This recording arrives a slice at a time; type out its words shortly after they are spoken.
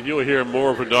You'll hear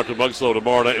more from Dr. Mugslow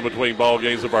tomorrow night in between ball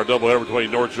games of our doubleheader between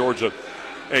North Georgia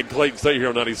and Clayton State here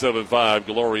on 97.5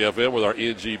 Glory FM with our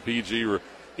NGPG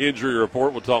injury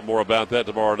report. We'll talk more about that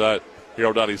tomorrow night here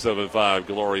on 97.5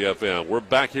 Glory FM. We're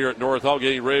back here at North Hall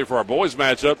getting ready for our boys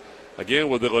matchup. Again,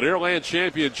 with the Lanierland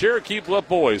champion Cherokee Bluff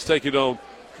boys taking on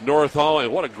North Hall.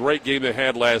 And what a great game they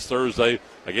had last Thursday.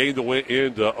 A game that went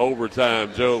into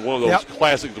overtime, Joe. One of those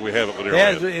classics that we have at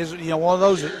Lanierland. Yeah, is one of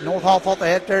those that North Hall thought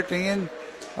they had there at the end.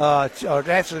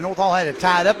 Actually, North Hall had it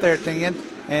tied up there at the end,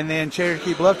 and then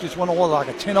Cherokee Bluff just went on like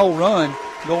a 10-0 run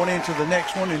going into the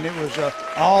next one, and it was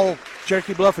all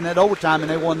Cherokee Bluff in that overtime, and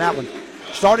they won that one.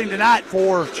 Starting tonight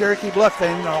for Cherokee Bluff,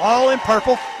 they're all in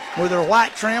purple with their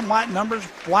white trim, white numbers,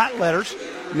 white letters.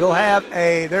 You'll have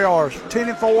there are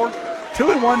 10-4,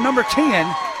 2-1, number 10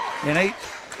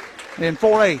 in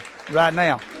 4A right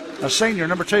now. A senior,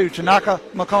 number 2, Tanaka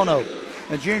Makono.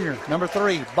 A junior, number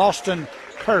 3, Boston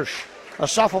Kirsch. A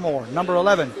sophomore, number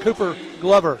 11, Cooper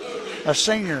Glover. A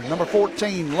senior, number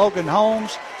 14, Logan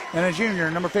Holmes. And a junior,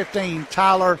 number 15,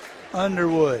 Tyler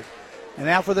Underwood. And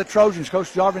now for the Trojans,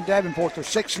 Coach Jarvin Davenport. They're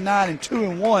 6-9 and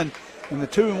 2-1. And the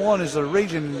 2-1 is the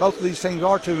region. Both of these teams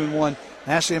are 2-1.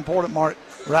 That's the important mark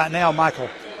right now, Michael.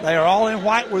 They are all in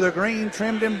white with their green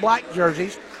trimmed in black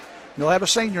jerseys. You'll have a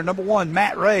senior, number 1,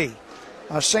 Matt Ray.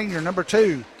 A senior, number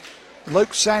 2,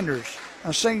 Luke Sanders.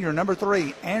 A senior, number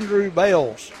 3, Andrew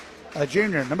Bales. A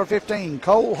junior, number 15,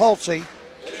 Cole Halsey.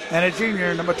 And a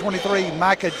junior, number 23,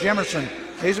 Micah Jemerson.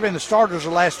 These have been the starters the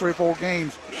last 3 or 4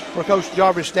 games for Coach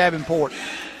Jarvis Davenport.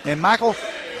 And, Michael,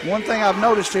 one thing I've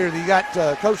noticed here, you got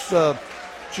Coach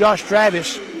Josh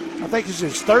Travis. I think it's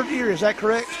his 3rd year, is that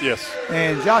correct? Yes.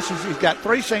 And Josh, he's got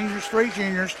 3 seniors, 3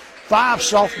 juniors, 5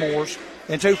 sophomores,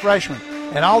 and 2 freshmen.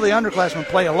 And all the underclassmen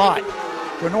play a lot.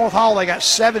 For North Hall, they got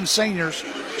 7 seniors,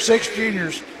 6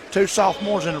 juniors, 2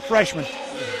 sophomores, and a freshman.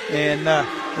 And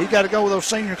he's got to go with those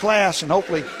senior class and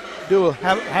hopefully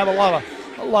have a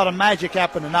lot of magic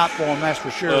happen tonight for him, that's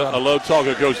for sure. I love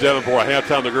talking to Coach Davenport at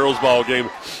halftime of the girls' ball game,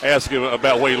 asking him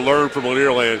about what he learned from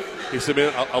Lanierland. He said,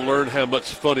 man, I learned how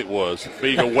much fun it was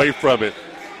being away from it.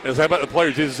 And how about the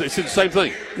players? He said the same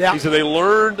thing. Yeah. He said they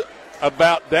learned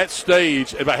about that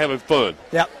stage, about having fun.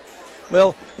 Yep.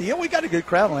 Well, we got a good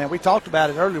crowd on that. We talked about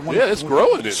it earlier. It's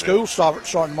growing. School starting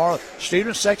tomorrow.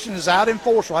 Student section is out in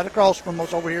force right across from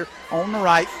us over here on the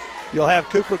right. You'll have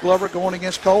Cooper Glover going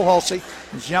against Cole Halsey,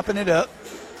 jumping it up.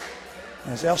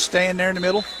 As they'll stand there in the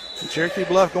middle. Cherokee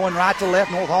Bluff going right to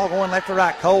left. North Hall going left to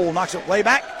right. Cole knocks it way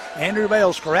back. Andrew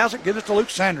Bales corrals it, gives it to Luke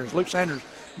Sanders. Luke Sanders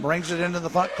brings it into the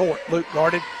front court. Luke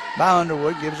guarded by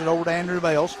Underwood, gives it over to Andrew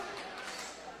Bales.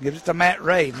 Gives it to Matt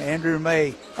Ray. Andrew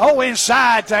May.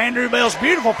 Inside to Andrew Bales.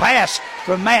 Beautiful pass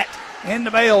from Matt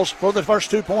into Bales for the first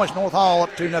 2 points. North Hall up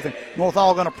 2-0. North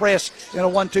Hall going to press in a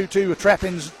 1-2-2, a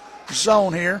trapping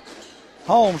zone here.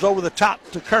 Holmes over the top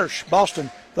to Kirsch. Boston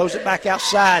throws it back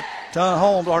outside to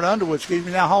Holmes, or to Underwood,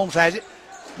 Now Holmes has it.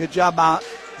 Good job by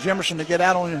Jemerson to get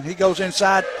out on him. He goes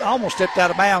inside, almost stepped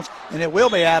out of bounds, and it will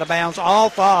be out of bounds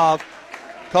off of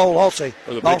Cole Halsey.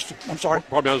 I'm sorry.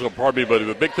 Pardon me, but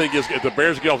the big thing is if the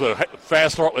Bears get off the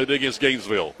fast start like they did against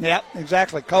Gainesville. Yeah,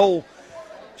 exactly. Cole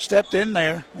stepped in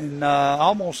there and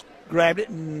almost grabbed it,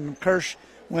 and Kirsch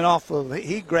went off of –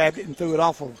 he grabbed it and threw it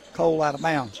off of Cole out of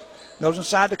bounds. Goes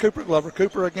inside to Cooper Glover.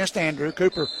 Cooper against Andrew.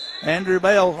 Luke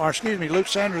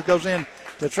Sanders goes in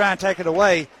to try and take it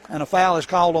away, and a foul is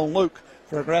called on Luke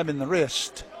for grabbing the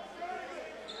wrist.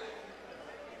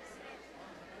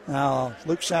 Now,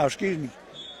 the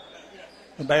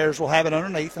Bears will have it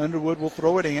underneath. Underwood will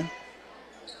throw it in.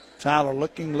 Tyler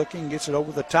looking, gets it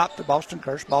over the top to Boston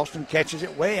Kirsch. Boston catches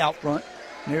it way out front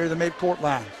near the midcourt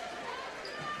line.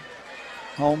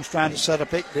 Holmes trying to set a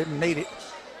pick, didn't need it.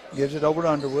 Gives it over to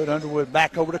Underwood. Underwood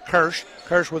back over to Kirsch.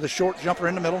 Kirsch with a short jumper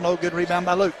in the middle. No good rebound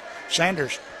by Luke.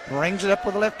 Sanders brings it up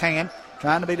with the left hand,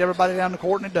 trying to beat everybody down the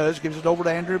court, and it does. Gives it over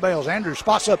to Andrew Bales. Andrew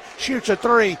spots up, shoots a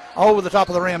 3 over the top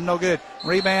of the rim. No good.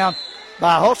 Rebound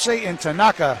by Halsey and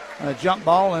Tanaka. A jump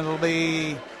ball, and it'll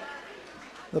be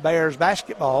the Bears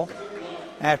basketball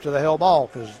after the held ball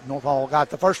because North Hall got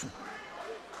the first one.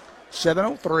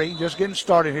 7:03, just getting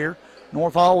started here.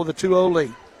 North Hall with a 2-0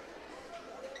 lead.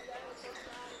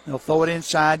 They'll throw it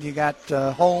inside. You got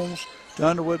Holmes to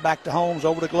Underwood, back to Holmes,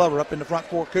 over to Glover, up in the front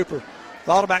court. Cooper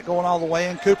thought about going all the way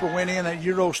in. Cooper went in that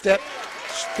Euro step,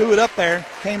 threw it up there,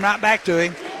 came right back to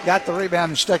him, got the rebound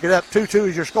and stuck it up. 2-2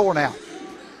 is your score now.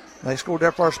 They scored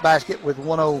their first basket with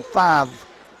 1:05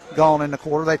 gone in the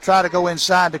quarter. They try to go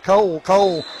inside to Cole.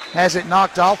 Cole has it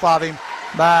knocked off of him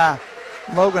by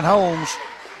Logan Holmes,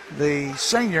 the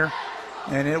senior,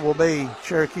 and it will be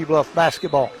Cherokee Bluff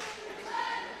basketball.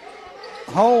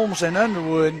 Holmes and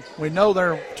Underwood, we know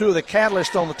they're two of the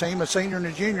catalysts on the team, a senior and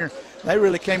a junior. They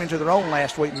really came into their own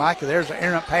last week, Mike. There's an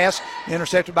errant pass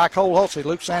intercepted by Cole Hulsey.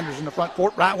 Luke Sanders in the front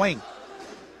court, right wing.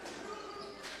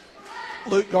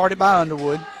 Luke guarded by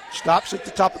Underwood. Stops at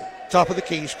the top of the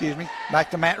key,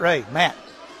 Back to Matt Ray. Matt,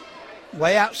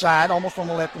 way outside, almost on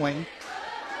the left wing.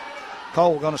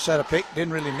 Cole going to set a pick,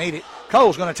 didn't really need it.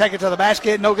 Cole's going to take it to the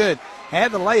basket, no good.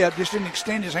 Had the layup, just didn't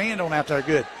extend his hand on out there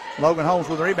good. Logan Holmes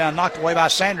with a rebound, knocked away by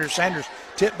Sanders. Sanders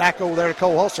tipped back over there to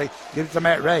Cole Hulsey. Gives it to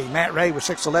Matt Ray. Matt Ray with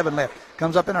 6:11 left.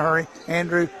 Comes up in a hurry.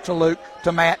 Andrew to Luke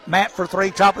to Matt. Matt for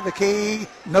three, top of the key.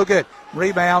 No good.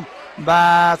 Rebound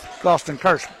by Boston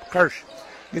Kirsch. Kirsch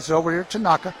gets it over here to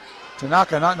Tanaka.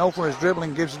 Tanaka, not known for his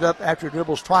dribbling, gives it up after he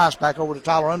dribbles twice back over to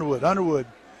Tyler Underwood. Underwood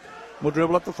will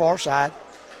dribble up the far side.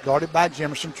 Guarded by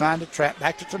Jimerson, trying to trap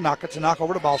back to Tanaka. Tanaka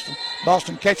over to Boston.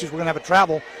 Boston catches. We're going to have a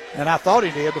travel, and I thought he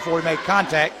did before he made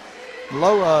contact.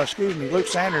 Luke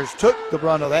Sanders took the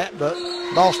brunt of that, but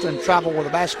Boston traveled with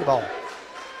the basketball.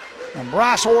 And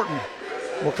Bryce Horton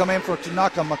will come in for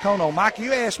Tanaka Makono. Mike,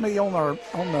 you asked me on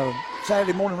the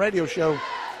Saturday morning radio show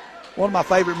one of my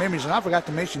favorite memories, and I forgot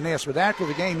to mention this, but after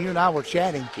the game, you and I were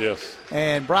chatting. Yes.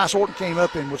 And Bryce Horton came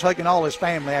up and was hugging all his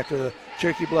family after the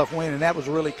Cherokee Bluff win, and that was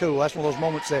really cool. That's one of those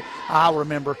moments that I'll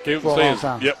remember for a long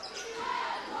time. Yep.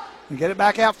 And get it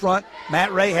back out front.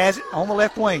 Matt Ray has it on the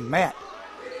left wing. Matt.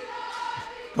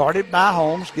 Guarded by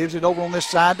Holmes. Gives it over on this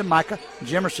side to Micah.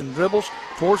 Jimerson dribbles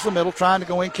towards the middle, trying to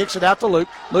go in. Kicks it out to Luke.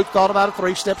 Luke thought about a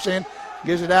three. Steps in.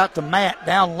 Gives it out to Matt.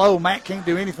 Down low. Matt can't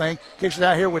do anything. Kicks it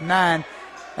out here with 9.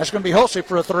 That's going to be Hulsey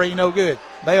for a three. No good.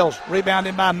 Bales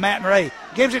rebounded by Matt Ray.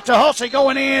 Gives it to Hulsey.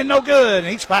 Going in. No good.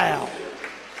 And he's fouled.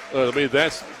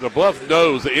 That's the Bluff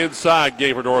knows the inside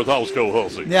game for North Hall was Cole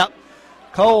Hulsey. Yep.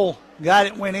 Cole got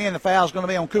it, went in. The foul's going to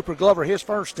be on Cooper Glover, his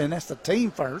first, and that's the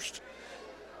team first.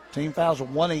 Team fouls are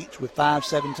 1 each with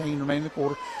 5:17 remaining in the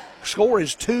quarter. Score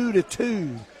is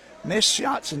 2-2. Missed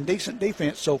shots and decent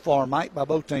defense so far, Mike, by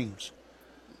both teams.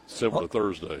 Similar to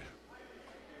Thursday.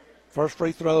 First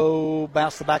free throw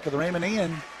bounced the back of the rim and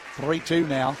in. 3-2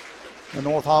 now. The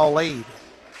North Hall lead.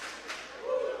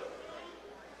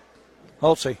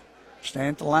 Hulsey stand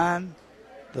at the line.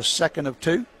 The second of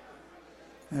two.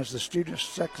 As the students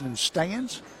section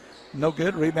stands. No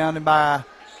good. Rebounded by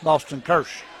Boston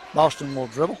Kirsch. Boston will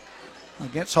dribble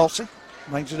against Hulsey.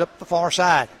 Brings it up the far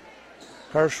side.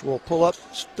 Kirsch will pull up.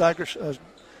 Stutter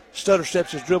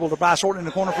steps his dribble to Bryce Horton in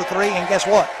the corner for three. And guess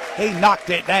what? He knocked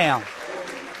it down.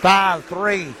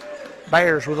 5-3.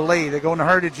 Bears with the lead. They're going to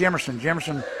hurry to Jimerson.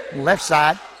 Jimerson left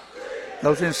side.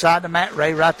 Goes inside to Matt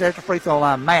Ray right there at the free throw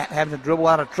line. Matt having to dribble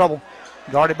out of trouble.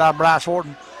 Guarded by Bryce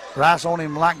Horton. Bryce on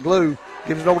him like glue.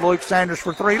 Gives it over to Luke Sanders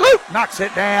for three. Luke knocks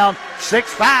it down.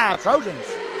 6-5 Trojans.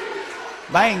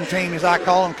 Bang team, as I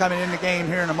call them, coming in the game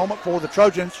here in a moment for the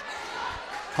Trojans.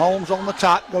 Holmes on the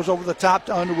top. Goes over the top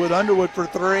to Underwood. Underwood for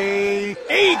three.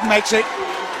 He makes it.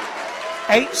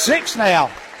 8-6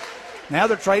 now. Now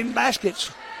they're trading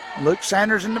baskets. Luke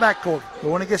Sanders in the backcourt.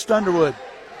 Going against Underwood.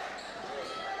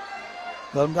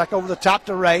 Goes back over the top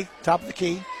to Ray. Top of the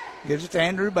key. Gives it to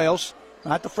Andrew Bales.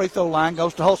 Right at the free throw line.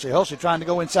 Goes to Hulsey. Hulsey trying to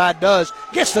go inside. Does.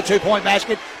 Gets the 2-point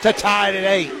basket to tie it at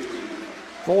 8.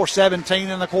 4:17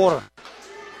 in the quarter.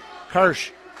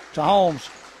 Kirsch to Holmes.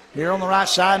 Here on the right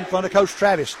side in front of Coach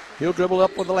Travis. He'll dribble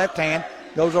up with the left hand.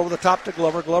 Goes over the top to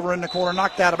Glover. Glover in the corner.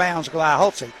 Knocked out of bounds by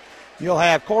Hulsey. You'll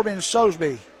have Corbin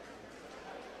Sosby.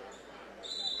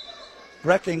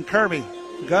 Brecken Kirby.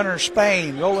 Gunnar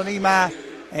Spain. Roland Emi.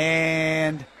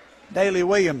 And Daley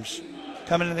Williams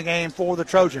coming in the game for the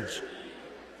Trojans.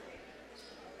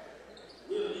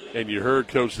 And you heard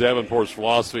Coach Davenport's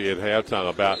philosophy at halftime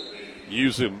about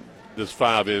using this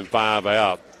 5 in, 5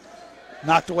 out.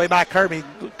 Knocked away by Kirby.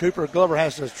 Cooper Glover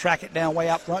has to track it down way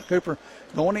out front. Cooper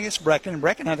going against Brecken. And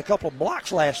Brecken had a couple of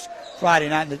blocks last Friday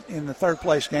night in the third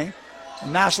place game. A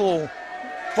nice little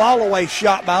fall away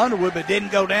shot by Underwood, but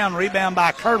didn't go down. Rebound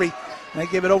by Kirby. And they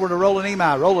give it over to Roland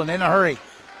Emi. Roland in a hurry.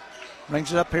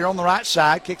 Brings it up here on the right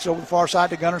side. Kicks over the far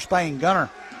side to Gunnar Spain. Gunnar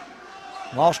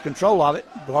lost control of it.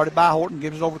 Guarded by Horton.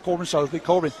 Gives it over to Corbin Sosby.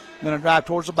 Corbin going to drive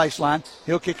towards the baseline.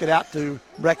 He'll kick it out to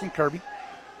Brecken Kirby.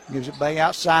 Gives it back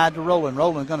outside to Roland.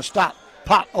 Roland going to stop.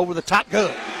 Pop over the top.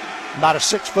 Good. About a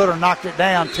 6-footer knocked it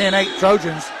down. 10-8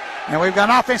 Trojans. And we've got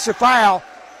an offensive foul.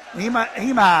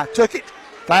 Emi took it.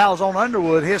 Fouls on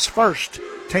Underwood. His first,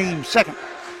 team second.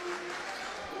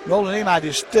 Roland Emi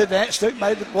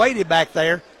just waited back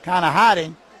there, kind of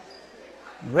hiding.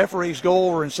 The referees go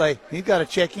over and say, he's got to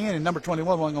check in, and number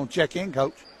 21 wasn't going to check in,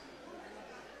 coach.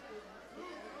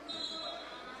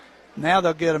 Now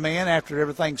they'll get them in after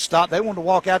everything stopped. They want to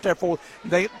walk out there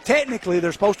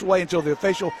they're supposed to wait until the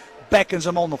official beckons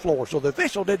them on the floor. So the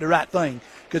official did the right thing,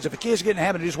 because if a kid's getting in the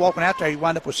habit of just walking out there, you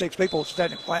wind up with 6 people, it's a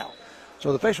technical foul. So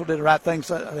the official did the right thing.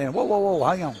 Saying, whoa,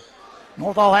 hang on.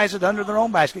 North Hall has it under their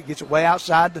own basket, gets it way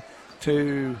outside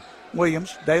to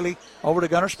Williams. Daly over to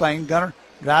Gunner Spain. Gunner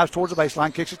drives towards the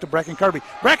baseline, kicks it to Brecken Kirby.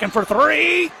 Brecken for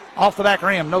 3, off the back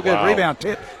rim. No good. Wow. Rebound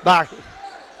tipped by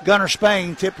Gunner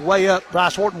Spain, tipped way up.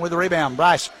 Bryce Horton with the rebound.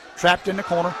 Bryce trapped in the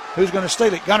corner. Who's going to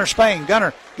steal it? Gunner Spain.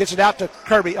 Gunner gets it out to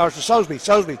Kirby, or to Sosby.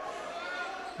 Sosby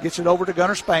gets it over to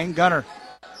Gunner Spain. Gunner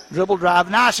dribble drive.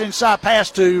 Nice inside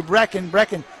pass to Brecken.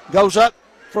 Brecken goes up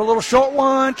for a little short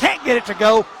one. Can't get it to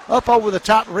go. Up over the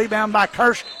top. Rebound by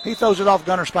Kirsch. He throws it off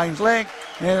Gunner Spain's leg,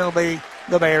 and it'll be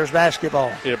the Bears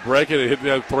basketball. Yeah, Brecken had hit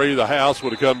that 3, the house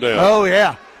would have come down. Oh,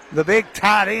 yeah. The big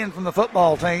tight end from the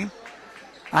football team.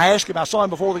 I asked him, I saw him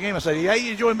before the game. I said, "Yeah,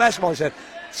 you enjoying basketball?" He said,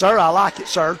 "Sir, I like it,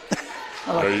 sir."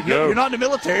 There you go. You're not in the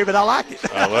military, but I like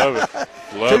it. I love it.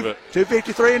 Love it.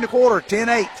 2:53 in the quarter,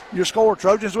 10-8. Your score,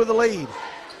 Trojans with the lead.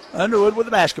 Underwood with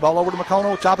the basketball over to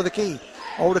McConnell, top of the key.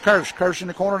 Over to Kirsch. Kirsch in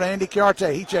the corner to Andy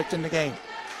Chiarte. He checked in the game.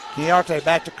 Chiarte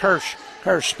back to Kirsch.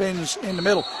 Kirsch spins in the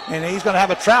middle, and he's going to have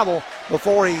a travel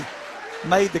before he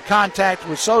made the contact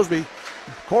with Sosby.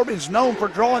 Corbin's known for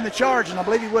drawing the charge, and I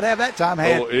believe he would have that time.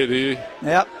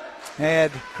 Yep.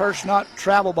 Had Kirsch not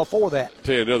traveled before that.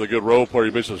 Tell you another good role player.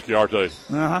 You mentioned Chiarte.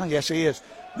 Yes, he is.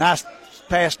 Nice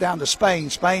pass down to Spain.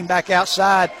 Spain back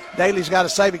outside. Daly's got to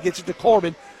save it. Gets it to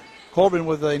Corbin. Corbin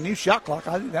with a new shot clock.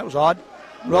 I think that was odd.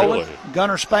 Rolling. Really?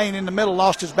 Gunner Spain in the middle.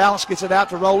 Lost his balance. Gets it out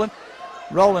to Roland.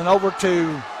 Rolling over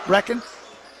to Brecken.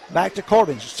 Back to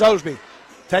Corbin. Sosby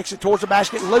takes it towards the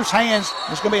basket. Loose hands.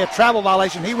 It's going to be a travel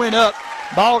violation. He went up.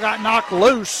 Ball got knocked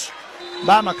loose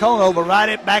by McConnell, but right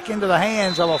it back into the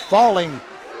hands of a falling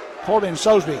Corbin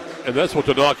Sosby. And that's what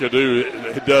Tanaka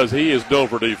does. He is known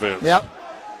for defense. Yep.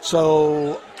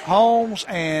 So Holmes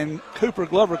and Cooper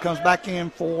Glover comes back in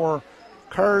for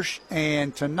Kirsch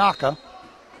and Tanaka.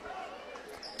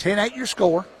 10-8 your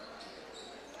score.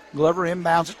 Glover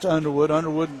inbounds it to Underwood.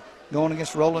 Underwood going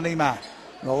against Roland Emai.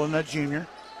 Roland, a junior.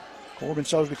 Corbin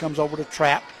Sosby comes over to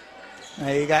trap. Now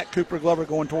you got Cooper Glover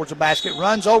going towards the basket.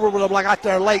 Runs over with a block out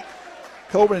there late.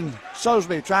 Corbin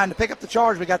Sosby trying to pick up the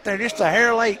charge. We got there just a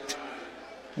hair late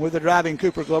with the driving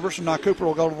Cooper Glover. So now Cooper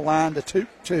will go to the line to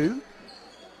 2-2.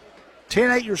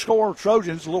 10-8 your score.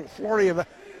 Trojans, a little flurry of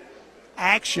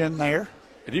action there.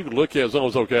 And you can look at it as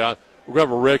almost, okay, we're going to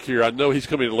have a wreck here. I know he's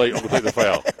coming in late. I'm going to take the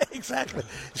foul. Exactly.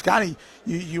 It's kind of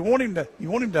you want him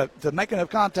to make enough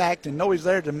contact and know he's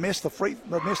there to miss the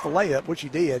layup, which he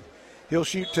did. He'll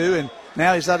shoot 2, and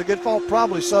now he's had a good fault,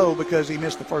 probably so, because he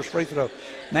missed the first free throw.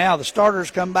 Now the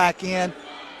starters come back in.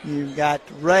 You've got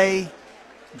Ray,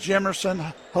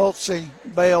 Jimerson, Hulsey,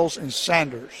 Bales, and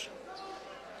Sanders.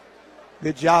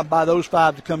 Good job by those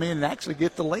 5 to come in and actually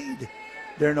get the lead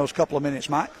during those couple of minutes,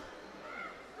 Mike.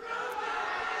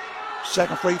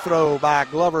 Second free throw by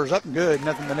Glover is up and good.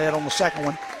 Nothing but net on the second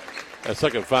one. That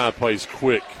second 5 plays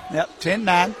quick. Yep,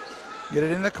 10-9. Get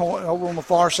it in the corner, over on the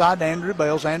far side to Andrew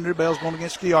Bales. Andrew Bales going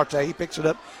against Chiarte. He picks it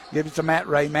up, gives it to Matt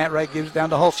Ray. Matt Ray gives it down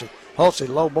to Hulsey. Hulsey,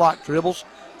 low block, dribbles.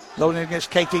 Loading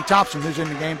against KT Thompson, who's in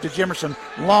the game, to Jimerson.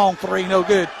 Long 3, no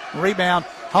good. Rebound,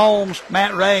 Holmes.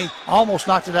 Matt Ray almost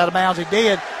knocked it out of bounds. He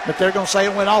did, but they're going to say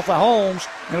it went off of Holmes.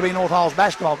 It'll be North Hall's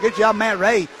basketball. Good job, Matt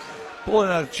Ray, pulling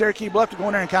a Cherokee Bluff to go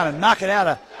in there and kind of knock it out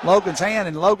of Logan's hand,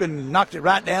 and Logan knocked it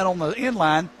right down on the end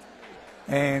line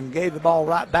and gave the ball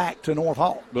right back to North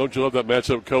Hall. Don't you love that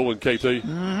matchup, Cole and KT?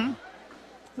 Mm-hmm.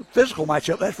 Physical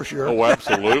matchup, that's for sure. Oh,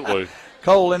 absolutely.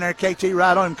 Cole in there, KT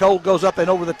right on him. Cole goes up and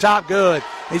over the top, good.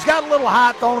 He's got a little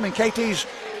height on him, and KT's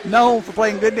known for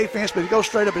playing good defense, but he goes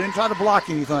straight up and didn't try to block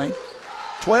anything.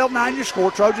 12-9 your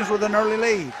score. Trojans with an early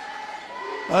lead.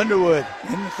 Underwood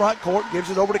in the front court, gives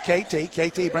it over to KT.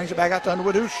 KT brings it back out to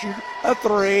Underwood, who shoots a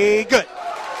 3. Good.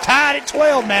 Tied at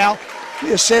 12 now.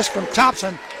 The assist from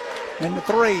Thompson. And the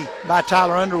 3 by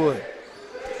Tyler Underwood.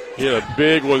 He had a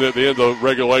big one at the end of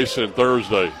regulation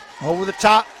Thursday. Over the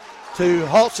top to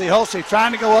Hulsey. Hulsey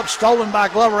trying to go up, stolen by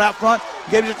Glover out front.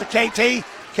 Gives it to KT.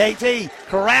 KT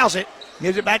corrals it.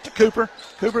 Gives it back to Cooper.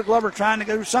 Cooper Glover trying to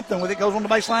do something with it. Goes on the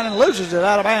baseline and loses it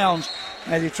out of bounds.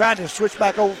 As he tried to switch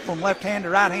back over from left hand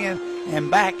to right hand and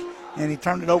back. And he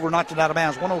turned it over, knocked it out of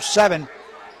bounds. 107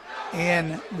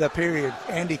 in the period.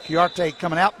 Andy Chiarte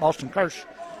coming out. Boston Kirsch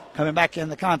coming back in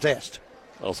the contest.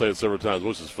 I'll say it several times,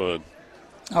 which is fun.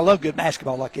 I love good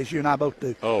basketball like this. You and I both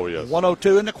do. Oh, yes.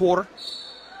 102 in the quarter.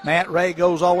 Matt Ray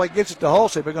goes all the way, gets it to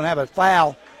Hulsey. We're going to have a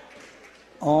foul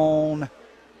on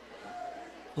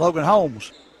Logan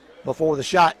Holmes before the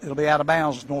shot. It'll be out of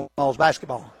bounds. North Hall's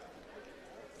basketball.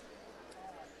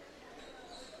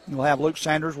 You'll have Luke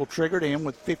Sanders will trigger it in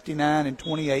with 59 and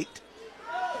 28.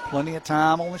 Plenty of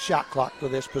time on the shot clock for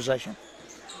this possession.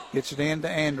 Gets it in to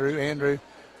Andrew. Andrew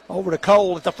over to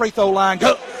Cole at the free throw line.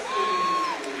 Go!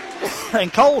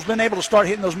 And Cole's been able to start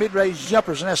hitting those mid-range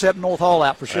jumpers, and that's helped North Hall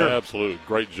out for sure. Absolutely.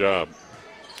 Great job.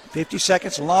 50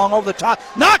 seconds long over the top.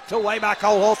 Knocked away by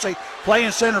Cole Hulsey.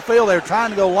 Playing center field. They were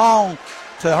trying to go long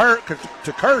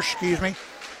to Kirsch,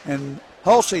 and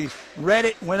Hulsey read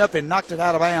it, went up and knocked it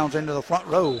out of bounds into the front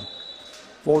row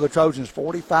for the Trojans.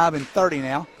 45 and 30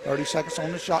 now. 30 seconds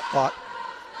on the shot clock.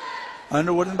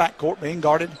 Underwood in the backcourt being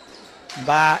guarded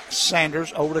by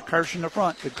Sanders. Over to Kirsch in the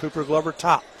front. To Cooper Glover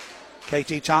top.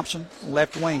 KT Thompson,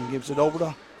 left wing, gives it over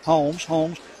to Holmes.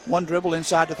 Holmes, one dribble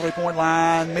inside the three-point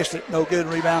line. Missed it. No good.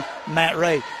 Rebound. Matt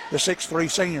Ray, the 6'3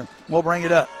 senior, will bring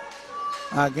it up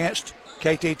against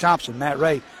KT Thompson. Matt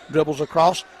Ray dribbles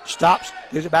across, stops,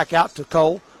 gives it back out to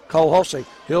Cole. Cole Hulsey.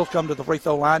 He'll come to the free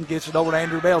throw line, gets it over to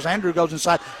Andrew Bales. Andrew goes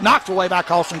inside, knocked away by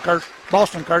Boston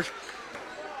Kirsch.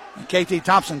 And KT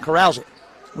Thompson corrals it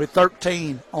with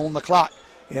 13 on the clock.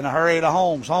 In a hurry to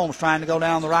Holmes. Holmes trying to go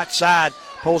down the right side,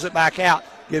 pulls it back out,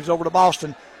 gives over to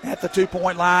Boston at the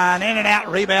 2-point line. In and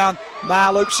out, rebound by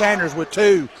Luke Sanders with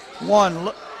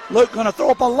 2-1. Luke going to throw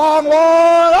up a long one.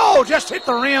 Oh, just hit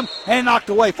the rim and knocked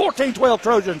away. 14-12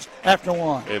 Trojans after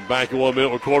one. And back in 1 minute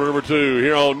with quarter number 2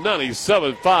 here on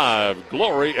 97.5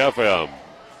 Glory FM.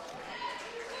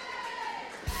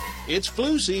 It's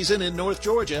flu season in North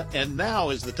Georgia, and now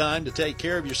is the time to take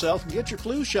care of yourself and get your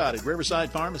flu shot at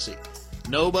Riverside Pharmacy.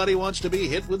 Nobody wants to be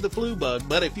hit with the flu bug,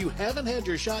 but if you haven't had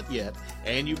your shot yet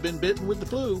and you've been bitten with the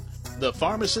flu, the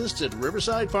pharmacists at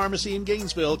Riverside Pharmacy in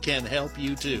Gainesville can help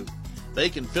you too. They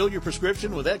can fill your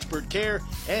prescription with expert care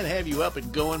and have you up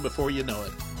and going before you know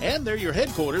it. And they're your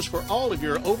headquarters for all of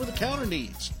your over-the-counter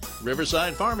needs.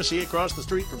 Riverside Pharmacy across the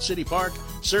street from City Park,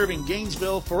 serving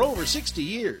Gainesville for over 60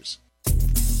 years.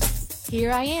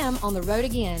 Here I am on the road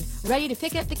again, ready to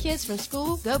pick up the kids from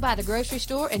school, go by the grocery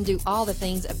store, and do all the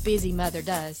things a busy mother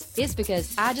does. It's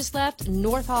because I just left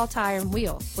North Hall Tire and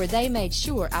Wheel, where they made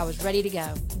sure I was ready to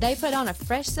go. They put on a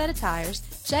fresh set of tires,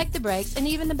 checked the brakes, and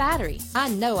even the battery. I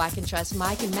know I can trust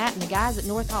Mike and Matt and the guys at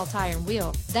North Hall Tire and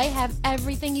Wheel. They have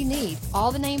everything you need,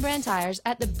 all the name brand tires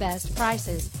at the best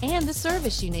prices, and the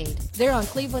service you need. They're on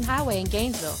Cleveland Highway in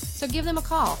Gainesville, so give them a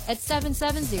call at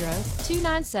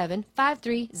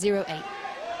 770-297-5308.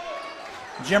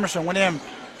 Jimerson went in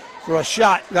for a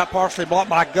shot, got partially blocked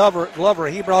by Glover.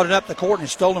 He brought it up the court and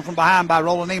stolen from behind by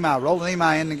Roland Nemai. Roland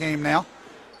Nemai in the game now.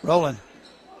 Roland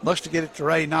looks to get it to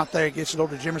Ray, not there. Gets it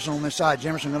over to Jimerson on this side.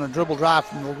 Jimerson going to dribble drive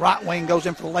from the right wing, goes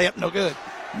in for the layup, no good.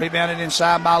 Rebounded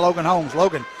inside by Logan Holmes.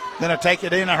 Logan going to take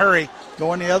it in a hurry,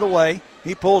 going the other way.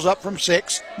 He pulls up from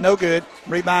 6, no good.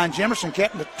 Rebound Jimerson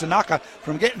kept Tanaka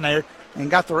from getting there and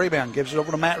got the rebound. Gives it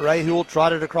over to Matt Ray, who will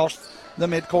trot it across the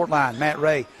midcourt line. Matt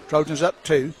Ray, Trojans up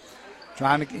 2. He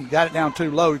got it down too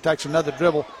low. He takes another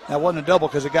dribble. That wasn't a double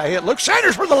because it got hit. Luke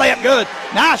Sanders for the layup. Good.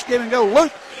 Nice give and go.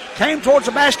 Luke came towards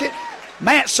the basket.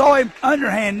 Matt saw him.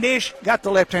 Underhand dish. Got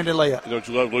the left-handed layup. Don't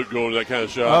you love Luke going to that kind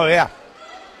of shot? Oh, yeah.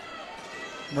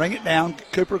 Bring it down.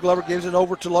 Cooper Glover gives it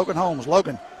over to Logan Holmes.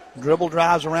 Logan dribble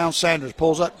drives around Sanders.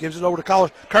 Pulls up. Gives it over to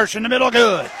Collins. Kirsch in the middle.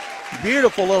 Good.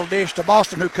 Beautiful little dish to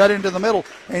Boston, who cut into the middle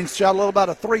and shot a little about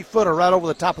a 3-footer right over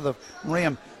the top of the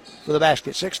rim for the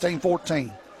basket. 16-14.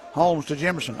 Holmes to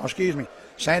Jimerson.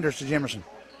 Sanders to Jimerson.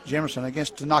 Jimerson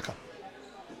against Tanaka.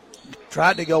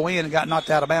 Tried to go in and got knocked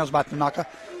out of bounds by Tanaka.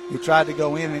 He tried to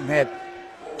go in and had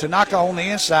Tanaka on the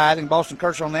inside and Boston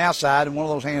Kirsch on the outside, and one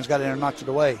of those hands got in there and knocked it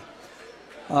away.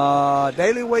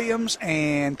 Daley Williams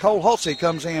and Cole Hulsey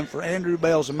comes in for Andrew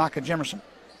Bales and Micah Jimerson.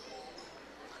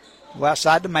 Go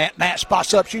outside to Matt. Matt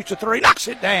spots up, shoots a 3, knocks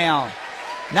it down.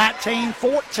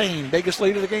 19-14, biggest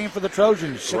lead of the game for the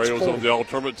Trojans. Ray was on the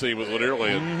all-tournament team with Lanier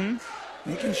Land.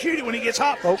 He can shoot it when he gets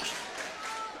hot, folks.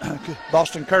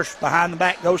 Boston Kirsch behind the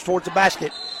back goes towards the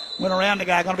basket. Went around the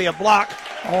guy. Going to be a block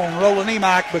on Roland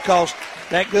Nemai because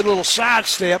that good little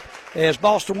sidestep as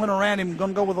Boston went around him.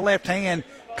 Going to go with the left hand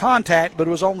contact, but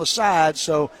it was on the side,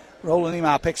 so Roland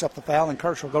Nemai picks up the foul, and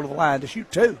Kirsch will go to the line to shoot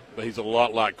 2. But he's a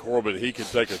lot like Corbin. He can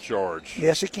take a charge.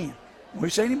 Yes, he can.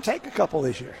 We've seen him take a couple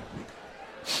this year.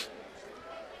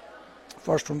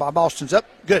 First one by Boston's up.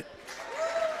 Good.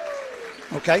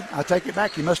 Okay, I take it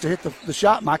back. You must have hit the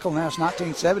shot, Michael. Now it's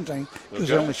 19-17 because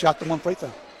he only shot the one free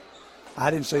throw.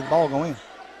 I didn't see the ball go in.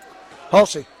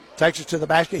 Hulsey takes it to the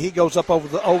basket. He goes up over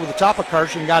the top of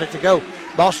Kirsch and got it to go.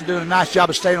 Boston doing a nice job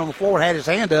of staying on the floor, had his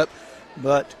hand up,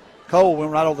 but Cole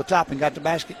went right over the top and got the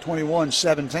basket.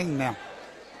 21-17 now.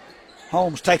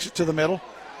 Holmes takes it to the middle.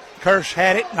 Kirsch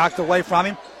had it, knocked away from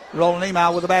him. Roland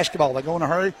Nemai with the basketball. They go in a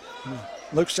hurry.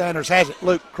 Luke Sanders has it.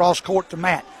 Luke, cross court to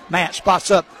Matt. Matt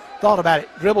spots up, thought about it,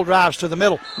 dribble drives to the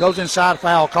middle, goes inside,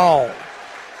 foul call.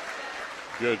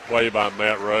 Good play by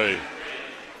Matt Ray.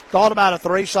 Thought about a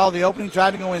three, saw the opening,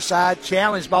 tried to go inside,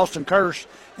 challenged Boston Kirsch,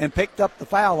 and picked up the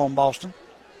foul on Boston.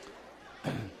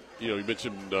 You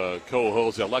mentioned Cole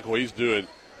Hulsey. I like what he's doing.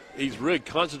 He's really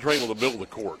concentrating on the middle of the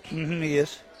court. Mm-hmm, he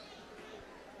is.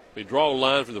 He draw a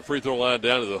line from the free throw line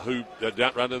down to the hoop,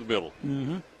 down right in the middle.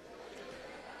 Mm-hmm.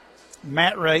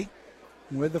 Matt Ray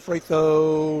with the free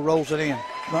throw, rolls it in.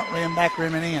 Front rim, back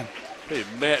rim, and in. Hey,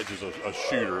 Matt is a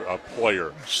shooter, a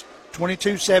player.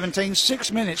 22-17,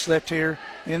 6 minutes left here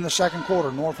in the second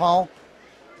quarter. North Hall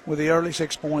with the early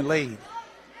 6-point lead.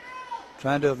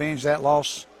 Trying to avenge that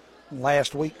loss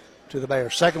last week to the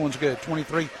Bears. Second one's good,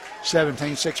 23-17,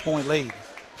 6-point lead.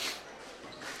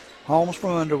 Holmes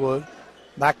from Underwood.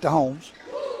 Back to Holmes.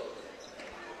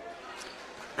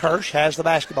 Kirsch has the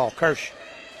basketball. Kirsch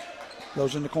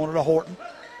goes in the corner to Horton.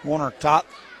 Warner top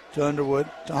to Underwood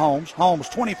to Holmes. Holmes,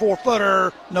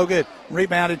 24-footer, no good.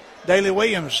 Rebounded. Daley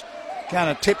Williams kind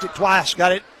of tipped it twice,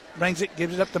 got it, brings it,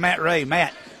 gives it up to Matt Ray.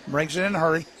 Matt brings it in a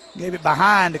hurry. Gave it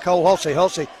behind to Cole Hulsey.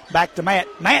 Hulsey back to Matt.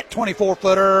 Matt,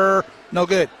 24-footer, no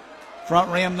good.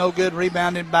 Front rim, no good.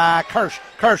 Rebounded by Kirsch.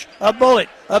 Kirsch, a bullet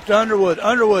up to Underwood.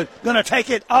 Underwood going to take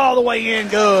it all the way in.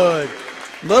 Good.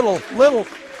 Little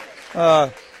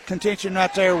contention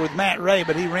right there with Matt Ray,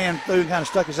 but he ran through and kind of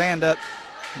stuck his hand up.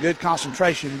 Good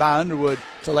concentration by Underwood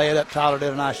to lay it up. Tyler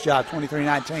did a nice job.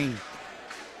 23-19.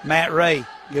 Matt Ray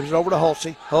gives it over to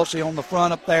Hulsey. Hulsey on the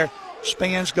front up there.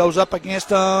 Spins, goes up against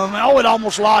him. Oh, it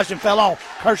almost lodged and fell off.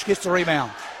 Kirsch gets the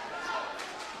rebound.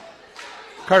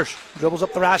 Kirsch dribbles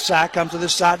up the right side, comes to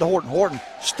this side to Horton. Horton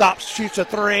stops, shoots a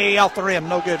three off the rim.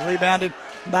 No good. Rebounded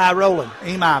by Rowland.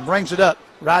 Imai brings it up.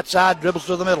 Right side, dribbles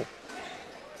to the middle.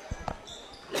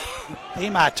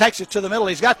 Imai takes it to the middle.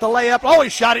 He's got the layup. Oh, he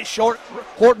shot it short.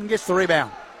 Horton gets the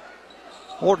rebound.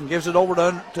 Horton gives it over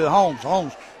to Holmes.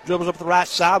 Holmes dribbles up the right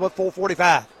side with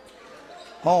 4:45.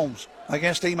 Holmes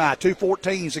against Imai. 2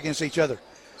 14s against each other.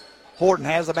 Horton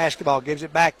has the basketball, gives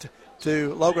it back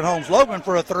to Logan Holmes. Logan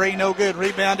for a three, no good.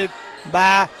 Rebounded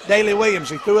by Daley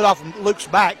Williams. He threw it off from Luke's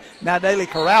back. Now Daley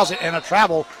corrals it and a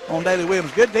travel on Daley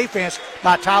Williams. Good defense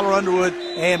by Tyler Underwood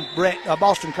and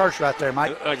Boston Kirsch right there,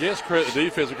 Mike. I guess credit the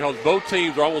defense because both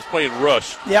teams are almost playing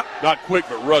rush. Yep. Not quick,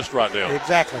 but rushed right now.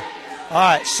 Exactly. All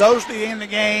right, Sosby in the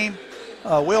game.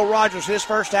 Will Rogers, his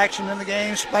first action in the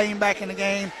game. Spain back in the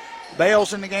game.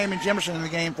 Bales in the game and Jimerson in the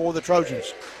game for the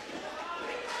Trojans.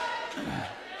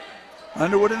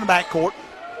 Underwood in the backcourt.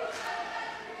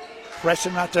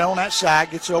 Pressing right there on that side.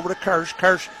 Gets it over to Kirsch.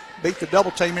 Kirsch beat the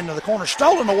double team into the corner.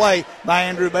 Stolen away by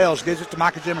Andrew Bales. Gives it to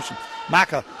Micah Jimerson.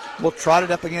 Micah will trot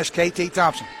it up against KT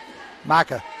Thompson.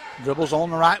 Micah dribbles on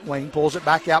the right wing. Pulls it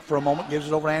back out for a moment. Gives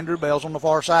it over to Andrew Bales on the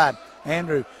far side.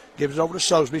 Andrew gives it over to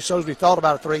Sosby. Sosby thought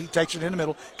about a three. He takes it in the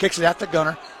middle. Kicks it out to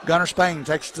Gunner. Gunner Spain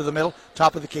takes it to the middle.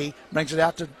 Top of the key. Brings it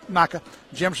out to Micah.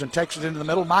 Jimerson takes it into the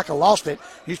middle. Micah lost it.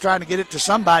 He's trying to get it to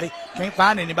somebody. Can't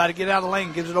find anybody. Get out of the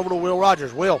lane. Gives it over to Will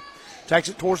Rogers. Will takes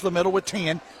it towards the middle with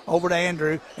 10. Over to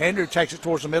Andrew. Andrew takes it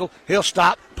towards the middle. He'll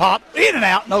stop. Pop. In and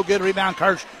out. No good. Rebound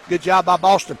Kirsch. Good job by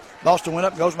Boston. Boston went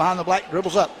up. Goes behind the black.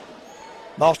 Dribbles up.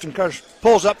 Boston Kirsch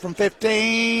pulls up from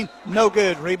 15. No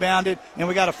good. Rebounded. And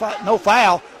we got no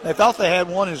foul. They thought they had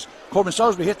one as Corbin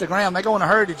Sosby hit the ground. They go in a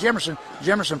hurry to Jimerson.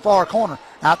 Jimerson far corner.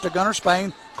 Out to Gunner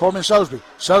Spain. Corbin Sosby.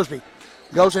 Sosby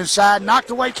goes inside. Knocked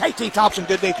away. KT Thompson.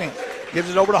 Good defense. Gives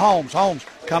it over to Holmes. Holmes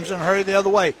comes in a hurry the other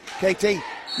way. KT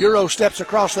Euro steps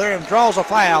across there and draws a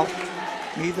foul.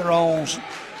 Either on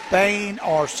Spain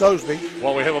or Sosby.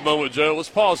 While we have a moment, Joe, let's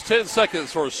pause 10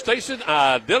 seconds for station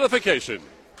identification.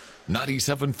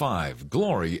 97.5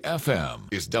 Glory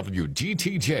FM is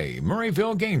WGTJ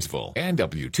Murrayville, Gainesville, and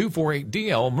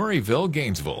W248DL Murrayville,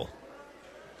 Gainesville.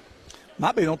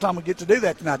 Might be the only time we get to do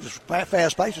that tonight, just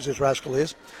fast paces this rascal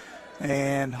is.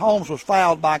 And Holmes was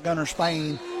fouled by Gunner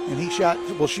Spain, and he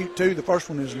will shoot two. The first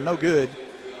one is no good.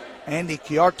 Andy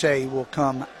Chiarte will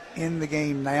come in the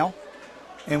game now.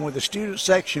 And with the student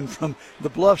section from the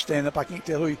Bluff stand-up, I can't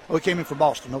tell who he came in from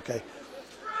Boston. Okay.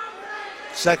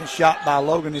 Second shot by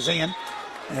Logan is in.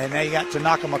 And now you got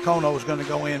Tanaka Makono is going to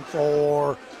go in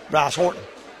for Bryce Horton.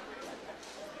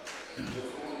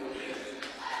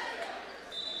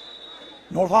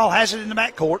 North Hall has it in the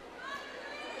backcourt.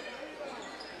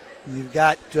 You've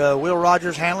got Will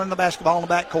Rogers handling the basketball in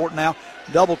the backcourt now.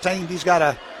 Double teamed. He's got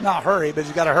to not hurry, but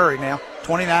he's got to hurry now.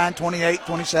 29, 28,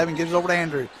 27. Gives it over to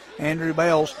Andrew. Andrew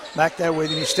Bales back there with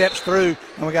him. He steps through,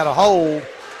 and we got a hold.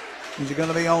 Is he going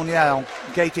to be on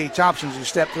KT Thompson as he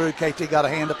stepped through? KT got a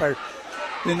hand up there.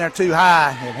 in there too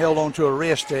high and held on to a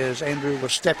wrist as Andrew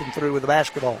was stepping through with the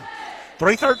basketball.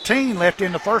 3:13 left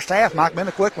in the first half. Mike been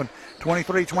a quick one,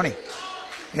 23-20.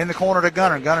 In the corner to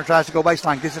Gunner. Gunner tries to go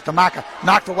baseline, gets it to Micah.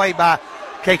 Knocked away by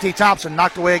KT Thompson.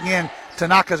 Knocked away again.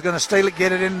 Tanaka's going to steal it,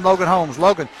 get it in Logan Holmes.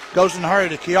 Logan goes in a hurry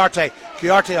to Chiarte.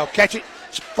 Chiarte will catch it.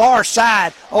 Far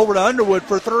side over to Underwood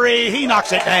for three. He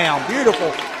knocks it down.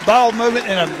 Beautiful ball movement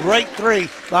and a great three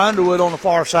by Underwood on the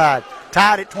far side.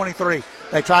 Tied at 23.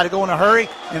 They try to go in a hurry,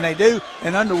 and they do.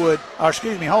 And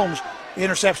Holmes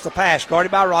intercepts the pass.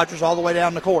 Guarded by Rogers all the way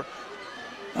down the court.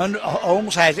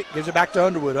 Holmes has it, gives it back to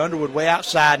Underwood. Underwood way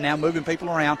outside now, moving people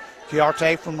around.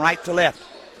 Chiarte from right to left.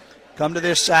 Come to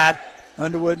this side.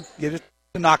 Underwood gives it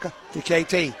to Naka, to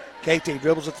KT. KT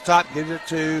dribbles at the top, gives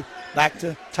it back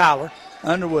to Tyler.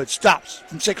 Underwood stops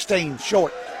from 16,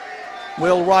 short.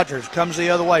 Will Rogers comes the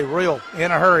other way. Real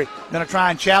in a hurry. Going to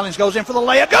try and challenge, goes in for the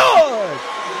layup.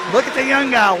 Good! Look at the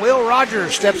young guy. Will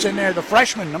Rogers steps in there. The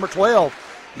freshman, number 12,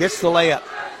 gets the layup.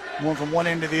 Going from one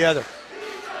end to the other.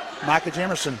 Micah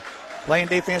Jemerson playing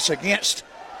defense against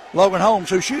Logan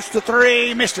Holmes, who shoots the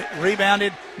three, missed it.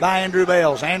 Rebounded by Andrew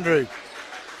Bales. Andrew,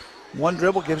 one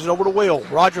dribble, gives it over to Will.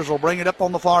 Rogers will bring it up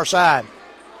on the far side.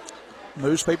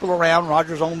 Moves people around.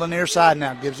 Rogers on the near side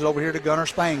now. Gives it over here to Gunner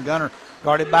Spain. Gunner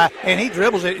guarded by, and he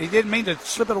dribbles it. He didn't mean to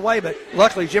slip it away, but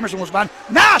luckily Jemerson was behind.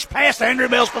 Nice pass to Andrew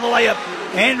Bales for the layup.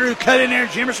 Andrew cut in there.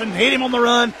 Jemerson hit him on the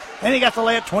run, and he got the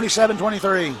layup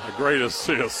 27-23. A great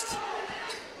assist.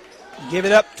 Give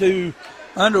it up to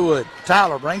Underwood.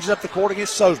 Tyler brings it up the court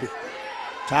against Sosby.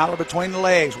 Tyler between the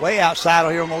legs, way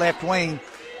outside here on the left wing,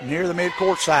 near the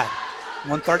midcourt side.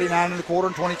 1:39 in the quarter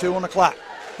and 22 on the clock.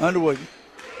 Underwood,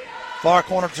 far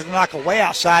corner to Tanaka, way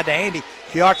outside to Andy.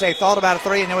 Chiarte thought about a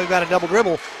three, and then we've got a double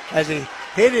dribble as he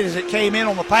hit it as it came in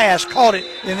on the pass, caught it,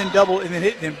 and then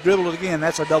hit and dribbled it again.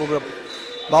 That's a double dribble.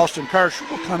 Boston Kirsch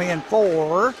will come in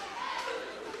for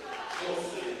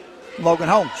Logan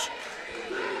Holmes.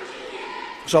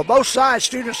 So both sides,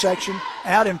 student section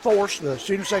out in force. The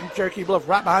student section Cherokee Bluff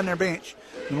right behind their bench.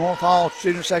 The North Hall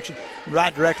student section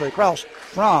right directly across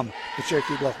from the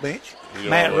Cherokee Bluff bench.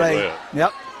 Matt Ray,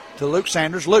 to Luke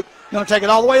Sanders. Luke going to take it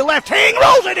all the way left. Hang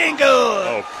rolls it in good.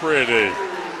 Oh, pretty.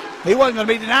 He wasn't going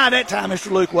to be denied that time,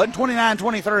 Mr. Luke wasn't.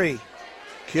 29-23.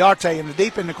 Chiarte in the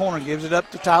deep in the corner gives it up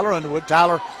to Tyler Underwood.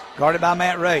 Tyler guarded by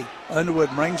Matt Ray. Underwood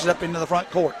brings it up into the front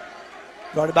court.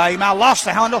 Guarded by him. I lost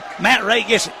the handle. Matt Ray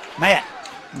gets it. Matt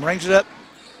brings it up.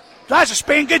 Tries to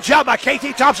spin. Good job by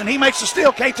KT Thompson. He makes the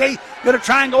steal. KT going to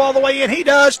try and go all the way in. He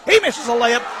does. He misses a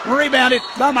layup. Rebounded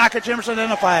by Micah Jemerson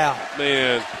and a foul.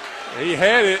 Man, he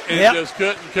had it and just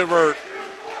couldn't convert.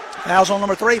 Foul's on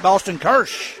number 3, Boston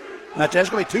Kirsch. That's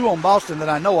going to be 2 on Boston that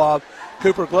I know of.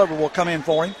 Cooper Glover will come in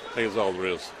for him. I think it's all there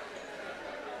is.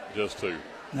 Just 2.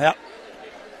 Yep.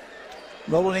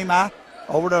 Rolling him out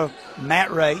over to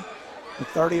Matt Ray with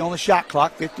 30 on the shot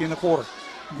clock, 50 in the quarter.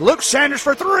 Luke Sanders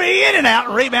for 3, in and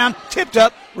out, rebound, tipped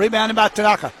up, rebounded by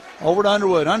Tanaka. Over to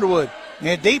Underwood. Underwood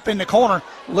and deep in the corner.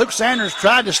 Luke Sanders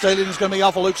tried to steal it, and it's going to be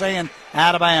off of Luke's hand,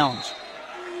 out of bounds.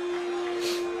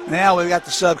 Now we've got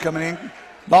the sub coming in.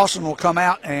 Boston will come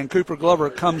out, and Cooper Glover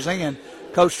comes in.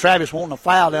 Coach Travis wanting a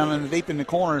foul down in the deep in the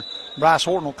corner. Bryce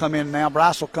Horton will come in now.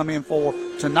 Bryce will come in for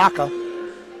Tanaka.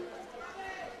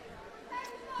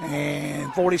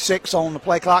 And 46 on the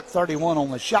play clock, 31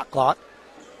 on the shot clock.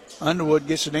 Underwood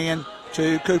gets it in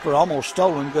to Cooper, almost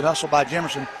stolen. Good hustle by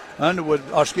Jemerson.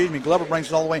 Glover brings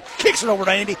it all the way. Kicks it over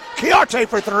to Andy. Chiarte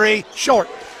for 3, short.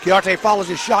 Chiarte follows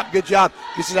his shot. Good job.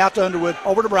 Gets it out to Underwood.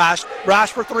 Over to Bryce. Bryce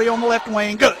for 3 on the left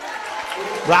wing. Good.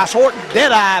 Bryce Horton.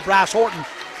 Dead-eye Bryce Horton.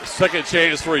 Second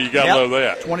chance for you. Got to love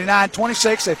that.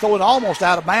 29-26. They throw it almost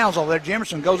out of bounds over there.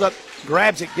 Jemerson goes up,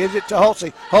 grabs it, gives it to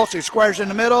Hulsey. Hulsey squares in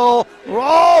the middle.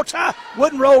 Roll tie.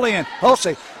 Wouldn't roll in.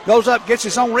 Hulsey goes up, gets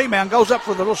his own rebound, goes up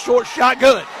for the little short shot.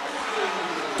 Good.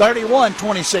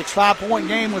 31-26. 5-point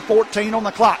game with 14 on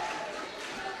the clock.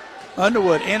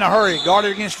 Underwood in a hurry.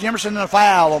 Guarded against Jemerson and a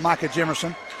foul on Micah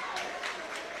Jemerson.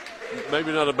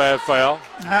 Maybe not a bad foul.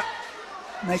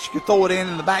 Makes you could throw it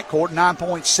in the backcourt.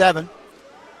 9.7.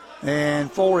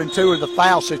 And 4 and 2 are the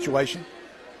foul situation.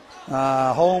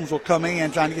 Holmes will come in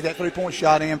trying to get that 3-point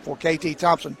shot in for KT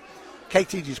Thompson.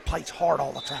 KT just plays hard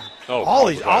all the time. All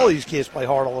these kids play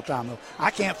hard all the time, though.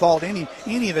 I can't fault any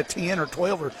of the 10 or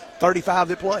 12 or 35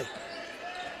 that play.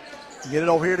 Get it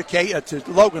over here to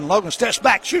Logan. Logan steps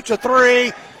back, shoots a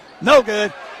 3. No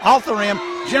good. Off the rim.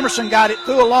 Jemerson got it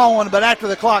through a long one, but after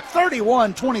the clock,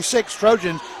 31-26,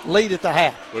 Trojans lead at the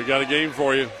half. We got a game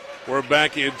for you. We're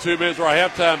back in 2 minutes for our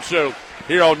halftime show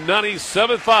here on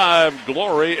 97.5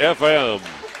 Glory FM.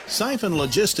 Siphon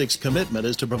Logistics' commitment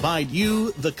is to provide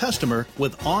you, the customer,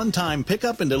 with on-time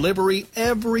pickup and delivery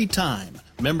every time.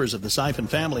 Members of the Siphon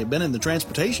family have been in the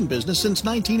transportation business since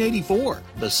 1984.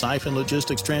 The Siphon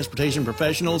Logistics transportation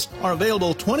professionals are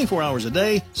available 24 hours a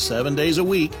day, 7 days a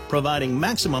week, providing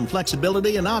maximum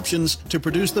flexibility and options to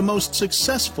produce the most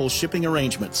successful shipping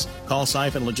arrangements. Call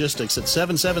Siphon Logistics at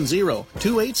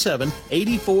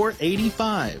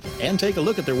 770-287-8485 and take a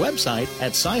look at their website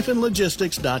at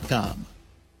siphonlogistics.com.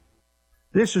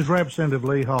 This is Representative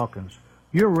Lee Hawkins,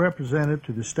 your representative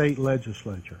to the state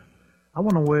legislature. I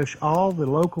want to wish all the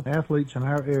local athletes in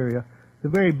our area the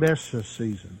very best this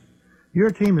season.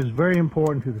 Your team is very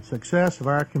important to the success of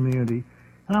our community,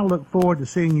 and I look forward to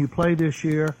seeing you play this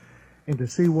year and to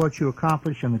see what you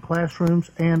accomplish in the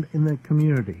classrooms and in the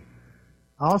community.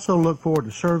 I also look forward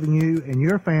to serving you and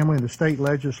your family in the state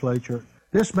legislature.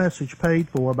 This message paid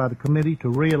for by the committee to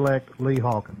re-elect Lee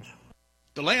Hawkins.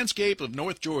 The landscape of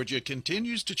North Georgia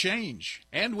continues to change,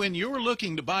 and when you're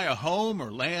looking to buy a home or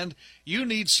land, you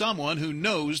need someone who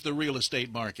knows the real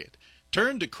estate market.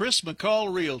 Turn to Chris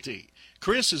McCall Realty.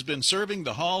 Chris has been serving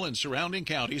the Hall and surrounding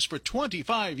counties for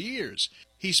 25 years.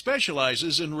 He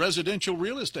specializes in residential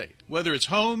real estate. Whether it's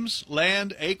homes,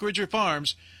 land, acreage, or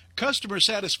farms, customer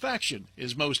satisfaction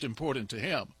is most important to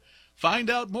him. Find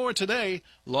out more today.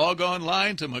 Log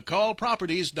online to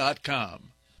McCallProperties.com.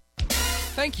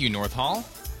 Thank you, North Hall.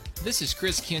 This is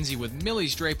Chris Kinsey with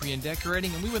Millie's Drapery and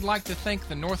Decorating, and we would like to thank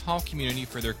the North Hall community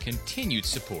for their continued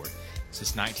support.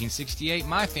 Since 1968,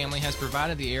 my family has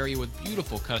provided the area with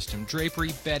beautiful custom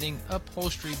drapery, bedding,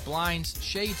 upholstery, blinds,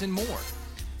 shades, and more.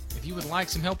 If you would like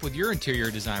some help with your interior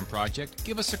design project,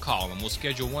 give us a call and we'll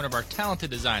schedule one of our talented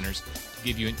designers to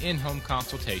give you an in-home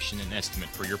consultation and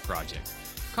estimate for your project.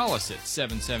 Call us at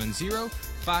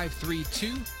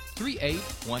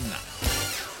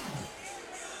 770-532-3819.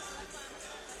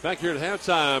 Back here at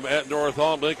halftime at North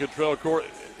Hall, Lincoln Trail Court.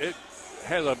 It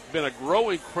has been a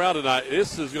growing crowd tonight.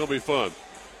 This is going to be fun.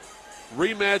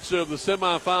 Rematch of the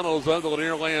semifinals of the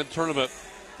Lanierland tournament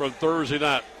from Thursday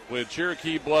night when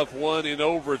Cherokee Bluff won in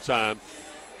overtime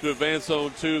to advance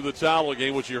on to the title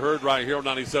game, which you heard right here on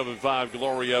 97.5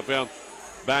 Glory FM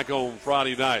back on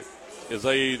Friday night as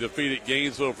they defeated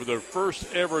Gainesville for their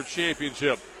first ever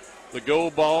championship. The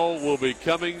gold ball will be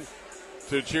coming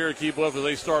to Cherokee Bluff as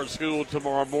they start school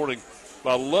tomorrow morning.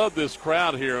 But I love this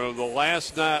crowd here on the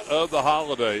last night of the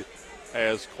holiday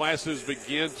as classes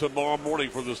begin tomorrow morning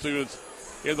for the students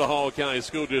in the Hall County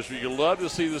School District. You love to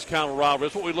see this kind of rivalry.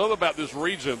 That's what we love about this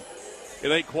region. It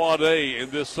ain't Quad A in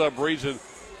this sub-region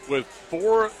with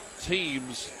 4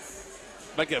 teams,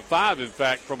 make it 5 in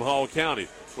fact, from Hall County,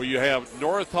 where you have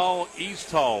North Hall,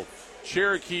 East Hall,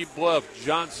 Cherokee Bluff,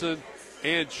 Johnson,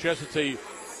 and Chestatee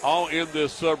all in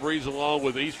this sub-region, along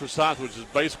with East Forsyth, which is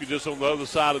basically just on the other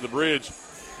side of the bridge.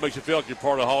 Makes you feel like you're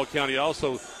part of Hall County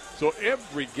also. So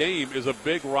every game is a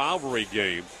big rivalry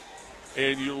game.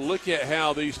 And you look at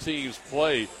how these teams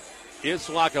play, it's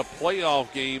like a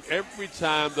playoff game every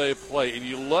time they play. And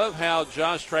you love how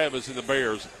Josh Travis and the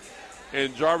Bears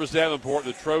and Jarvis Davenport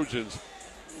and the Trojans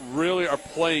really are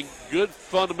playing good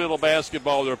fundamental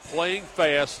basketball. They're playing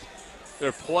fast.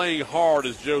 They're playing hard,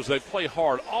 as Joe said. They play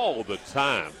hard all the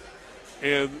time.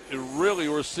 And really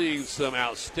we're seeing some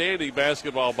outstanding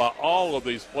basketball by all of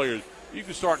these players. You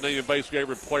can start naming basically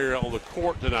every player on the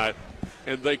court tonight,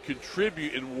 and they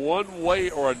contribute in one way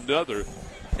or another.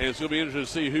 And it's going to be interesting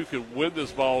to see who can win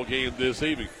this ball game this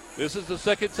evening. This is the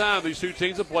second time these two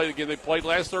teams have played again. They played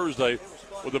last Thursday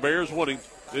with the Bears winning.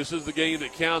 This is the game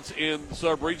that counts in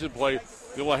sub-region play.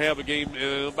 Then we'll have a game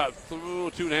in about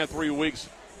 2.5, 3 weeks.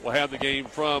 We'll have the game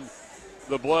from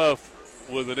the Bluff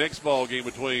with the next ball game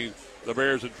between the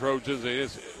Bears and Trojans. And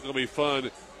it's going to be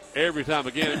fun every time.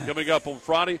 Again, coming up on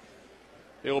Friday,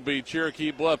 it will be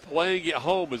Cherokee Bluff playing at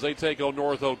home as they take on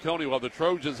North Oconee while the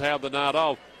Trojans have the night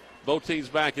off. Both teams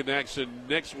back in action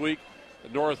next week.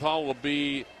 North Hall will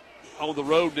be on the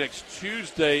road next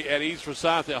Tuesday at East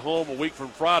Forsyth at home a week from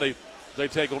Friday. They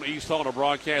take on East Hall in a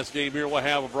broadcast game here. We'll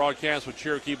have a broadcast with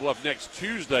Cherokee Bluff next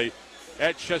Tuesday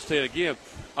at Chestatee. Again,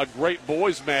 a great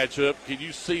boys matchup. Can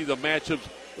you see the matchups?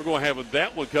 We're going to have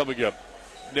that one coming up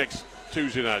next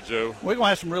Tuesday night, Joe. We're going to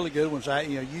have some really good ones.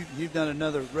 You've done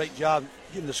another great job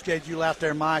getting the schedule out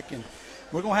there, Mike, and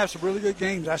we're going to have some really good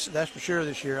games. That's for sure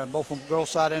this year, both on the girls'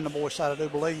 side and the boys' side, I do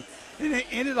believe. And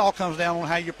it all comes down on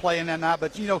how you're playing that night.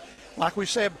 But, like we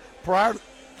said, prior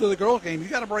to the girls' game, you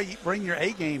got to bring your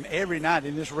A game every night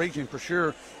in this region for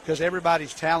sure, because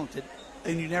everybody's talented,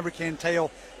 and you never can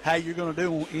tell how you're going to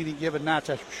do on any given night,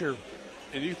 that's for sure.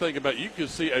 And you think about it, you can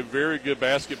see a very good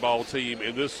basketball team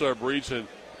in this sub-region,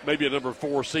 maybe a number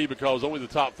 4 seed, because only the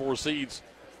top 4 seeds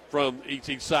from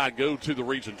each side go to the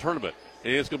region tournament.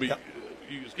 And it's going to be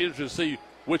it's interesting to see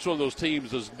which one of those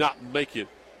teams does not make it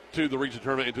to the region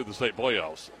tournament and to the state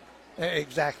playoffs.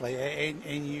 Exactly,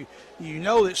 and you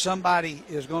know that somebody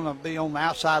is going to be on the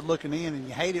outside looking in, and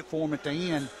you hate it for them at the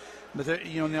end. But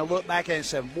they'll look back at it and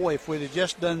say, "Boy, if we'd have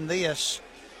just done this,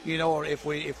 or if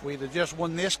we'd have just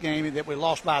won this game, that we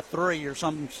lost by 3 or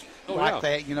something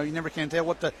that. You never can tell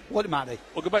what it might be."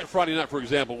 Well, go back to Friday night, for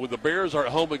example, when the Bears are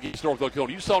at home against North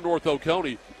Oconee. You saw North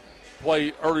Oconee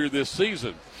play earlier this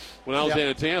season when I was down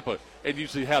in Tampa, and you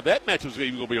see how that match was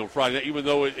even going to be on Friday night, even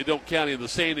though it don't count in the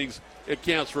standings. It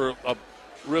counts for a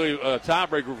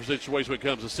tiebreaker for situation when it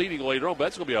comes to seeding later on, but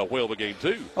that's going to be a whale of a game,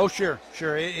 too. Oh, sure.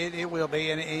 It will be.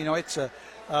 And it's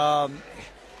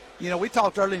we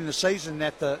talked early in the season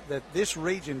that this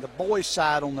region, the boys'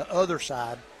 side on the other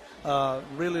side,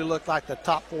 really looked like the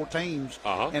top 4 teams.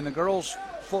 And the girls,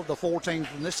 the 4 teams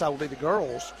from this side will be the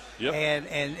girls. Yep.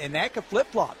 And that could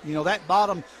flip-flop. That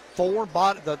bottom 4,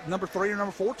 the number 3 or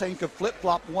number 4 team could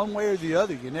flip-flop one way or the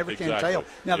other. You never can tell.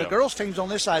 Now, the girls' teams on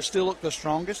this side still look the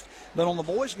strongest, but on the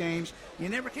boys' games, you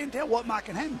never can tell what might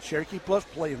can happen. Cherokee Bluff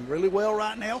playing really well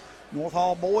right now. North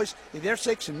Hall boys, they're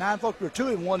 6-9, folks. We're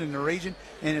 2-1 in the region,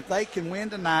 and if they can win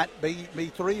tonight, be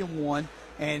 3-1,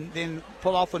 and then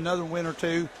pull off another win or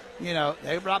two,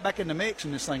 they're right back in the mix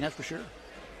in this thing. That's for sure.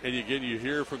 And again, you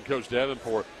hear from Coach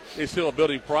Davenport, it's still a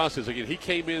building process. Again, he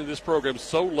came into this program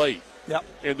so late. Yep.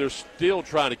 And they're still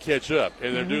trying to catch up,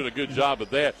 and they're doing a good job of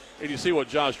that. And you see what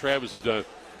Josh Travis has done.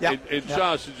 Yep. And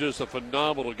Josh is just a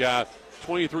phenomenal guy.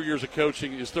 23 years of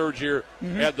coaching, his 3rd year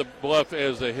at the Bluff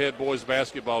as the head boys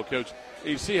basketball coach.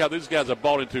 And you see how these guys have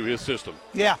bought into his system.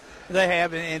 Yeah, they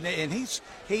have, and he's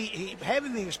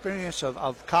having the experience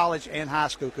of college and high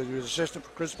school because he was assistant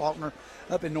for Chris Faulkner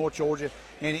up in North Georgia,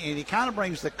 and he kind of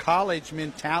brings the college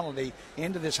mentality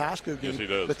into this high school game. Yes, he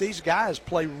does. But these guys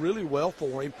play really well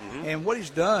for him, and what he's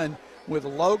done with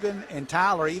Logan and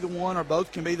Tyler, either one or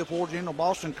both can be the 4 general.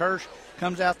 Boston Kirsch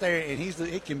comes out there, and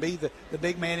it can be the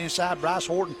big man inside. Bryce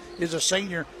Horton is a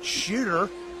senior shooter,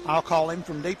 I'll call him,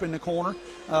 from deep in the corner.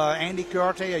 Andy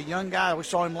Cuarte, a young guy, we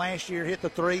saw him last year hit the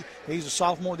 3. He's a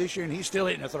sophomore this year, and he's still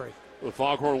hitting the 3. The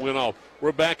foghorn went off.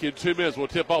 We're back in 2 minutes. We'll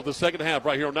tip off the second half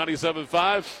right here on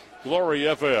 97.5 Glory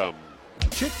FM.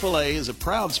 Chick-fil-A is a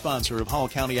proud sponsor of Hall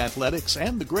County Athletics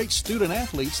and the great student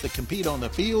athletes that compete on the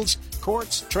fields,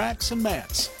 courts, tracks, and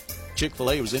mats.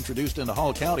 Chick-fil-A was introduced into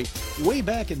Hall County way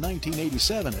back in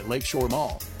 1987 at Lakeshore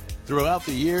Mall. Throughout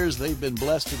the years, they've been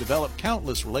blessed to develop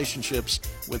countless relationships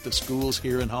with the schools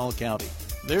here in Hall County.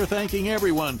 They're thanking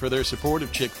everyone for their support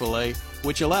of Chick-fil-A,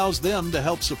 which allows them to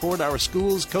help support our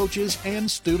schools, coaches, and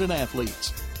student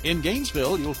athletes. In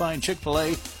Gainesville, you'll find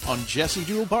Chick-fil-A on Jesse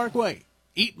Jewell Parkway.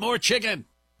 Eat more chicken.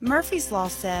 Murphy's Law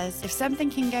says if something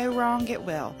can go wrong, it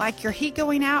will. Like your heat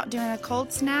going out during a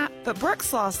cold snap. But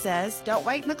Brooks Law says don't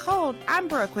wait in the cold. I'm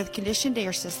Brooke with Conditioned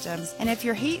Air Systems. And if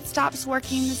your heat stops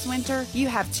working this winter, you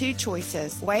have 2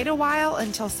 choices. Wait a while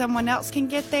until someone else can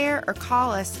get there or call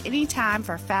us anytime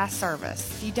for fast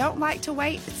service. If you don't like to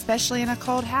wait, especially in a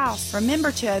cold house,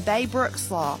 remember to obey Brooks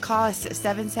Law. Call us at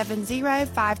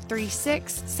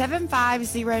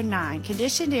 770-536-7509.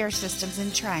 Conditioned Air Systems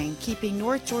and Train, keeping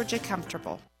North Georgia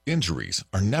comfortable. Injuries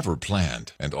are never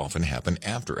planned and often happen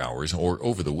after hours or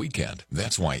over the weekend.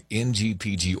 That's why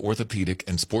NGPG Orthopedic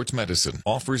and Sports Medicine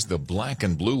offers the Black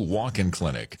and Blue Walk-In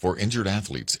Clinic for injured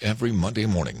athletes every Monday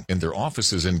morning in their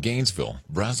offices in Gainesville,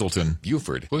 Brazelton,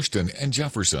 Beaufort, Bushton, and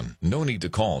Jefferson. No need to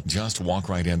call. Just walk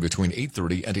right in between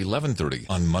 8:30 and 11:30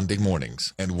 on Monday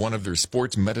mornings. And one of their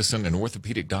sports medicine and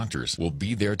orthopedic doctors will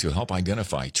be there to help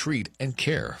identify, treat, and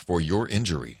care for your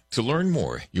injury. To learn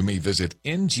more, you may visit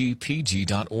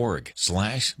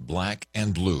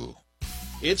ngpg.org/blackandblue.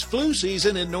 It's flu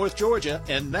season in North Georgia,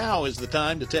 and now is the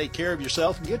time to take care of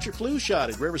yourself and get your flu shot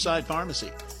at Riverside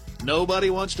Pharmacy. Nobody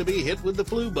wants to be hit with the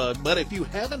flu bug, but if you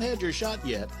haven't had your shot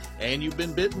yet and you've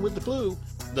been bitten with the flu,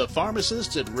 the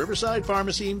pharmacists at Riverside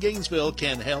Pharmacy in Gainesville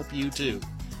can help you too.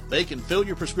 They can fill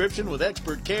your prescription with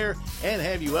expert care and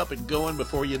have you up and going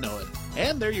before you know it.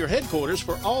 And they're your headquarters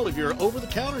for all of your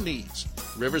over-the-counter needs.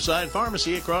 Riverside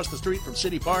Pharmacy across the street from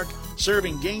City Park,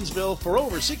 serving Gainesville for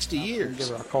over 60 years.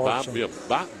 Buy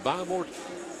more.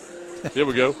 Here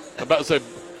we go. I'm about to say,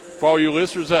 for all you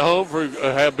listeners at home who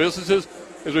have businesses,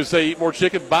 as we say, eat more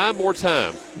chicken, buy more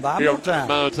time. Buy more time.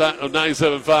 On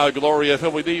 97.5 Glory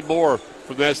FM. We need more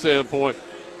from that standpoint.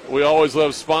 We always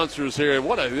love sponsors here. And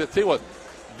tell you what,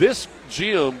 this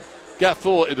gym got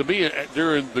full. And to me,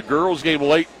 during the girls' game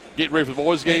late getting ready for the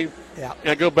boys' game. Yeah. And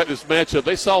I go back to this matchup.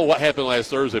 They saw what happened last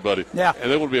Thursday, buddy. Yeah.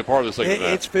 And they want to be a part of this thing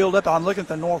tonight. It's filled up. I'm looking at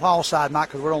the North Hall side, Mike,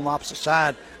 because we're on the opposite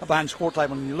side behind the score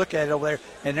table. And you look at it over there,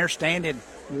 and they're standing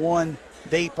one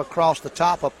deep across the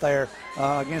top up there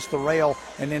against the rail,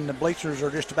 and then the bleachers are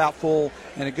just about full,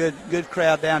 and a good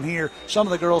crowd down here. Some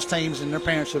of the girls' teams and their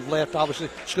parents have left. Obviously,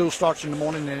 school starts in the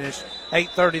morning, and it's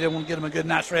 8:30. They want to get them a good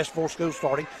night's rest before school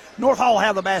starting. North Hall will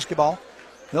have the basketball.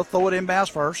 They'll throw it inbounds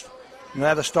first. You'll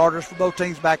have the starters for both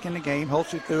teams back in the game.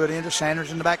 Holtzy threw it into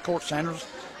Sanders in the backcourt. Sanders,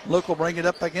 Luke will bring it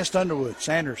up against Underwood.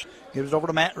 Sanders gives it over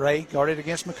to Matt Ray, guarded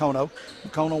against McCono.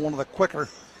 McCono, one of the quicker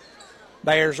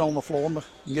Bears on the floor, and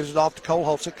gives it off to Cole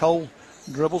Holtzy. Cole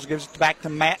dribbles, gives it back to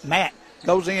Matt. Matt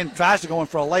goes in, tries to go in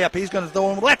for a layup. He's going to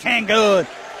throw in with left hand good.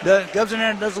 Goes in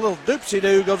there and does a little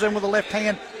doopsie-doo, goes in with a left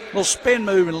hand, little spin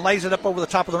move, and lays it up over the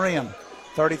top of the rim.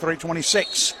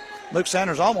 33-26. Luke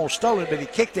Sanders almost stole it, but he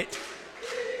kicked it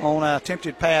on an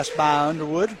attempted pass by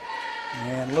Underwood.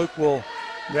 And Luke will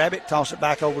grab it, toss it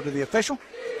back over to the official.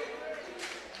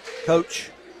 Coach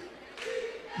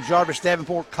Jarvis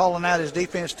Davenport calling out his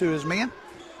defense to his men.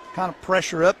 Kind of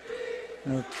pressure up.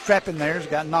 Trap in there has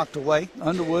got knocked away.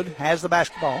 Underwood has the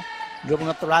basketball. Dribbling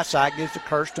up the right side, gives the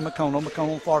Kirsch to McCono. McCono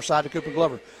on the far side to Cooper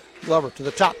Glover. Glover to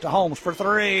the top to Holmes for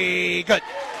three. Good.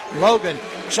 Logan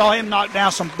saw him knock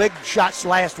down some big shots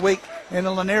last week in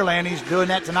the Lanier Land. He's doing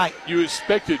that tonight. You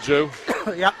expect it, Joe.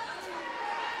 Yep.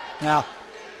 Now,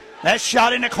 that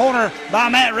shot in the corner by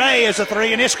Matt Ray is a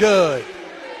three, and it's good.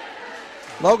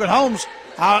 Logan Holmes,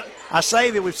 I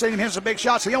say that we've seen him hit some big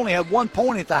shots. He only had 1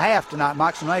 point at the half tonight,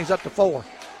 Mike, so now he's up to 4.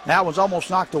 That was almost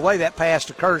knocked away, that pass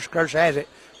to Kirsch. Kirsch has it,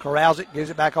 corrals it, gives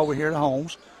it back over here to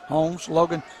Holmes. Holmes,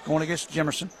 Logan going against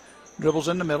Jimerson. Dribbles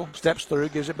in the middle, steps through,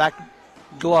 gives it back to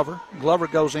Glover. Glover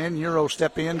goes in, Euro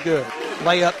step in, good.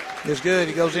 Layup is good.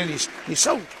 He goes in. He's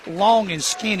so long and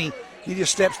skinny, he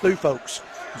just steps through folks.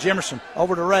 Jimerson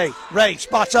over to Ray. Ray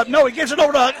spots up. No, he gives it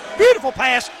over to a beautiful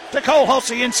pass to Cole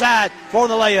Hulsey inside for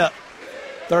the layup.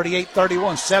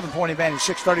 38-31, 7-point advantage,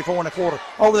 6:34 in the quarter.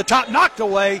 Over the top, knocked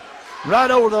away,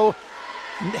 right over the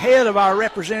head of our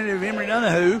representative, Emery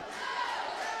Donahue.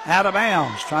 Out of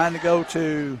bounds, trying to go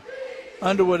to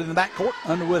Underwood in the backcourt.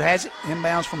 Underwood has it,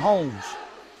 inbounds from Holmes.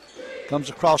 Comes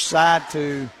across side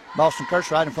to Boston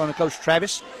Kirsch, right in front of Coach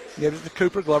Travis. Gives it to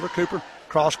Cooper Glover. Cooper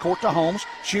cross court to Holmes.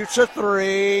 Shoots a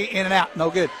three, in and out, no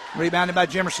good. Rebounded by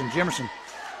Jimerson. Jimerson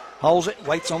holds it,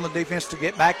 waits on the defense to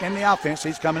get back in the offense.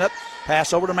 He's coming up.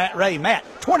 Pass over to Matt Ray. Matt,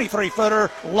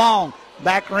 23-footer, long,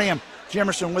 back rim.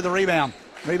 Jimerson with the rebound.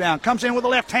 Rebound comes in with the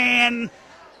left hand.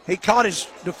 He caught his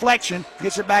deflection,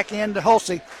 gets it back in to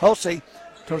Hulsey. Hulsey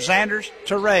to Sanders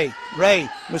to Ray. Ray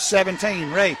with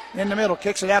 17. Ray in the middle,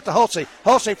 kicks it out to Hulsey.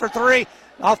 Hulsey for three.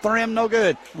 Off the rim, no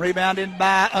good. Rebounded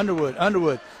by Underwood.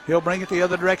 Underwood, he'll bring it the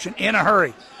other direction in a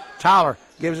hurry. Tyler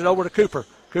gives it over to Cooper.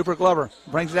 Cooper Glover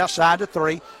brings it outside to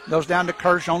three. Goes down to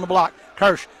Kirsch on the block.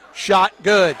 Kirsch, shot,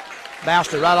 good.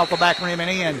 Bounced it right off the back rim and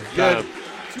in. Good.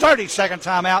 30-second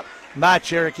timeout by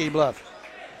Cherokee Bluff.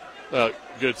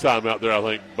 Good timeout there, I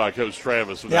think, by Coach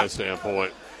Travis from that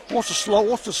standpoint. Wants to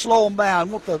slow them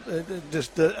down. Wants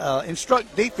to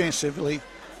instruct defensively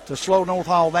to slow North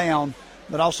Hall down,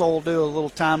 but also will do a little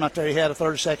time out there. He had a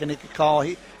 30-second he could call.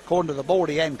 According to the board,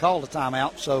 he hadn't called a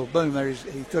timeout, so boom, there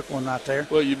he took one right there.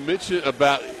 Well, you mentioned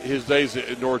about his days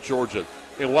at North Georgia,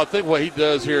 and I think what he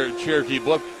does here at Cherokee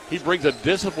Bluff, he brings a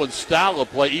disciplined style of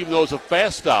play, even though it's a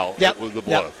fast style with the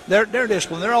Bluff. Yep. They're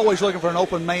disciplined. They're always looking for an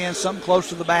open man, something close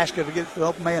to the basket to get to the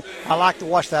open man. I like to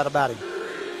watch that about him.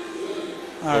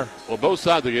 Well, both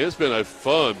sides again, it's been a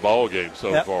fun ball game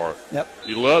so far. Yep.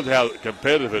 You love how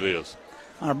competitive it is.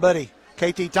 Our buddy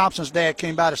KT Thompson's dad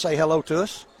came by to say hello to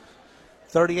us.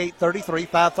 38-33,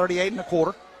 5:38 in the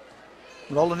quarter.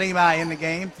 Roland Nemai in the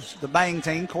game. The Bang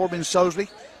team, Corbin Sosby,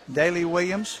 Daly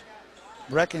Williams,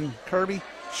 Brecken Kirby.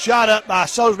 Shot up by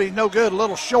Sosby, no good, a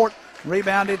little short.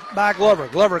 Rebounded by Glover.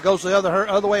 Glover goes the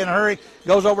other way in a hurry.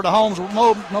 Goes over to Holmes.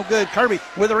 No good. Kirby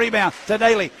with a rebound to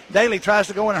Daly. Daly tries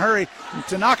to go in a hurry.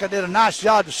 Tanaka did a nice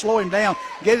job to slow him down.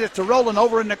 Get it to Roland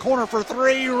over in the corner for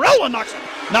three. Roland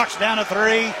knocks down a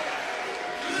three.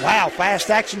 Wow,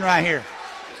 fast action right here.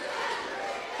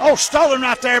 Oh, stolen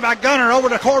right there by Gunner over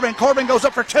to Corbin. Corbin goes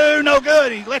up for two. No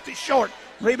good. He left it short.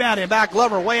 Rebounded by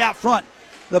Glover way out front.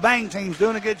 The Bang team's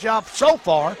doing a good job so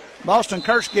far. Boston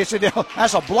Kirsch gets it down.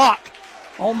 That's a block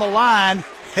on the line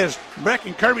as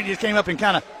Brecken Kirby just came up and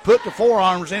kind of put the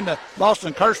forearms into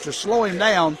Boston Kirsch to slow him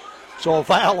down. So a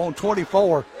foul on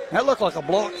 24. That looked like a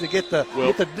block to get the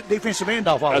defensive end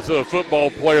off. That's a football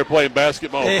player playing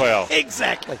basketball foul.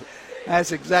 Exactly.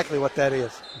 That's exactly what that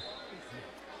is.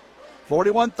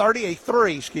 41-30,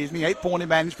 8-point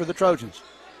advantage for the Trojans.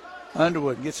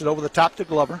 Underwood gets it over the top to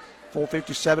Glover.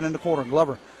 4:57 in the quarter.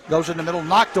 Glover goes in the middle,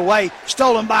 knocked away,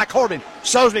 stolen by Corbin.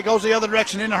 Sosby goes the other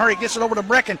direction in a hurry, gets it over to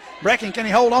Brecken. Brecken, can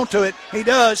he hold on to it? He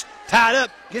does. Tied up,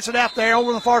 gets it out there over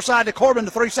on the far side to Corbin.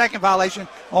 The 3-second violation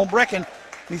on Brecken.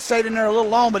 He stayed in there a little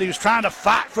long, but he was trying to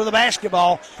fight for the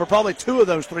basketball for probably 2 of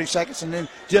those 3 seconds and then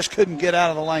just couldn't get out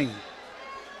of the lane.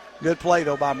 Good play,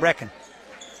 though, by Brecken.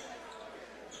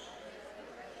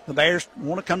 The Bears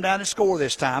want to come down and score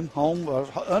this time.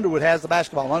 Underwood has the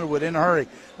basketball. Underwood in a hurry.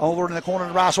 Over in the corner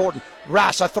to Rice Horton.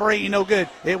 Rice, a 3, no good.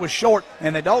 It was short,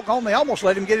 and they almost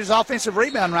let him get his offensive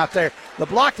rebound right there. The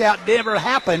block out never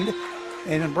happened,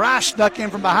 and then Bryce snuck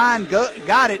in from behind,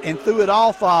 got it, and threw it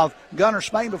off of Gunnar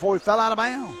Spain before he fell out of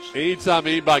bounds. Anytime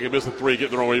anybody can miss a 3,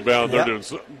 getting their own rebound,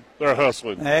 they're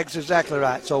hustling. That's exactly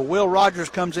right. So Will Rogers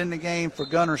comes in the game for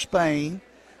Gunnar Spain.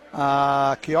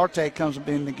 Chiarte comes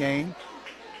in the game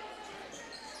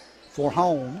for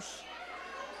Holmes.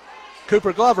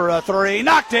 Cooper Glover, a 3,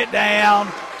 knocked it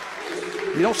down.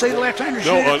 You don't see the left-hander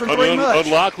shoot it from 3 much.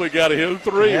 Unlikely got to hit a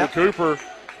 3 with Cooper.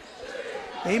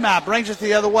 Emai brings it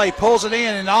the other way, pulls it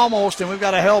in, and we've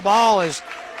got a hell ball as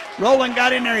Rowland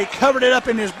got in there. He covered it up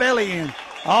in his belly, and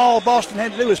all Boston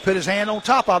had to do was put his hand on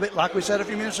top of it, like we said a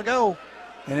few minutes ago,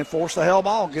 and enforce the hell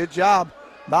ball. Good job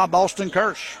by Boston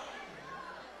Kirsch.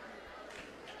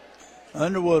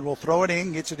 Underwood will throw it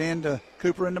in, gets it into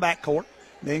Cooper in the backcourt,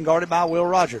 being guarded by Will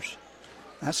Rogers.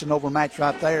 That's an overmatch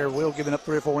right there. Will giving up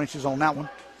 3 or 4 inches on that one.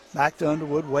 Back to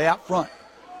Underwood, way out front.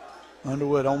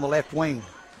 Underwood on the left wing.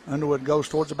 Underwood goes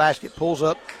towards the basket, pulls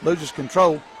up, loses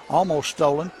control, almost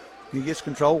stolen. He gets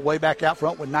control way back out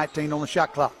front with 19 on the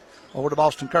shot clock. Over to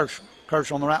Boston Kirsch.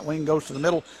 Kirsch on the right wing, goes to the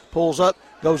middle, pulls up,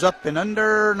 goes up and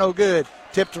under, no good.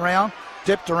 Tipped around.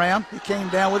 He came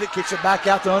down with it, kicks it back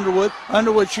out to Underwood.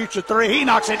 Underwood shoots a 3. He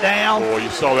knocks it down. Boy, you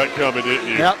saw that coming, didn't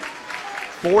you? Yep.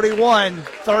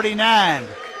 41-39.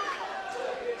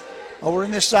 Over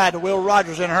in this side to Will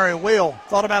Rogers in a hurry. Will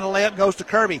thought about a layup, goes to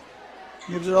Kirby.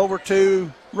 Gives it over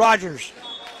to Rogers.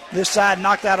 This side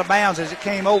knocked out of bounds as it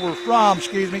came over from,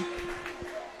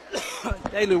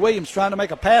 Daly Williams trying to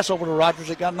make a pass over to Rogers.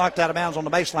 It got knocked out of bounds on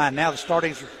the baseline. Now the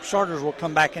starters will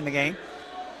come back in the game.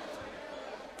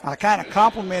 I kind of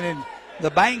complimented the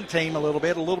Bang team a little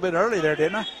bit early there,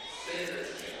 didn't I?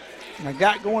 And I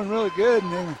got going really good,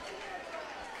 and then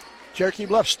Cherokee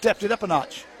Bluff stepped it up a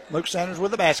notch. Luke Sanders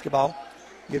with the basketball.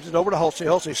 Gives it over to Hulsey.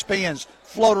 Hulsey spins.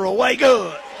 Floater away.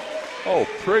 Good. Oh,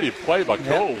 pretty play by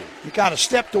Cole. He kind of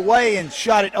stepped away and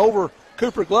shot it over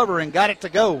Cooper Glover and got it to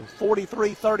go.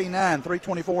 43-39,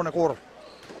 3:24 in the quarter.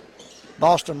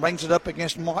 Boston brings it up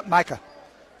against Micah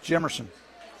Jemerson.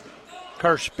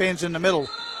 Kirsch spins in the middle.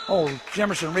 Oh,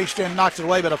 Jemerson reached in and knocks it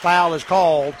away, but a foul is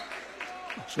called.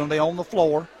 It's going to be on the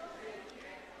floor.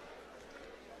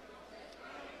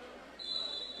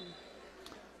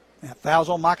 That foul's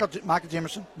on Micah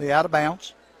Jemerson. Be out of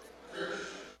bounds.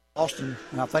 Boston,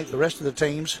 and I think the rest of the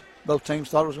teams, both teams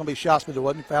thought it was going to be shots, but it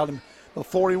wasn't. Fouled him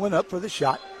before he went up for the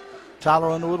shot. Tyler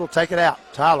Underwood will take it out.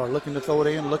 Tyler looking to throw it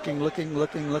in,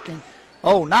 looking.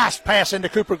 Oh, nice pass into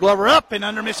Cooper Glover. Up and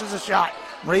under, misses a shot.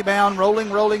 Rebound,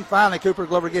 rolling. Finally, Cooper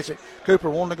Glover gets it. Cooper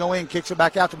wanting to go in, kicks it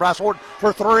back out to Bryce Horton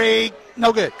for 3.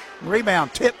 No good.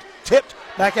 Rebound, tipped.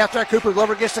 Back out there, Cooper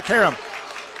Glover gets to Karam.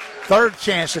 Third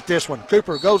chance at this one.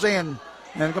 Cooper goes in, and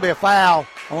it's going to be a foul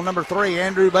on number 3,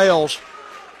 Andrew Bales.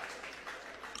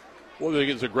 Well, they're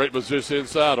getting some great position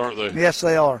inside, aren't they? Yes,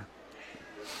 they are.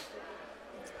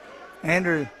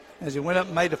 Andrew, as he went up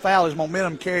and made the foul, his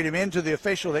momentum carried him into the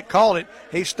official that called it.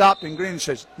 He stopped and grinned and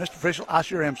says, Mr. Official, I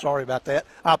sure am sorry about that.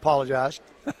 I apologize.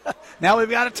 Now we've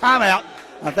got a timeout.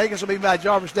 I think this will be by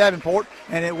Jarvis Davenport,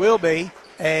 and it will be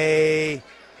is it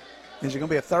going to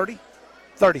be a 30?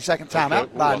 30-second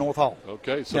timeout by North Hall.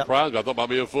 Okay, surprised. Yep. I thought it might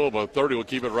be a full, but 30 will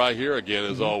keep it right here again,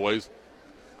 as always.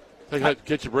 I think I had to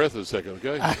catch your breath in a second,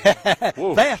 okay?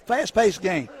 Fast-paced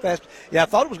game. I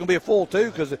thought it was going to be a full,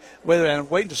 too, because I'm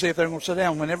waiting to see if they're going to sit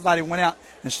down. When everybody went out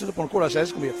and stood up on the court, I said,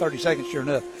 it's going to be a 30-second, sure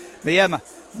enough. But, yeah,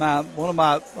 one of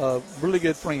my really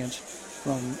good friends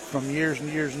from years and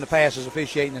years in the past is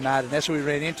officiating tonight, and that's who we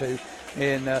ran into.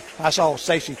 And I saw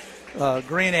Stacey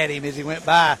grin at him as he went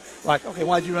by, like, okay,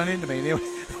 why'd you run into me? And then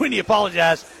when he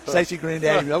apologized, Stacey grinned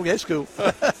at him. Okay, that's cool.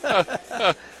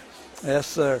 Yes,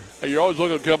 sir. Hey, you're always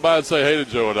looking to come by and say hey to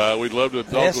Joe and I. We'd love to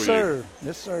talk with you.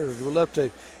 Yes, sir. We'd love to.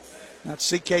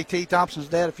 That's CKT Thompson's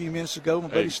dad a few minutes ago. My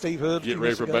buddy Steve Hood. Get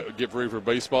ready for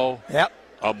baseball. Yep.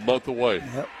 A month away.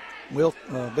 Yep.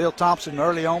 Bill Thompson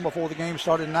early on before the game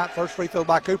started tonight. First free throw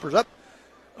by Cooper's up.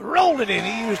 Rolled it in.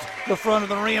 He used the front of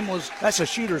the rim. That's a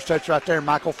shooter's touch right there,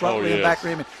 Michael. Front rim, back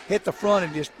rim, and hit the front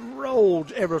and just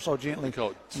rolled ever so gently.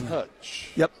 Called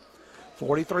touch. Yep.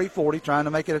 43-40, trying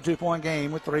to make it a 2-point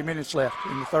game with 3 minutes left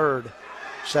in the third.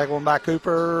 Second one by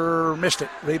Cooper, missed it.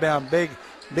 Rebound, big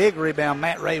rebound.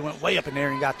 Matt Ray went way up in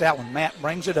there and got that one. Matt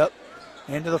brings it up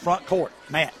into the front court.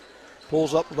 Matt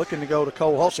pulls up looking to go to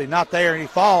Cole Hulsey. Not there, and he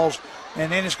falls.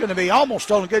 And then it's going to be almost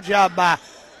stolen. Good job by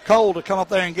Cole to come up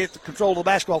there and get the control of the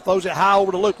basketball. Throws it high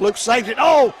over to Luke. Luke saves it.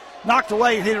 Oh, knocked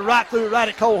away and hit it right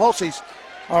at Cole Hulsey's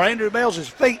or Andrew Bell's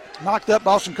feet. Knocked up.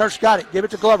 Boston Kirsch got it. Give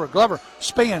it to Glover. Glover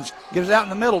spins. Gives it out in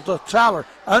the middle to Tyler.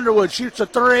 Underwood shoots a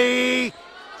three.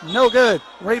 No good.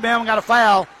 Rebound, got a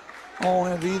foul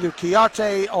on either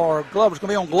Chiarte or Glover. It's going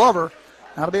to be on Glover.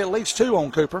 That'll be at least 2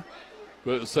 on Cooper.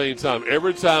 But at the same time,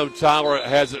 every time Tyler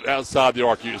has it outside the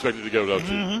arc, you expect it to go, don't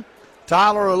you?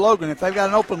 Tyler or Logan, if they've got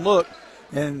an open look,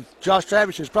 and Josh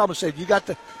Travis has probably said, you got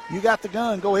the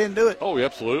gun, go ahead and do it. Oh,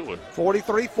 absolutely.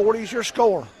 43-40 is your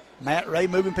score. Matt Ray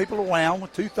moving people around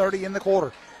with 2:30 in the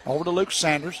quarter. Over to Luke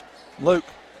Sanders. Luke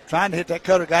trying to hit that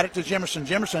cutter, got it to Jimerson.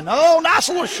 Jimerson, oh, nice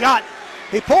little shot.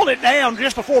 He pulled it down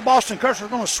just before Boston Kirsch was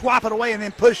going to swap it away and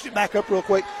then pushed it back up real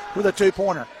quick with a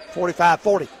 2-pointer.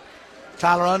 45-40.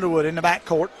 Tyler Underwood in the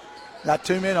backcourt. Got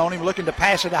 2 men on him, looking to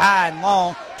pass it high and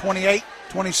long.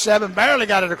 28-27. Barely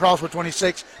got it across with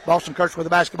 26. Boston Kirsch with the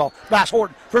basketball. Bryce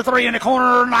Horton for 3 in the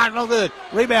corner. No good.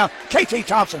 Rebound. KT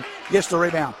Thompson gets the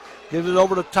rebound. Gives it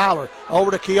over to Tyler.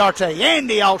 Over to Chiarte.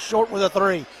 Andy all short with a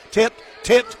 3.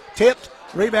 Tipped.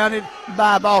 Rebounded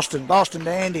by Boston. Boston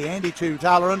to Andy. Andy to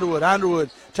Tyler Underwood. Underwood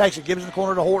takes it. Gives it in the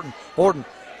corner to Horton. Horton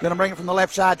going to bring it from the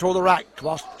left side toward the right.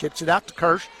 Boston kicks it out to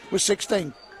Kirsch with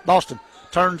 16. Boston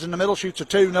turns in the middle. Shoots a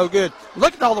 2. No good.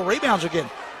 Look at all the rebounds again.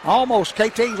 Almost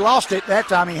KT lost it that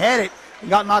time. He had it. He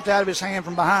got knocked out of his hand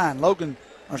from behind. Luke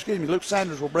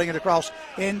Sanders will bring it across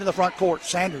into the front court.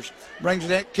 Sanders brings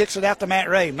it in, kicks it out to Matt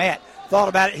Ray. Matt thought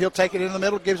about it. He'll take it in the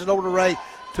middle. Gives it over to Ray.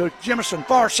 To Jimerson,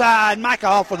 far side. Micah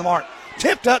off with the mark.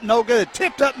 Tipped up, no good.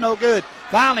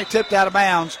 Finally tipped out of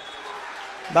bounds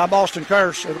by Boston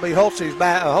Kirsch. It'll be Hulsey's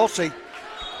back. Hulsey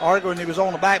arguing he was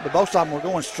on the back, but both of them were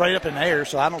going straight up in the air,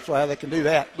 so I don't know how they can do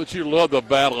that. But you love the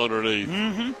battle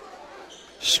underneath.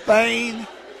 Spain,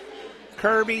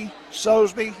 Kirby,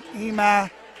 Sosby, Emi,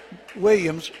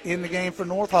 Williams in the game for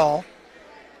North Hall.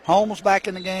 Holmes back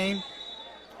in the game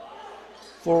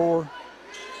for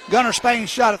Gunner. Spain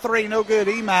shot a 3, no good.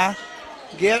 Emi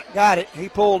got it. He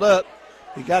pulled up.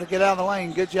 He got to get out of the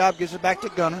lane. Good job. Gives it back to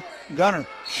Gunner. Gunner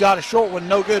shot a short one.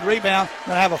 No good. Rebound.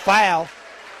 Going to have a foul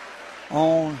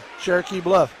on Cherokee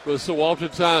Bluff. But so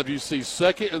oftentimes you see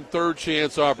second and third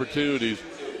chance opportunities.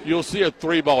 You'll see a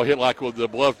 3-ball hit like what the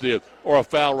Bluff did, or a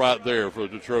foul right there for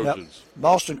the Trojans. Yep.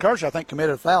 Boston Kirsch, I think,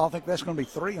 committed a foul. I think that's going to be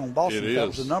 3 on Boston. It that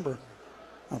is. was the number.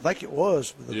 I think it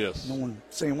was. Yes. No one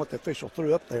seeing what the official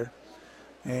threw up there.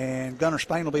 And Gunner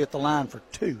Spain will be at the line for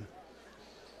 2.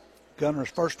 Gunner's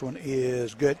first one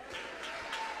is good.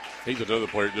 He's another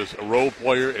player, just a role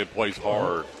player and plays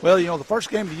hard. Well, the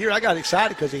first game of the year, I got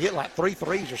excited because he hit like 3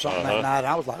 threes or something that night.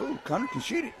 I was like, ooh, Gunner can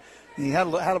shoot it. And he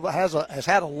has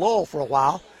had a lull for a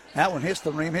while. That one hits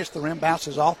the rim,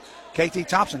 bounces off. KT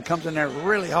Thompson comes in there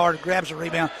really hard, grabs the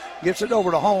rebound, gets it over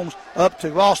to Holmes, up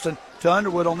to Austin, to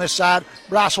Underwood on this side.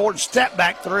 Bryce Horton, step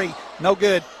back 3, no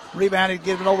good. Rebounded,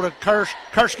 gives it over to Kirsch.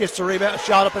 Kirsch gets the rebound,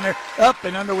 shot up in there, up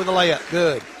and under with a layup.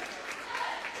 Good.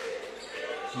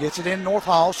 Gets it in North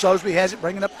Hall. Sosby has it,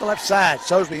 bringing up the left side.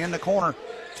 Sosby in the corner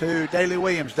to Daley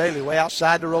Williams. Daley way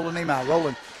outside to Roland Emi.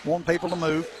 Roland wanting people to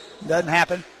move. Doesn't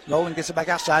happen. Roland gets it back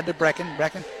outside to Brecken.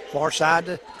 Brecken far side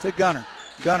to Gunner.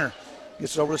 Gunner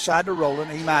gets it over the side to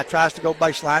Roland. Emi tries to go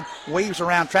baseline. Weaves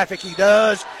around traffic. He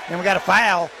does. And we got a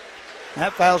foul.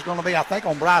 That foul's going to be, I think,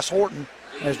 on Bryce Horton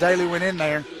as Daley went in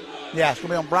there. Yeah, it's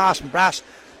going to be on Bryce. And Bryce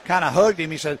kind of hugged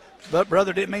him. He said, but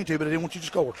brother, didn't mean to, but I didn't want you to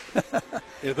score.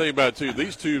 And think about it, too.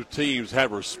 These two teams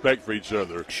have respect for each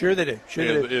other. Sure they do.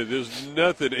 There's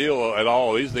nothing ill at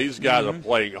all. These guys are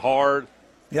playing hard.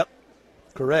 Yep.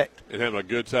 Correct. And having a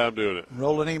good time doing it.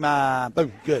 Rolling Emi.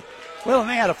 Boom. Good. Well, and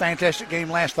they had a fantastic game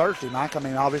last Thursday, Mike. I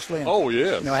mean, obviously. And,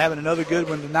 yes. Having another good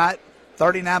one tonight.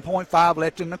 39.5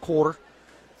 left in the quarter.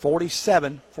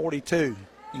 47-42.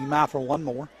 Emi for one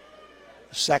more.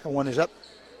 The second one is up.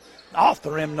 Off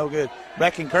the rim, no good.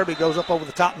 Brecken Kirby goes up over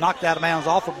the top, knocked out of bounds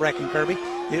off of Brecken Kirby.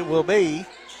 It will be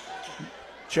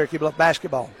Cherokee Bluff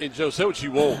basketball. And, Joe, say what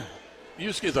you want. You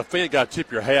just, as a fan, got to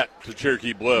tip your hat to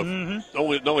Cherokee Bluff. Not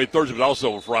only Thursday, but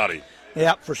also on Friday.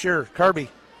 Yeah, for sure. KT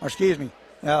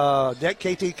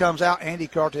comes out. Andy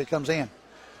Carter comes in.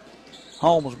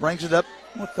 Holmes brings it up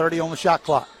with 30 on the shot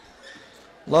clock.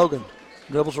 Logan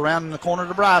dribbles around in the corner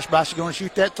to Bryce. Bryce is going to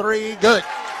shoot that 3. Good.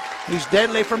 He's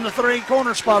deadly from the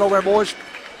 3-corner spot over there, boys.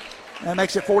 That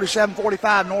makes it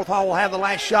 47-45. North Hall will have the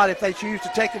last shot if they choose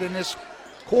to take it in this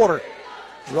quarter.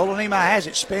 Roland Emi has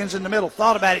it, spins in the middle,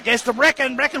 thought about it, gets to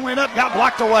Brecken. Brecken went up, got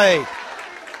blocked away.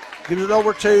 Gives it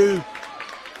over to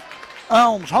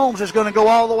Holmes. Holmes is going to go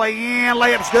all the way in.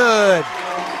 Layup's good.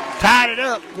 Tied it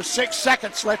up with 6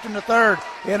 seconds left in the third.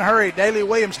 In a hurry, Daley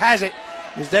Williams has it.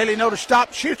 As Daley knows to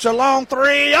stop, shoots a long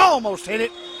three, almost hit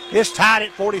it. It's tied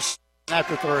at 46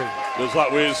 after three. Just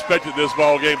like we expected this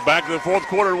ball game. Back to the fourth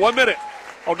quarter in 1 minute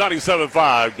on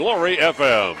 97.5 Glory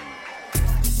FM.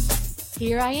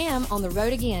 Here I am on the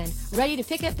road again, ready to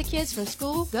pick up the kids from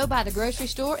school, go by the grocery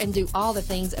store, and do all the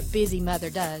things a busy mother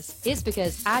does. It's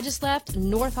because I just left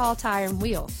North Hall Tire and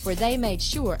Wheel, where they made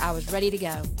sure I was ready to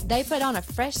go. They put on a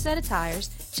fresh set of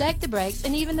tires, checked the brakes,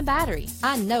 and even the battery.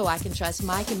 I know I can trust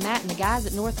Mike and Matt and the guys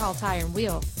at North Hall Tire and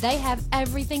Wheel. They have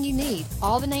everything you need,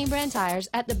 all the name brand tires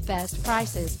at the best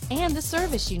prices, and the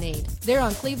service you need. They're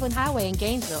on Cleveland Highway in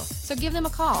Gainesville, so give them a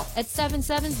call at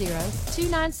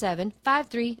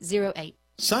 770-297-5308.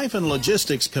 Siphon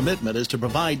Logistics' commitment is to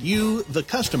provide you, the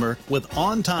customer, with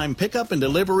on-time pickup and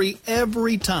delivery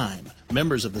every time.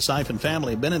 Members of the Siphon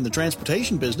family have been in the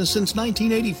transportation business since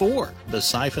 1984. The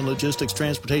Siphon Logistics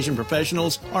transportation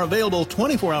professionals are available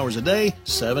 24 hours a day,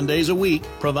 7 days a week,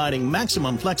 providing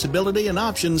maximum flexibility and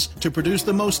options to produce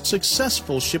the most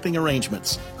successful shipping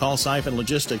arrangements. Call Siphon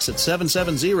Logistics at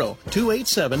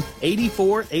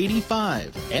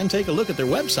 770-287-8485 and take a look at their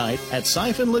website at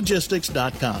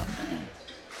siphonlogistics.com.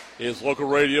 It's local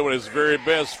radio at its very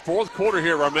best. Fourth quarter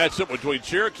here of our matchup between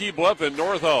Cherokee Bluff and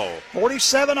North Hall.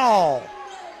 47 all.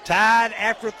 Tied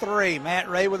after three. Matt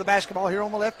Ray with the basketball here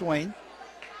on the left wing.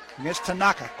 Missed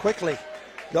Tanaka quickly.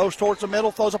 Goes towards the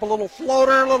middle, throws up a little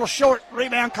floater, a little short.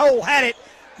 Rebound, Cole had it.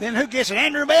 Then who gets it?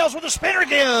 Andrew Bales with a spinner,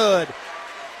 good.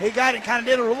 He got it, kind of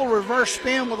did a little reverse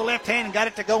spin with the left hand and got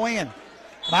it to go in.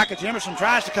 Micah Jimerson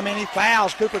tries to come in. He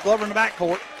fouls Cooper Glover in the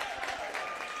backcourt.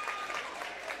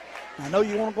 I know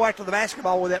you want to go after the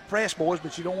basketball with that press, boys,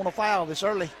 but you don't want to foul this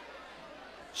early.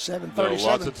 7:37. No,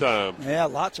 lots of time. Yeah,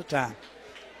 lots of time.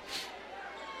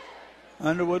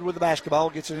 Underwood with the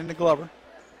basketball, gets it into Glover.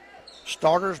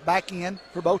 Starters back in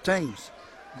for both teams.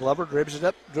 Glover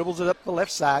dribbles it up the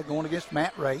left side, going against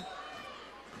Matt Ray.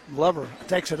 Glover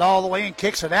takes it all the way and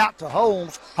kicks it out to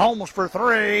Holmes. Holmes for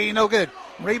three, no good.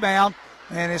 Rebound,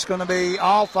 and it's going to be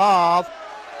off of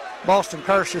Boston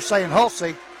Kirsch. You're saying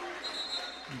Hulsey.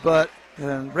 But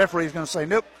the referee's going to say,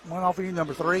 nope, went off of you,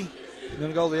 number three. You're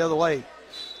going to go the other way.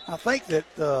 I think that,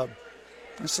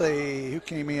 let's see, who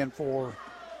came in for,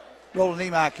 Roland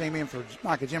Emi came in for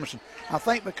Micah Jimerson. I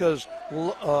think because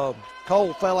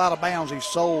Cole fell out of bounds, he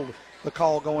sold the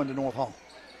call going to North Hall.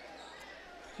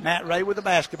 Matt Ray with the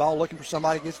basketball, looking for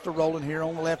somebody, gets to Roland here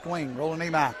on the left wing. Roland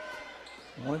Emi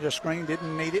wanted to screen,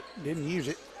 didn't need it, didn't use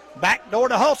it. Back door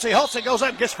to Hulsey. Hulsey goes up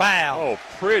and gets fouled. Oh,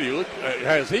 pretty. Look,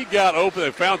 as he got open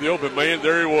and found the open man,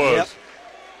 there he was. Yep.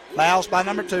 Fouls by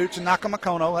number 2, Tanaka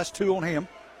Makono. That's 2 on him.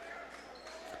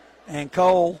 And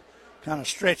Cole kind of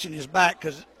stretching his back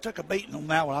because it took a beating on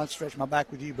that one. I'd stretch my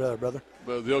back with you, brother.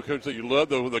 But the old coach said you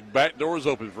love when the back door is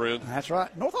open, friend. That's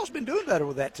right. North Hall's been doing better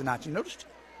with that tonight. You noticed?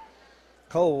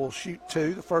 Cole will shoot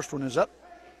 2. The first one is up.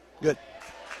 Good.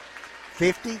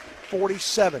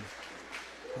 50-47.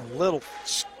 A little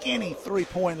skinny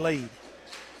 3-point lead.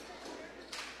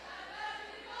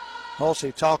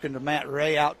 Hulsey talking to Matt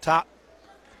Ray out top,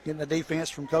 getting the defense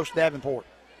from Coach Davenport.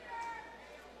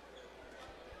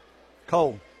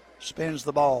 Cole spins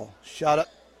the ball. Shot up.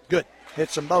 Good.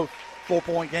 Hits them both.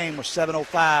 4-point game with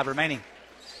 7:05 remaining.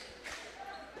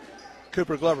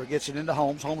 Cooper Glover gets it into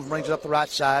Holmes. Holmes brings it up the right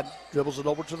side. Dribbles it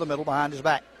over to the middle behind his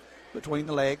back. Between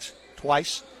the legs.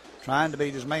 Twice. Trying to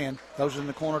beat his man. Goes in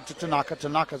the corner to Tanaka.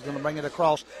 Tanaka's going to bring it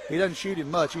across. He doesn't shoot him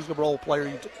much. He's a role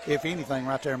player, if anything,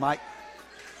 right there, Mike.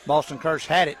 Boston Kirsch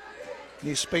had it.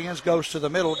 He spins, goes to the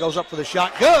middle, goes up for the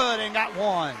shot. Good, and got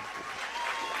one.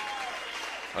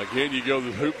 Again, you go to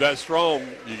the hoop that strong,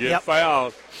 you get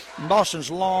fouled. Boston's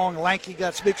long, lanky,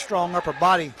 got big, strong upper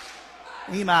body.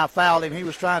 Emi fouled him. He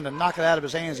was trying to knock it out of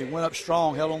his hands. He went up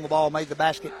strong, held on the ball, made the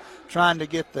basket, trying to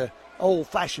get the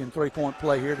old-fashioned three-point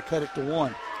play here to cut it to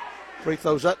 1. Free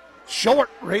throws up. Short.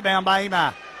 Rebound by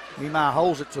Emi. Emi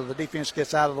holds it till the defense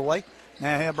gets out of the way.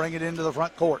 Now he'll bring it into the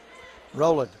front court.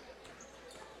 Rowland.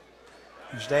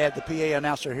 His dad, the PA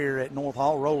announcer here at North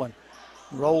Hall. Rowland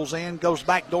rolls in, goes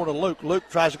back door to Luke. Luke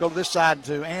tries to go to this side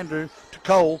to Andrew, to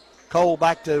Cole. Cole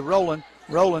back to Rowland.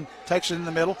 Rowland takes it in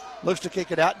the middle. Looks to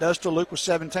kick it out. Does to Luke with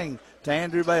 17. To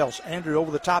Andrew Bales. Andrew over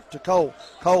the top to Cole.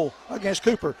 Cole against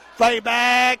Cooper. Fade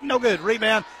back. No good.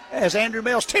 Rebound as Andrew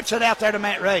Bales tips it out there to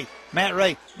Matt Ray. Matt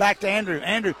Ray back to Andrew.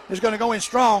 Andrew is going to go in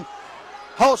strong.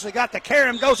 Hulsey got to carry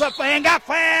him. Goes up and got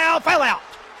fouled. Fell out.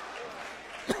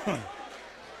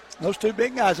 Those two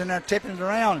big guys in there tipping it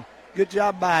around. Good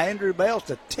job by Andrew Bales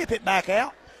to tip it back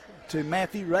out to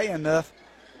Matthew Ray enough.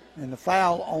 And the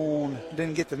foul on,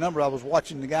 didn't get the number. I was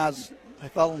watching the guys, they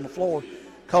fell on the floor.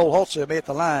 Cole Holtz will be at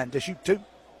the line to shoot 2.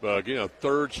 But again, a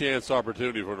third chance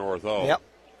opportunity for North Hall. Yep.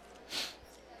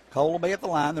 Cole will be at the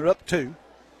line. They're up 2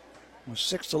 with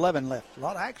 6:11 left. A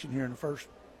lot of action here in the first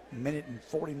minute and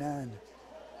 49.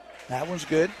 That one's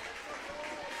good.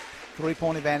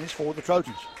 3-point advantage for the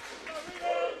Trojans.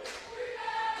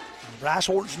 Bryce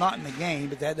Horton's not in the game,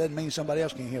 but that doesn't mean somebody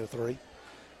else can hit a 3.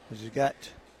 Because he's got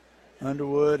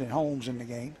Underwood and Holmes in the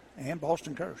game, and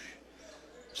Boston Kirsch.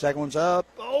 Second one's up.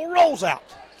 Oh, rolls out.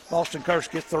 Boston Kirsch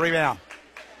gets the rebound.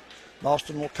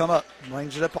 Boston will come up,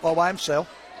 brings it up all by himself,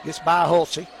 gets by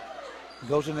Hulsey,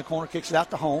 goes in the corner, kicks it out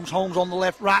to Holmes. Holmes on the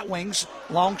left, right wings,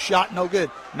 long shot, no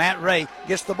good. Matt Ray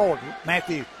gets the board.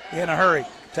 Matthew in a hurry,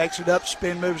 takes it up,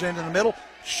 spin moves into the middle,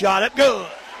 shot up, good.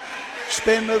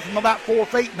 Spin move from about 4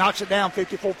 feet, knocks it down,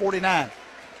 54-49.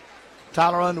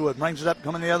 Tyler Underwood brings it up,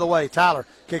 coming the other way. Tyler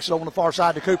kicks it over the far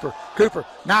side to Cooper. Cooper,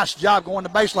 nice job going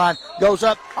to baseline. Goes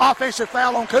up, offensive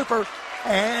foul on Cooper,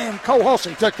 and Cole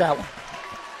Hulsey took that one.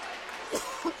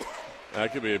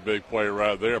 That could be a big play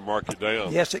right there. Mark it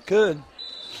down. Yes, it could.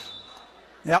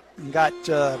 Yep, we got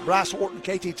Bryce Horton,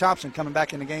 KT Thompson coming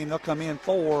back in the game. They'll come in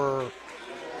for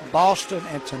Boston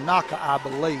and Tanaka, I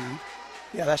believe.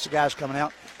 Yeah, that's the guys coming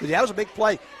out. But yeah, that was a big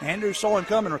play. Andrew saw him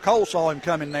coming, or Cole saw him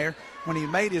coming there when he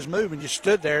made his move and just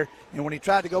stood there. And when he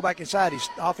tried to go back inside, his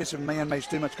offensive man makes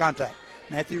too much contact.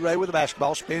 Matthew Ray with the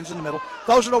basketball, spins in the middle,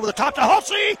 throws it over the top to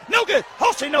Hulsey. No good.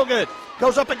 Hulsey, no good.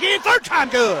 Goes up again, third time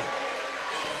good.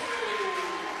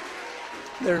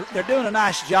 They're doing a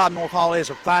nice job, North Hall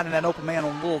is, of finding that open man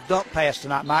on a little dump pass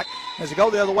tonight, Mike. As they go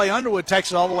the other way, Underwood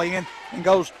takes it all the way in and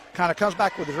kind of comes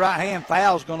back with his right hand.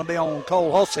 Foul's going to be on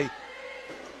Cole Hulsey.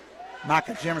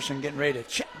 Micah Jimerson getting ready to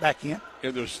check back in.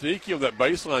 And they're sneaky on that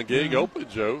baseline getting open,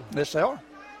 Joe. Yes, they are.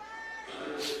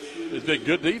 It's been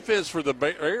good defense for the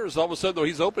Bears. All of a sudden, though,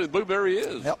 he's open, and boom, there he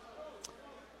is. Yep.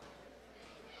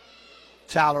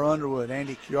 Tyler Underwood.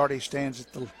 Andy Chiarte stands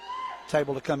at the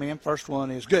table to come in. First one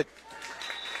is good.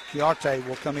 Chiarte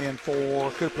will come in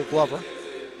for Cooper Glover.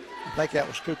 I think that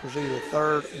was Cooper's either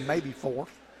third, maybe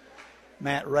fourth.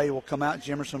 Matt Ray will come out.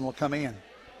 Jimerson will come in.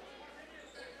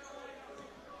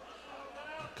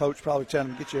 Coach probably telling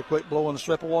him, get you a quick blow in the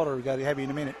slip of water. We got to have you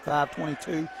in a minute.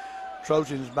 5:22.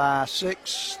 Trojans by 6,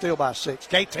 still by 6.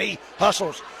 KT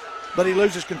hustles, but he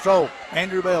loses control.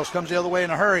 Andrew Bales comes the other way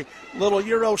in a hurry. Little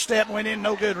Euro step went in,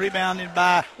 no good. Rebounded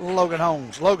by Logan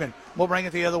Holmes. Logan will bring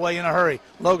it the other way in a hurry.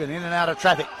 Logan in and out of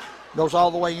traffic. Goes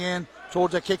all the way in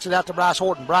towards it, kicks it out to Bryce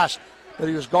Horton. Bryce, but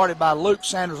he was guarded by Luke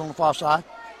Sanders on the far side.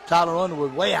 Tyler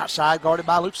Underwood way outside, guarded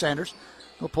by Luke Sanders.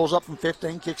 Who pulls up from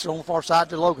 15, kicks it on the far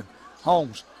side to Logan.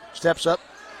 Holmes steps up,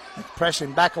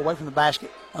 pressing back away from the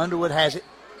basket. Underwood has it.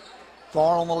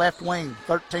 Far on the left wing,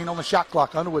 13 on the shot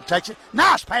clock. Underwood takes it.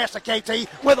 Nice pass to KT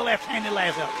with a left-handed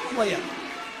layup.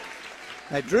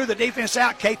 They drew the defense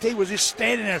out. KT was just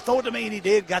standing there. Throw it to me, and he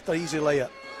did. Got the easy layup.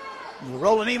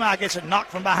 Roland Emi gets it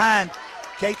knocked from behind.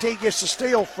 KT gets the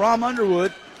steal from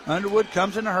Underwood. Underwood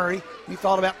comes in a hurry. He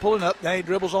thought about pulling up. Then he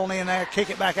dribbles on in there, kick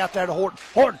it back out there to Horton.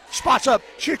 Horton spots up,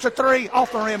 shoots a 3,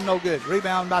 off the rim, no good.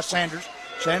 Rebound by Sanders.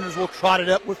 Sanders will trot it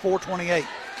up with 4:28.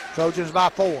 Trojans by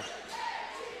 4.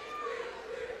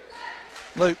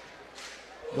 Luke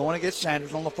going against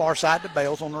Sanders on the far side to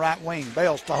Bales on the right wing.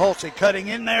 Bales to Hulsey, cutting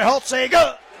in there. Hulsey,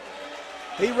 good.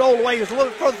 He rolled away. He was a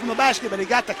little further from the basket, but he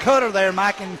got the cutter there,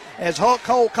 Mike. And as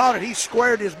Cole caught it, he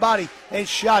squared his body and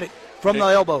shot it from the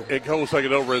elbow. And Cole's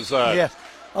taking over inside. Yes.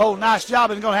 Oh, nice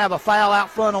job. And going to have a foul out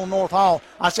front on North Hall.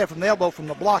 I said from the elbow, from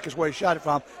the block is where he shot it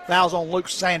from. Foul's on Luke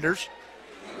Sanders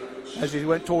as he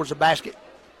went towards the basket.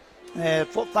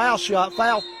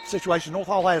 Foul situation. North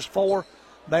Hall has 4.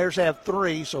 Bears have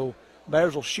 3, so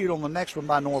Bears will shoot on the next one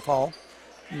by North Hall.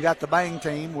 You got the Bang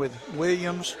team with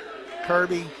Williams,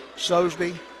 Kirby,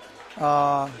 Sosby,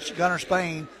 Gunnar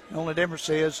Spain. The only difference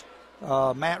is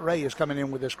Matt Ray is coming in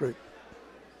with this group.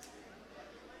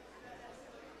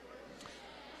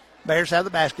 Bears have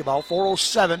the basketball.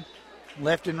 4:07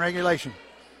 left in regulation.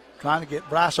 Trying to get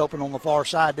Bryce open on the far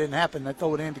side. Didn't happen. They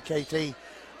throw it into KT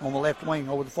on the left wing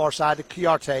over the far side to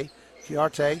Chiarte.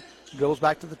 Chiarte goes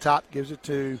back to the top, gives it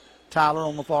to Tyler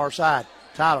on the far side.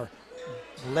 Tyler,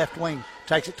 left wing,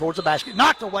 takes it towards the basket.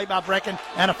 Knocked away by Brecken,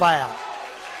 and a foul.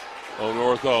 On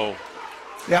North Hall.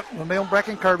 Yep, going to be on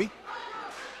Brecken Kirby.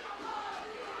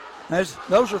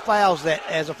 Those are fouls that,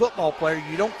 as a football player,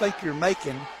 you don't think you're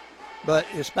making, but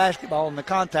it's basketball and the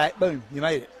contact, boom, you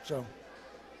made it. So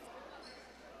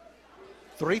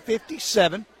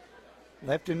 3:57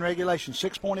 Left in regulation,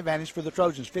 6-point advantage for the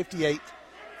Trojans,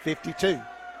 58-52.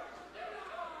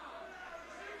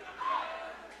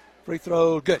 Free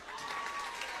throw, good.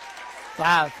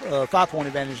 5-point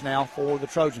advantage now for the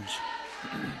Trojans.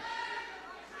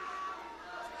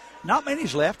 Not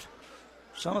many's left.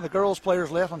 Some of the girls' players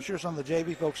left. I'm sure some of the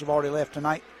JV folks have already left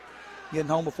tonight, getting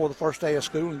home before the first day of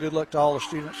school, and good luck to all the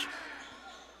students.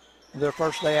 Their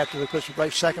first day after the Christmas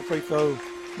break. Second free throw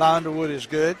by Underwood is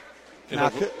good.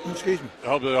 Now, excuse me.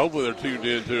 Hopefully they're tuned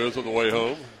in to us on the way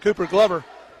home. Cooper Glover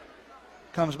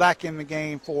comes back in the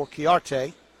game for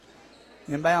Chiarte.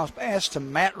 Inbounds pass to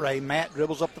Matt Ray. Matt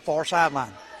dribbles up the far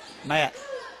sideline. Matt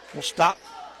will stop.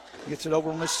 Gets it over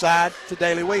on this side to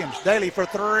Daly Williams. Daly for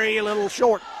three, a little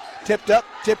short. Tipped up.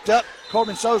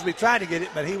 Corbin Sosby tried to get it,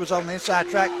 but he was on the inside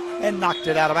track and knocked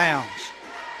it out of bounds.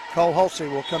 Cole Hulsey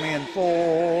will come in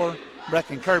for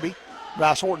Brecken Kirby.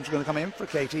 Bryce Horton's going to come in for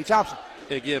KT Thompson.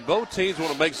 Again, both teams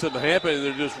want to make something happen, and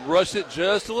they're just rush it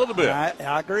just a little bit.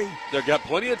 I agree. They've got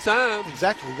plenty of time.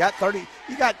 Exactly. You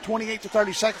got 28 to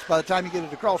 30 seconds by the time you get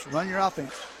it across. Run your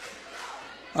offense.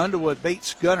 Underwood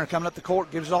beats Gunner coming up the court,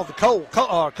 gives it off to Cole.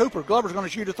 Cooper Glover's going to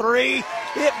shoot a three.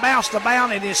 It bounced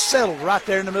about and is settled right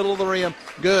there in the middle of the rim.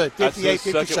 Good. 58-57. That's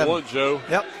the second one, Joe.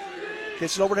 Yep.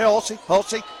 Gets it over to Hulsey.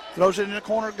 Hulsey throws it in the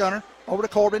corner of Gunner. Over to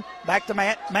Corbin. Back to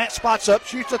Matt. Matt spots up.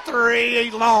 Shoots a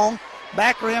three. Long.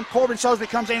 Back rim. Corbin Sosby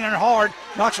comes in there hard.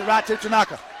 Knocks it right to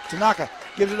Tanaka. Tanaka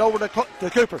gives it over to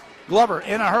Cooper. Glover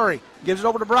in a hurry. Gives it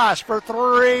over to Bryce for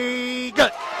three.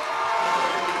 Good.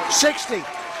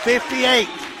 60-58.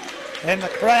 And the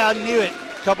crowd knew it.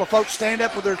 A couple of folks stand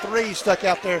up with their threes stuck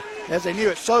out there as they knew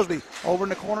it. Sosby over in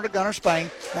the corner to Gunner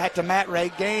Spain. Back to Matt Ray.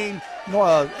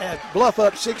 Bluff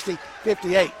up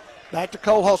 60-58. Back to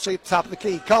Cole Hulsey at the top of the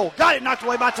key. Cole got it, knocked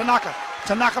away by Tanaka.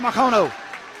 Tanaka Makono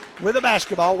with the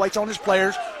basketball. Waits on his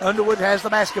players. Underwood has the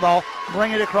basketball.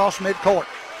 Bring it across midcourt.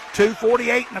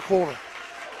 2:48 in the quarter.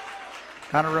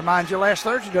 Kind of reminds you of last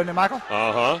Thursday, doesn't it, Michael?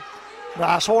 Uh-huh.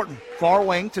 Bryce Horton, far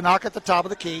wing. Tanaka at the top of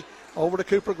the key. Over to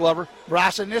Cooper Glover.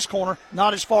 Bryce in this corner,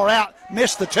 not as far out.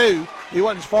 Missed the two. He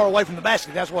wasn't as far away from the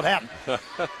basket. That's what happened.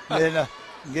 And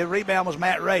the rebound was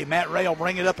Matt Ray. Matt Ray will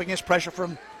bring it up against pressure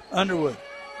from Underwood.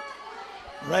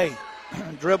 Ray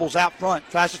dribbles out front.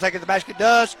 Tries to take it to the basket.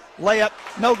 Does. Layup.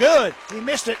 No good. He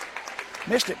missed it.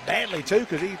 Missed it badly, too,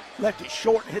 because he left it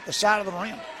short and hit the side of the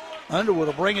rim. Underwood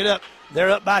will bring it up. They're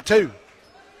up by 2.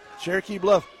 Cherokee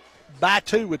Bluff by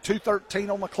 2 with 2:13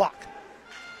 on the clock.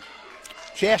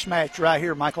 Chess match right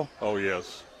here, Michael. Oh,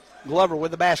 yes. Glover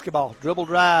with the basketball. Dribble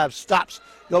drive. Stops.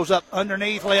 Goes up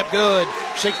underneath. Layup good.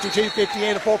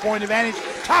 62-58, a 4-point advantage.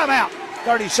 Timeout.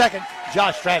 30-second.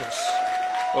 Josh Travis.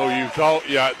 Oh, you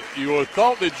would have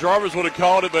thought that Jarvis would have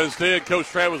called it, but instead Coach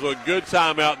Travis with a good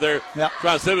timeout there. Yep.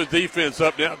 Trying to set his defense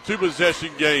up now.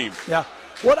 2-possession game. Yeah.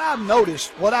 What I've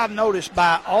noticed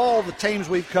by all the teams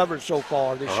we've covered so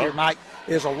far this year, Mike,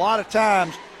 is a lot of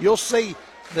times you'll see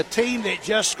the team that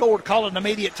just scored call an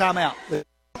immediate timeout.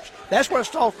 That's what it's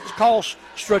called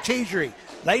strategery.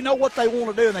 They know what they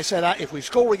want to do, and they said, if we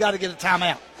score, we got to get a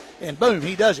timeout. And boom,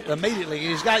 he does it immediately. He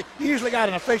usually got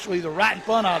an official either right in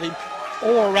front of him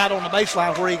or right on the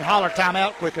baseline where he can holler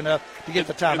timeout quick enough to get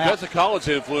the timeout. That's a college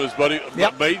influence, buddy.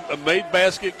 Yep. A made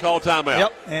basket, call timeout.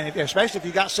 Yep, and especially if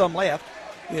you got some left.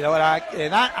 And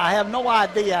I have no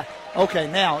idea. Okay,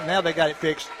 now they got it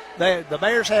fixed. The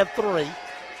Bears have 3,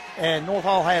 and North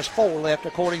Hall has 4 left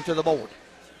according to the board.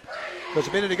 Because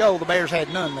a minute ago, the Bears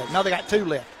had none left. Now they got 2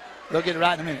 left. They'll get it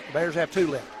right in a minute. The Bears have 2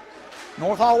 left.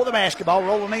 North Hall with the basketball.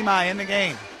 Rolling Nemai in the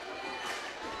game.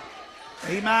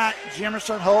 Nemai,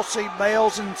 Jimerson, Hulsey,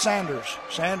 Bales, and Sanders.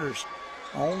 Sanders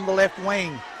on the left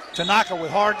wing. Tanaka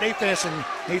with hard defense, and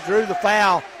he drew the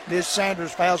foul. This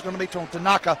Sanders foul is going to be to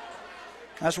Tanaka.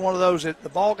 That's one of those that the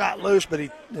ball got loose, but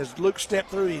as Luke stepped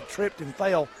through, he tripped and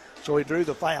fell, so he drew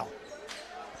the foul.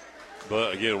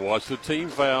 But, again, watch the team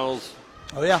fouls.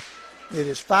 Oh, yeah. It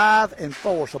is 5 and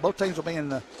 4, so both teams will be in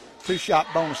the 2-shot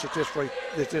bonus at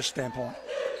this standpoint.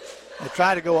 They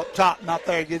try to go up top, not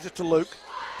there. Gives it to Luke.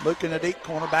 Luke in the deep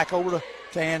corner, back over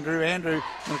to Andrew. Andrew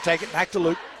going to take it back to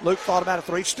Luke. Luke thought about a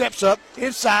 3, steps up,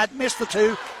 inside, missed the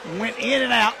 2, went in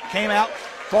and out, came out.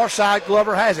 Far side,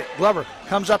 Glover has it. Glover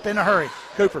comes up in a hurry.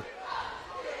 Cooper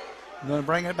going to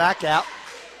bring it back out.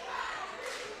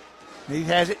 He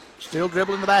has it, still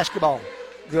dribbling the basketball.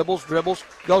 Dribbles,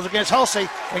 goes against Hulsey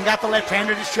and got the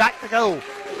left-handed shot to go.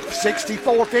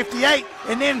 64-58,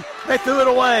 and then they threw it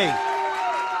away.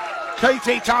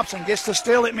 KT Thompson gets the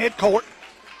steal at midcourt.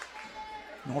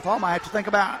 North Hall might have to think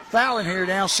about fouling here,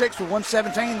 down 6 with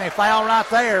 1:17. They foul right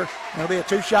there. It'll be a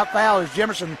 2-shot foul as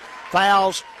Jimerson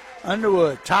fouls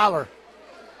Underwood. Tyler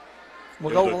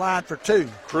will go to the line for 2.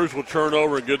 Crucial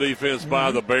turnover and good defense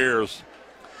by the Bears.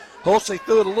 Hulsey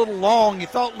threw it a little long. You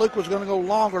thought Luke was going to go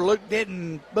longer. Luke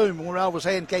didn't. Boom, went over his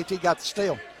head, and KT got the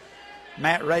steal.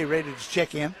 Matt Ray ready to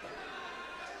check in.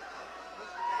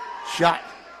 Shot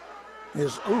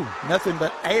is, nothing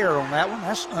but air on that one.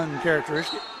 That's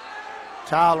uncharacteristic.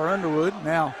 Tyler Underwood.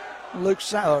 Now,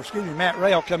 Matt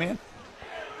Ray will come in.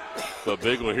 The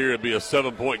big one here would be a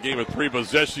 7-point game, a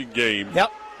 3-possession game.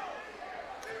 Yep.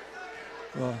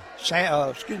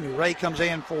 Ray comes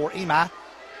in for Imai.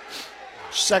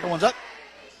 Second one's up.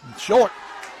 Short.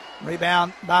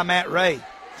 Rebound by Matt Ray.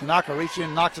 Tanaka reaches in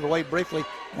and knocks it away briefly.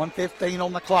 1:15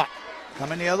 on the clock.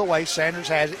 Coming the other way. Sanders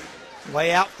has it.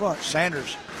 Way out front.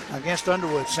 Sanders against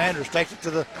Underwood. Sanders takes it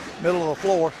to the middle of the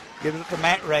floor. Gives it to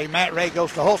Matt Ray. Matt Ray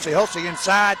goes to Hulsey. Hulsey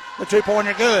inside. The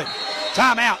 2-pointer good.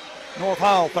 Timeout. North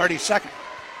Hall, 32nd.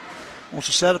 Wants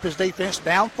to set up his defense.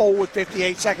 Down 4 with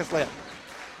 58 seconds left.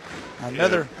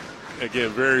 Another. Yeah. Again,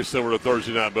 very similar to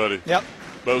Thursday night, buddy. Yep.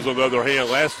 But on the other hand,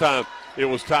 last time it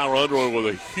was Tyler Underwood with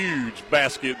a huge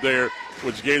basket there,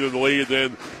 which gave them the lead.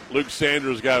 Then Luke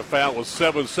Sanders got fouled with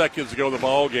 7 seconds to go in the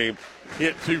ball game.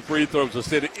 Hit 2 free throws to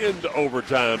send it into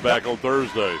overtime back on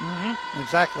Thursday. Mm-hmm.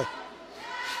 Exactly.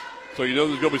 So you know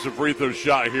there's going to be some free throws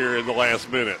shot here in the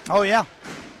last minute. Oh, yeah.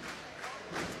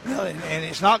 Well, and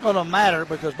it's not going to matter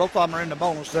because both of them are in the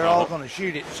bonus. They're all going to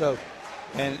shoot it. So,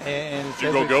 and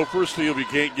you're going to go for a steal. If you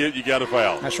can't get it, you got to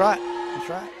foul. That's right. That's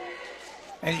right.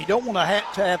 And you don't want to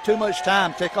have too much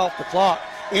time tick off the clock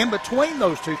in between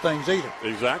those two things either.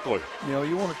 Exactly. You know,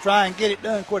 you want to try and get it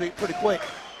done pretty quick.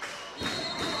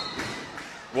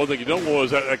 One thing you don't want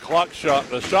is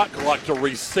the shot clock to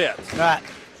reset. Right.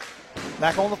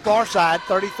 Back on the far side,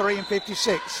 33 and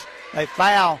 56. They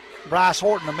foul. Bryce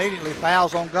Horton immediately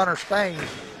fouls on Gunnar Spain.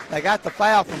 They got the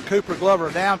foul from Cooper Glover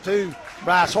down to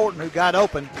Bryce Horton, who got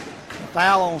open. The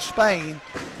foul on Spain.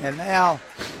 And now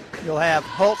you'll have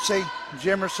Hulsey,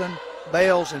 Jimerson,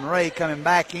 Bales, and Ray coming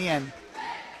back in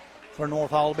for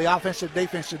North Hall. It'll be offensive,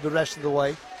 defensive the rest of the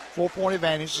way. 4-point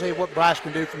advantage to see what Bryce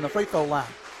can do from the free throw line.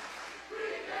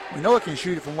 We know it can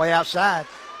shoot it from way outside.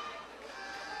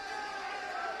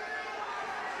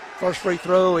 First free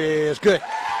throw is good.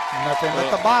 Nothing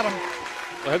at the bottom.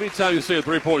 Well, how many times you see a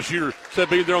three-point shooter, instead of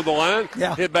being there on the line,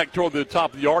 hit back toward the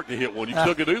top of the arc to hit one? You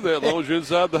still can do that as long as you're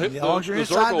inside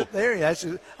the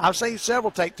circle. I've seen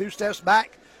several take 2 steps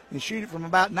back and shoot it from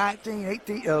about 19,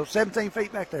 18, 17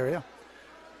 feet back there, yeah.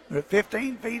 At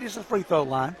 15 feet is the free throw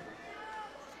line.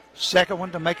 Second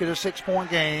one to make it a 6-point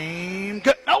game.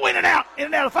 Good. Oh, in and out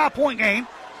a 5-point game.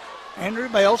 Andrew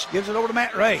Bales gives it over to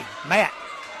Matt Ray. Matt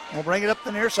will bring it up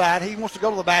the near side. He wants to go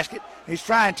to the basket. He's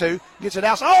trying to. Gets it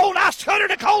out. Oh, nice cutter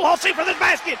to Cole Hulsey for this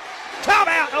basket.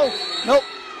 Timeout. Oh, nope.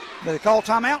 Did they call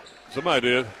timeout? Somebody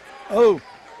did. Oh,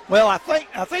 well, I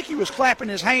think he was clapping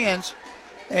his hands,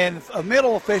 and a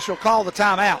middle official called the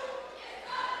timeout.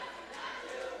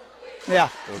 Yeah.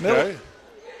 Okay. Middle.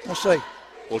 We'll see.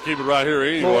 We'll keep it right here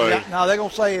anyway. Well, yeah, no, they're going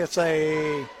to say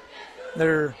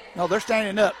they're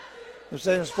standing up. They're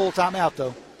saying it's full timeout,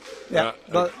 though. Yeah,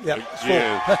 it's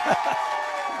full.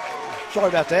 Sorry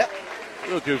about that. A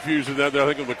little confusing that there, I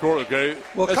think, on the court, okay?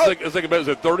 Well, let's think about it. Is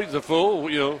it 30? Is it full?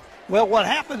 You know. Well, what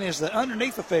happened is the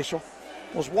underneath official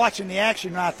was watching the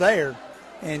action right there,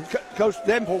 and Coach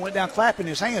Davenport went down clapping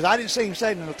his hands. I didn't see him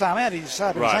setting the timeout. He just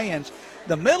clapping his hands.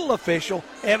 The middle official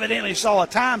evidently saw a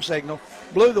time signal,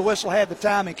 blew the whistle, had the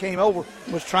time, and came over,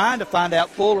 was trying to find out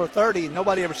full or 30, and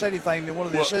nobody ever said anything to one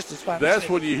of the assistants. That's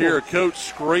when you hear a coach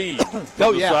scream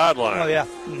from the sideline. Oh, yeah.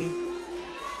 Mm-hmm.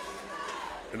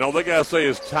 And all they got to say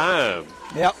is time.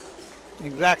 Yep,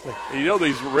 exactly. And you know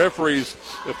these referees,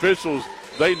 officials,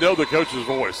 they know the coach's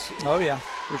voice. Oh, yeah,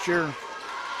 for sure.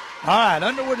 All right,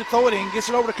 Underwood to throw it in, gets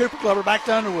it over to Cooper Glover, back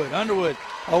to Underwood. Underwood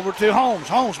over to Holmes.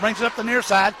 Holmes brings it up the near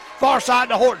side, far side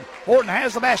to Horton. Horton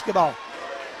has the basketball.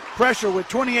 Pressure with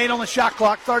 28 on the shot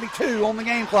clock, 32 on the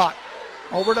game clock.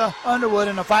 Over to Underwood,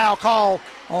 and a foul call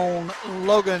on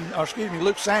Luke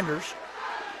Sanders.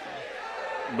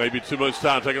 Maybe too much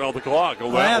time taking off the clock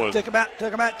on that one. Took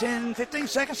about 10, 15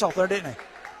 seconds off there, didn't he?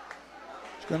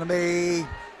 It's going to be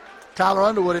Tyler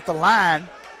Underwood at the line.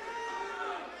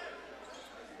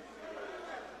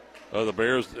 The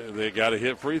Bears, they got to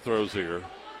hit free throws here.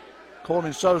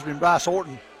 Corbin Sosby and Bryce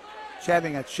Horton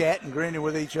having a chat and grinning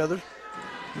with each other.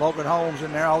 Logan Holmes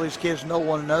in there. All these kids know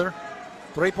one another.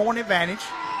 3-point advantage.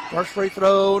 First free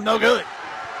throw, no good.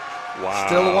 Wow.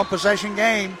 Still a one-possession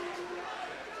game.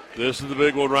 This is the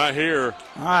big one right here.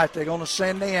 All right, they're going to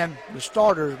send in the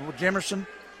starters. Jimerson,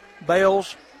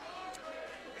 Bales,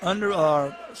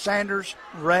 Sanders,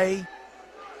 Ray,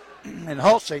 and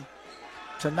Hulsey.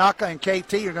 Tanaka and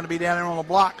KT are going to be down there on the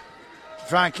block.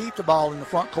 try and keep the ball in the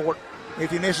front court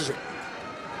if he misses it.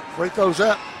 Free throws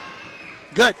up.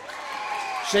 Good.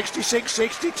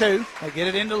 66-62. They get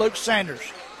it into Luke Sanders.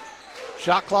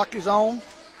 Shot clock is on.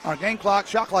 Our game clock,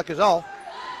 shot clock is off.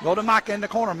 Go to Micah in the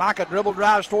corner. Micah dribble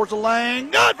drives towards the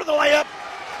lane. Good for the layup.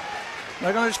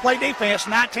 They're going to just play defense.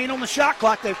 19 on the shot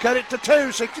clock. They've cut it to 2.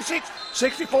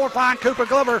 66-64. Find Cooper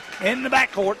Glover in the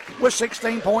backcourt with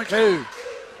 16.2.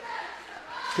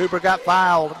 Cooper got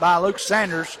fouled by Luke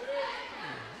Sanders.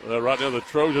 Right now the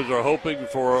Trojans are hoping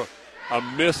for a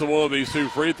miss of one of these two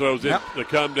free throws to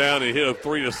come down and hit a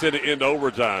three to send it into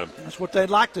overtime. That's what they'd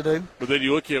like to do. But then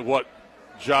you look at what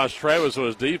Josh Travis on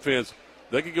his defense,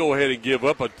 they could go ahead and give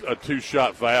up a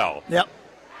two-shot foul. Yep,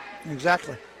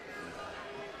 exactly.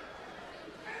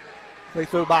 Free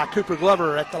throw by Cooper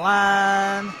Glover at the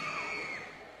line.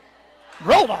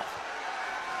 Rolled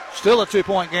off. Still a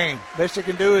 2-point game. Best they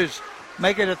can do is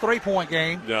make it a 3-point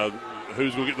game. Now,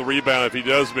 who's going to get the rebound if he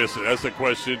does miss it? That's the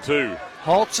question, too.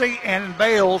 Halsey and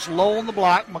Bales low on the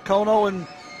block. McCono and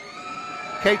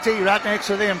KT right next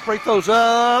to them. Free throws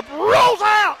up. Rolls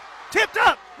out. Tipped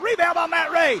up. Rebound by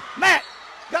Matt Ray. Matt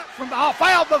got from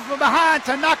foul from behind.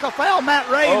 Tanaka foul Matt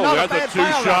Ray. Oh, not that's a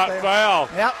bad a two-shot foul.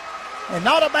 Yep. And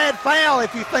not a bad foul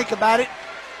if you think about it.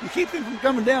 You keep him from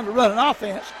coming down to run an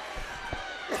offense.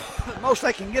 The most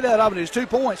they can get out of it is 2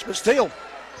 points, but still,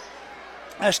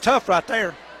 that's tough right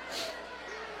there.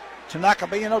 Tanaka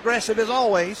being aggressive as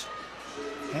always.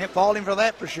 Can't fault him for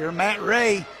that for sure. Matt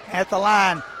Ray at the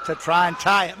line to try and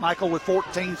tie it, Michael, with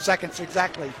 14 seconds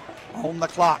exactly on the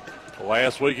clock.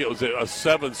 Last week it was a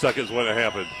 7 seconds when it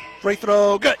happened. Free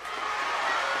throw, good.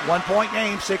 1 point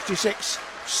game,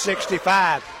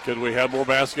 66-65. Could we have more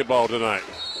basketball tonight?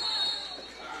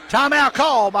 Timeout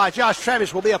call by Josh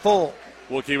Travis will be a full.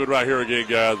 We'll keep it right here again,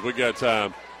 guys. We got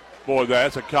time. Boy,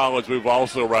 that's a college move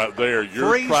also right there.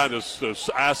 You're trying to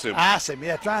ice him. Ice him,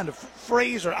 yeah, trying to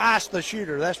freeze or ice the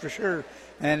shooter, that's for sure.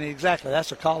 And exactly,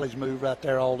 that's a college move right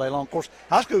there all day long. Of course,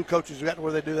 high school coaches got to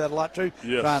where they do that a lot too,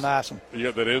 yes. Trying to ice them. You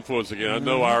got that influence again. I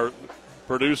know our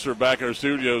producer back in our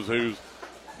studios who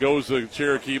goes to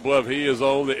Cherokee Bluff, he is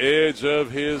on the edge of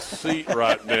his seat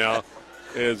right now,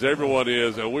 as everyone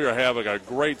is, and we are having a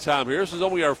great time here. This is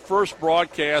only our first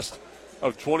broadcast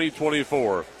of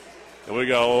 2024. And we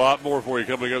got a lot more for you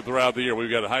coming up throughout the year.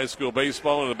 We've got high school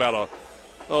baseball in about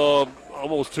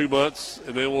almost 2 months,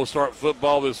 and then we'll start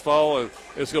football this fall, and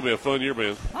it's going to be a fun year,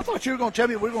 man. I thought you were going to tell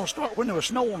me we were going to start when there was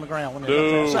snow on the ground. No.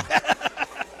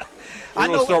 We're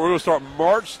going to start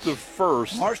March the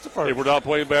 1st. March the 1st. If we're not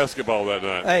playing basketball that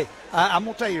night. Hey, I'm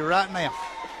going to tell you right now,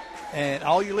 and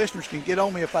all you listeners can get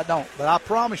on me if I don't, but I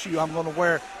promise you I'm going to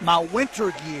wear my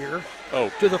winter gear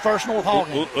to the first North Hall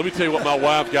game. Let me tell you what my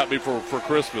wife got me for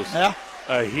Christmas. Yeah?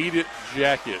 A heated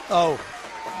jacket. Oh,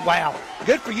 wow.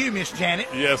 Good for you, Miss Janet.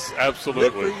 Yes, absolutely.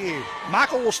 Good for you.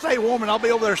 Michael will stay warm, and I'll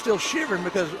be over there still shivering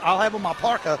because I'll have on my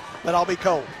parka, but I'll be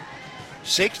cold.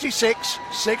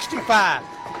 66-65.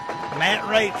 Matt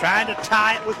Ray trying to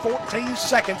tie it with 14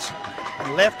 seconds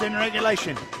left in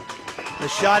regulation. The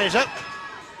shot is up.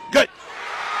 Good.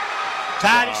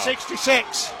 Tied at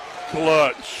 66.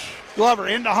 Clutch. Glover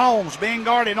into Holmes, being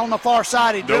guarded on the far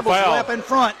side. He dribbles up in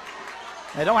front.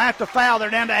 They don't have to foul. They're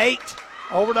down to 8.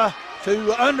 Over to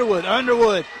Underwood.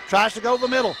 Underwood tries to go to the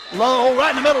middle. Low, right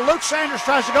in the middle. Luke Sanders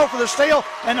tries to go for the steal,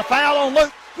 and the foul on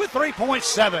Luke with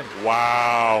 3.7.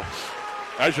 Wow.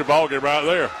 That's your ball game right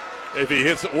there. If he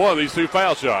hits one of these two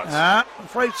foul shots. I'm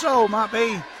afraid so. Might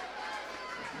be.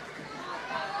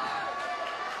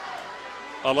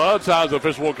 A lot of times the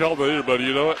official won't call that either, buddy.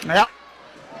 You know it? Yeah.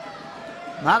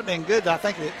 Might have been good. I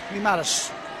think he might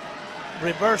have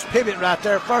reverse pivot right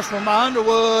there. First one by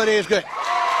Underwood is good.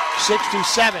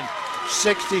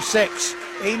 67-66.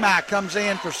 Emi comes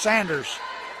in for Sanders.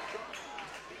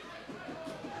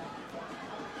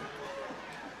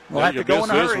 We'll have to go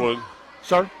in a hurry. One.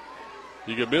 Sir?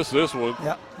 You can miss this one.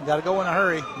 Yep, you got to go in a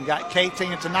hurry. You got KT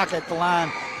and Tanaka at the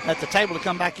line at the table to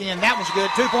come back in. That one's good.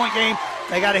 2-point game.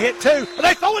 They got to hit 2. But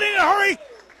they throw it in a hurry.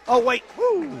 Oh, wait.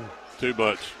 Woo. Too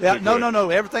much. Yeah, no.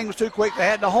 Everything was too quick. They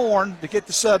had the horn to get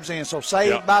the subs in. So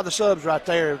saved by the subs right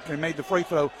there. They made the free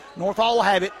throw. North Hall will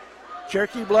have it.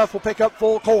 Cherokee Bluff will pick up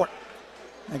full court.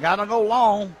 They got to go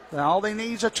long. All they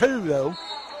need is a 2, though.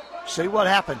 See what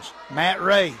happens. Matt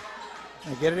Ray.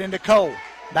 They get it into Cole.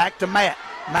 Back to Matt.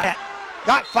 Matt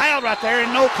got fouled right there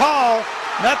and no call.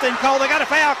 Nothing called. They got a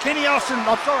foul. Kenny Austin,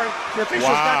 I'm sorry. The officials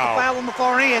got the foul on the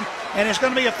far end. And it's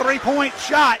going to be a 3-point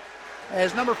shot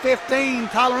as number 15,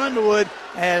 Tyler Underwood,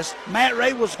 as Matt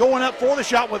Ray was going up for the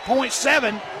shot with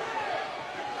 .7.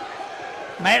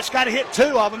 Matt's got to hit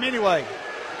 2 of them anyway.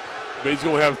 But he's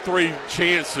going to have 3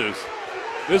 chances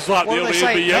This is like the only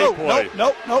NBA play.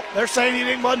 Nope. They're saying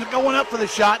he wasn't going up for the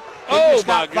shot. He Oh, just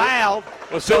got fouled.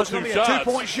 Well, So it's going to be a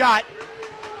 2-point shot.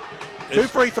 Two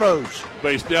free throws.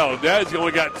 Based down. Dad's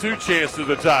only got 2 chances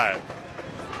to tie it.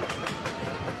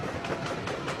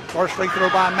 First free throw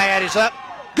by Matt is up.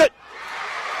 Good.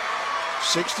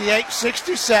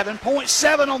 68-67.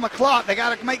 0.7 on the clock. They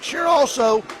got to make sure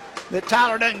also that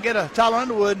Tyler doesn't get Tyler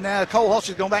Underwood. Now Cole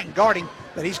Hulsey's going back and guard him,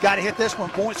 but he's got to hit this one.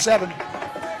 0.7.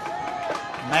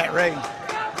 Matt Ray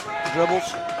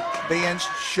dribbles, bends,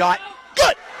 shot.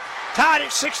 Good. Tied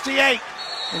at 68.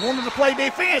 They wanted to play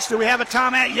defense. Do we have a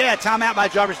timeout? Yeah, timeout by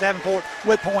Jarvis Davenport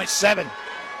with 0.7.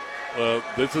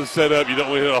 This is set up. You don't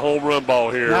want to hit a home run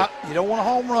ball here. No, you don't want a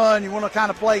home run. You want to kind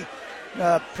of play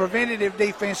preventative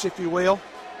defense, if you will.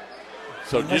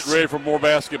 So get ready for more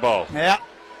basketball. Yeah.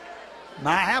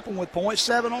 Might happen with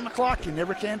 0.7 on the clock. You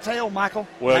never can tell, Michael.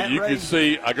 Well, Matt you Ray. can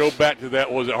see, I go back to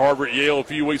that, was it Harvard Yale a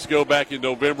few weeks ago, back in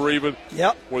November even?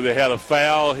 Yep. Where they had a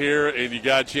foul here and you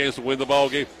got a chance to win the ball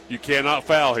game. You cannot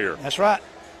foul here. That's right.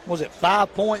 Was it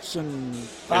 5 points and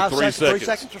 5 seconds, 3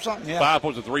 seconds or something? Yeah. 5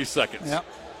 points and 3 seconds. Yep.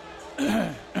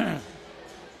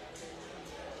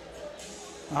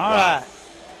 All right.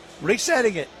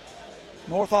 Resetting it.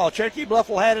 North Hall. Cherokee Bluff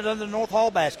will have it under the North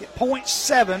Hall basket.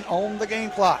 0.7 on the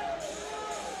game clock.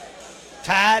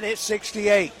 Tied at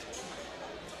 68.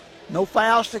 No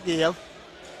fouls to give.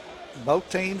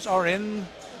 Both teams are in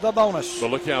the bonus.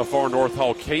 But look how far North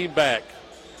Hall came back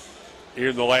here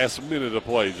in the last minute of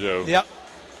play, Joe. Yep.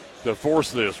 To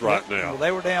force this right now. Well,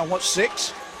 they were down,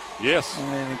 6? Yes.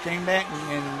 And then they came back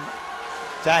and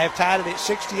have tied it at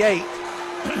 68.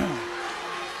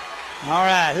 All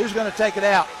right, who's going to take it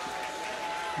out?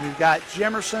 You've got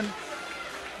Jemerson,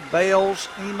 Bales,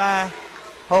 Imai,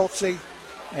 Holtze,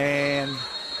 and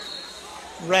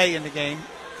Ray in the game.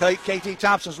 KT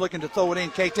Thompson's looking to throw it in.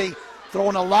 KT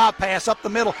throwing a lob pass up the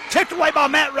middle. Tipped away by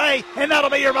Matt Ray, and that'll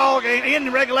be your ball game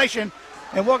in regulation.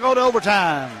 And we'll go to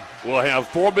overtime. We'll have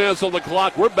 4 minutes on the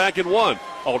clock. We're back in 1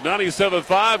 on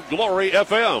 97.5 Glory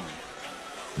FM.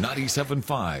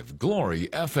 97.5 Glory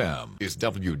FM is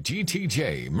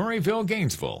WGTJ Murrayville,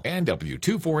 Gainesville, and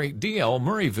W248DL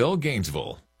Murrayville,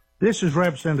 Gainesville. This is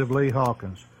Representative Lee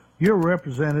Hawkins, your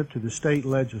representative to the state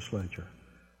legislature.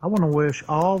 I want to wish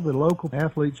all the local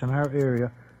athletes in our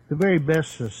area the very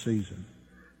best this season.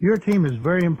 Your team is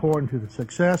very important to the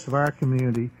success of our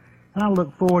community, and I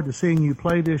look forward to seeing you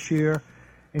play this year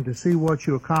and to see what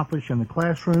you accomplish in the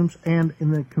classrooms and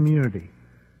in the community.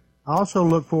 I also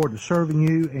look forward to serving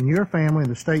you and your family in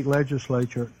the state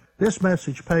legislature. This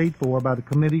message paid for by the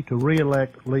committee to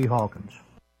re-elect Lee Hawkins.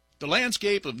 The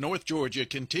landscape of North Georgia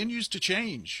continues to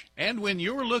change, and when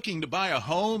you're looking to buy a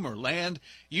home or land,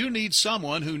 you need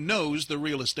someone who knows the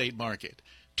real estate market.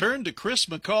 Turn to Chris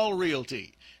McCall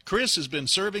Realty. Chris has been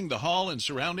serving the Hall and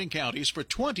surrounding counties for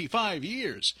 25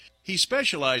 years. He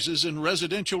specializes in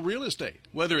residential real estate.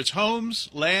 Whether it's homes,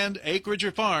 land, acreage,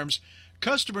 or farms,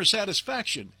 customer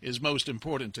satisfaction is most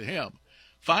important to him.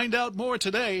 Find out more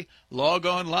today. Log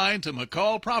online to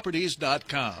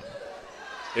McCallProperties.com.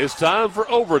 It's time for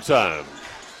overtime.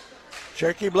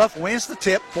 Cherokee Bluff wins the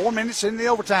tip. 4 minutes in the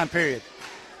overtime period.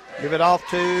 Give it off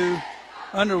to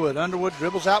Underwood. Underwood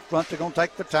dribbles out front. They're going to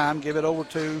take the time. Give it over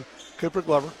to Cooper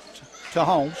Glover. To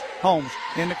Holmes. Holmes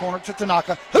in the corner to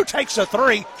Tanaka, who takes a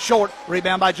 3. Short.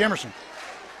 Rebound by Jemerson.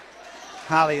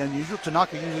 Highly unusual.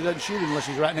 Tanaka usually doesn't shoot unless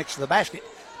he's right next to the basket.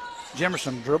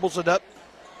 Jemerson dribbles it up.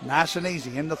 Nice and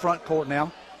easy in the front court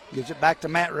now. Gives it back to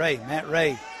Matt Ray. Matt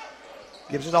Ray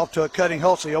gives it off to a cutting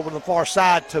Hulsey over the far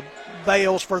side to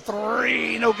Bales for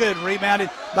 3. No good. Rebounded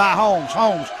by Holmes.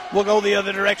 Holmes will go the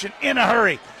other direction in a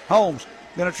hurry. Holmes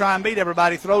going to try and beat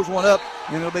everybody. Throws one up,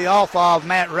 and it'll be off of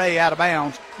Matt Ray out of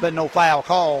bounds, but no foul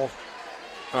called.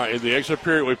 All right, in the extra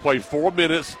period, we played 4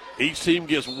 minutes. Each team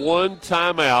gets 1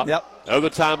 timeout. Yep. Other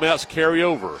timeouts carry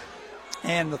over.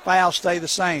 And the fouls stay the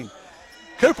same.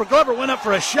 Cooper Glover went up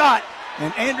for a shot,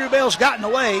 and Andrew Bell's got in the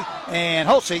way, and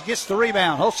Hulsey gets the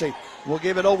rebound. Hulsey will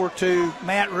give it over to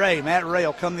Matt Ray. Matt Ray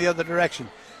will come the other direction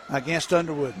against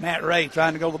Underwood. Matt Ray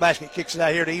trying to go to the basket, kicks it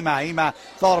out here to Imai. Imai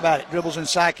thought about it, dribbles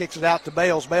inside, kicks it out to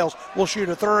Bales. Bales will shoot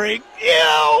a 3.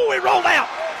 It rolled out.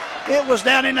 It was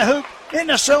down in the hoop, in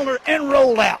the cylinder, and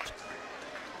rolled out.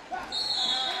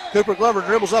 Cooper Glover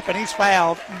dribbles up, and he's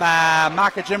fouled by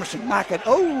Micah Jemerson.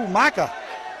 Micah.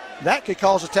 That could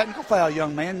cause a technical foul,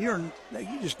 young man. You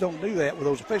just don't do that with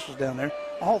those officials down there.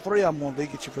 All 3 of them will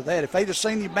get you for that. If they just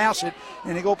seen you bounce it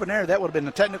and they go up in there, that would have been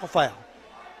a technical foul.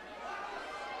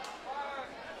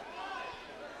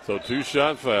 So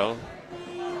 2-shot foul.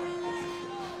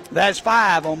 That's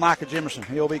 5 on Micah Jemerson.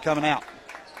 He'll be coming out.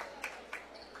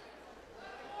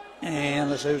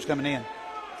 And let's see who's coming in.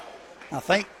 I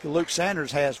think Luke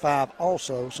Sanders has 5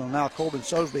 also, so now Corbin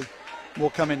Sosby will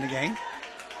come in the game.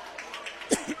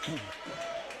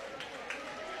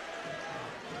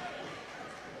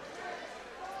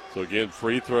 So, again,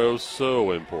 free throws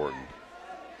so important.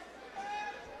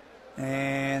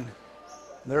 And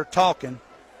they're talking.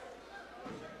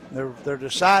 They're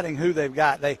deciding who they've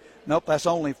got. Nope, that's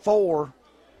only 4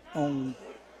 on.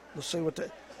 Let's see what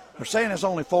they're saying. It's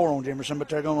only 4 on Jimerson, but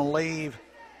they're going to leave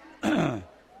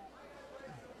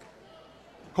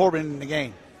Corbin in the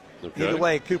game. Okay. Either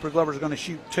way, Cooper Glover's going to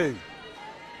shoot 2.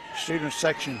 Student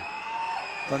section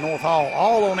for North Hall,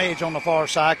 all on edge on the far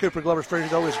side. Cooper Glover's free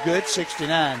throw is good,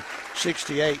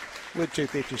 69-68 with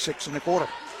 2:56 in the quarter.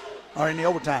 Or in the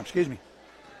overtime, excuse me.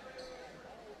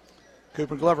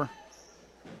 Cooper Glover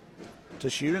to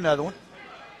shoot another one.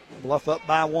 Bluff up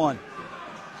by 1.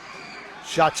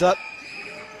 Shots up.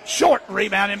 Short,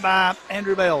 rebounding by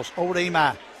Andrew Bells. Over to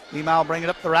Imai. Imai will bring it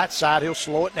up the right side. He'll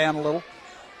slow it down a little.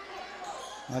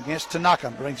 Against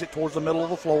Tanaka. Brings it towards the middle of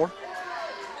the floor.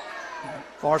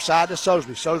 Far side to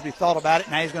Sosby. Sosby thought about it.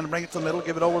 Now he's going to bring it to the middle.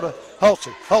 Give it over to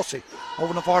Hulsey. Hulsey over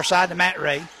on the far side to Matt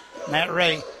Ray. Matt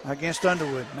Ray against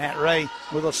Underwood. Matt Ray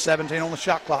with a 17 on the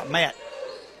shot clock. Matt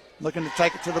looking to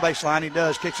take it to the baseline. He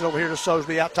does. Kicks it over here to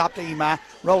Sosby. Out top to Imai.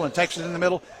 Rolling. Takes it in the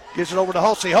middle. Gives it over to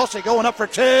Hulsey. Hulsey going up for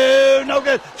 2. No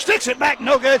good. Sticks it back.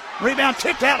 No good. Rebound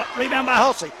tipped out. Rebound by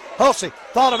Hulsey. Hulsey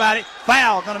thought about it.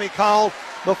 Foul going to be called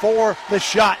before the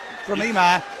shot from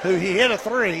Imai, who he hit a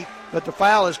 3, but the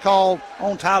foul is called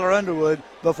on Tyler Underwood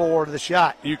before the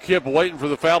shot. You kept waiting for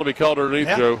the foul to be called underneath,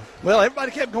 Joe. Well,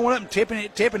 everybody kept going up and tipping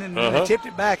it, and then they tipped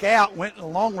it back out, went a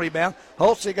long rebound.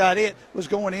 Hulsey got it, was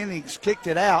going in, he kicked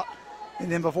it out,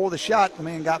 and then before the shot, the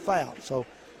man got fouled. So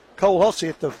Cole Hulsey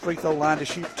at the free throw line to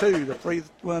shoot 2. The free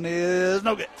one is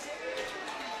no good.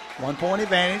 1 point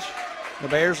advantage. The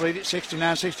Bears lead it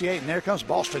 69-68, and there comes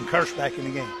Boston Kirsch back in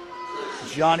the game.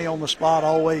 Johnny on the spot,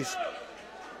 always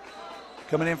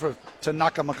coming in for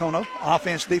Tanaka Makono.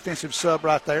 Offense, defensive sub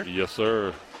right there. Yes,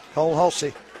 sir. Cole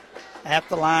Hulsey at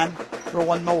the line for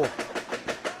 1 more.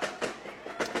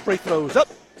 Free throws up.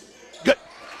 Good.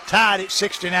 Tied at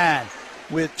 69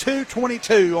 with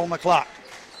 2:22 on the clock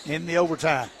in the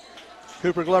overtime.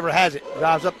 Cooper Glover has it.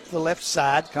 Drives up to the left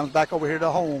side. Comes back over here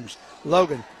to Holmes.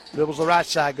 Logan dribbles the right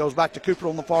side. Goes back to Cooper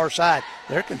on the far side.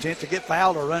 They're content to get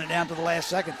fouled or run it down to the last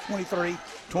second.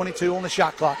 23-22 on the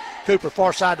shot clock. Cooper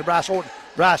far side to Bryce Horton.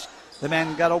 Bryce, the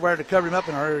man got over there to cover him up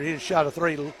and he shot a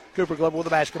 3. Cooper Glover with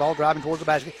the basketball, driving towards the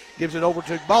basket. Gives it over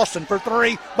to Boston for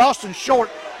 3. Boston short.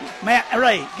 Matt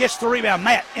Ray gets the rebound.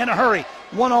 Matt in a hurry.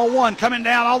 1-on-1 coming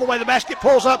down all the way to the basket.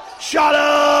 Pulls up. Shot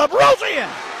up. Rolls in.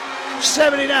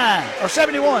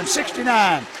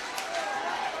 71-69.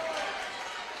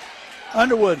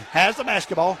 Underwood has the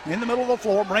basketball in the middle of the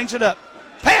floor, brings it up.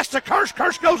 Pass to Kirsch.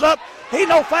 Kirsch goes up. He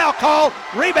no foul call.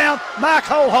 Rebound by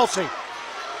Cole Hulsey.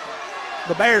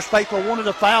 The Bears faithful wanted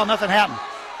a foul. Nothing happened.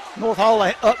 North Hall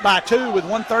up by 2 with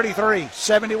 1:33.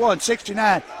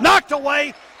 71-69. Knocked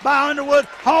away by Underwood.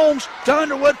 Holmes to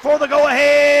Underwood for the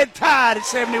go-ahead. Tied at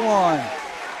 71.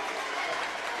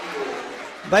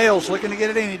 Bales looking to get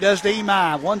it in. He does to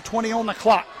Imai. 1:20 on the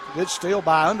clock. Good steal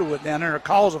by Underwood down there. A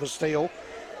cause of a steal.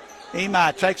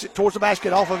 Imai takes it towards the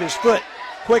basket off of his foot.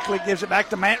 Quickly gives it back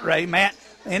to Matt Ray. Matt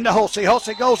into Hulsey.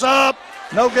 Hulsey goes up.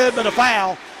 No good, but a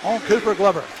foul on Cooper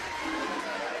Glover.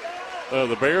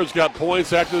 The Bears got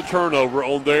points after the turnover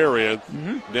on their end.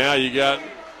 Now you got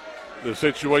the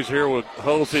situation here with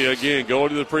Hulsey again going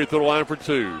to the free throw line for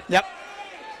 2. Yep.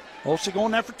 Hulsey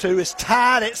going there for 2. Is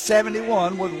tied at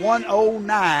 71 with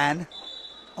 1:09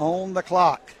 on the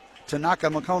clock. Tanaka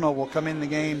Makono will come in the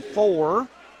game for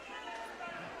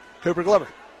Cooper Glover.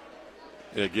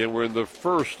 Again, we're in the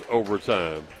first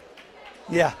overtime.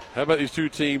 Yeah. How about these two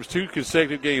teams, 2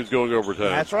 consecutive games going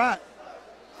overtime? That's right.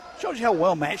 Shows you how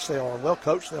well matched they are, well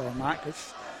coached they are, Mike.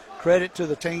 It's credit to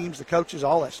the teams, the coaches,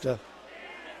 all that stuff.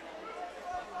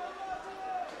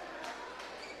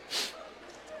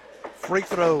 Free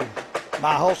throw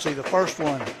by Hulsey. The first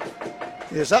one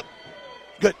is up.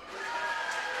 Good.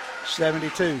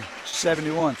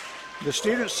 72-71. The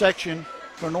student section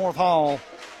for North Hall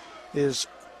is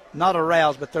not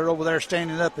aroused, but they're over there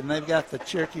standing up, and they've got the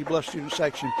Cherokee Bluff student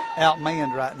section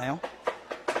outmanned right now.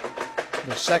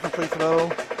 The second free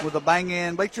throw with a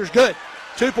bang-in. Bleachers good.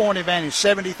 2-point advantage,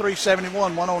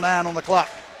 73-71, 1:09 on the clock.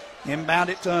 Inbound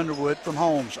it to Underwood from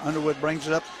Holmes. Underwood brings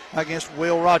it up against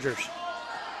Will Rogers.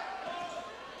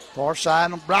 Far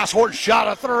side, Bryce Horton shot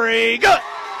a 3. Good.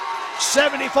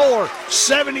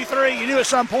 74-73. You knew at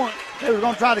some point they were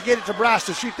going to try to get it to Bryce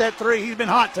to shoot that 3. He's been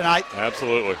hot tonight.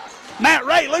 Absolutely. Matt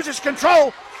Ray loses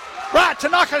control. Right,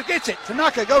 Tanaka gets it.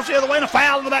 Tanaka goes the other way and a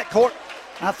foul in the backcourt.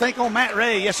 I think on Matt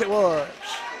Ray, yes, it was.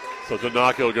 So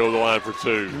Tanaka will go to the line for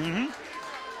 2. Mm-hmm.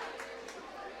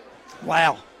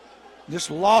 Wow.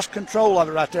 Just lost control of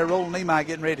it right there. Roland Nemai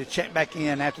getting ready to check back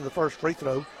in after the first free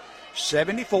throw.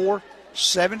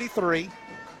 74-73.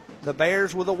 The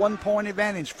Bears with a 1-point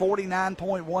advantage,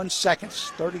 49.1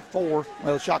 seconds, 34.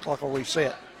 Well, the shot clock will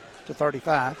reset to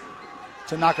 35.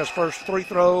 Tanaka's first free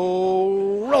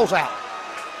throw rolls out.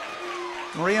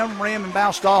 Rim, and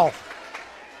bounced off.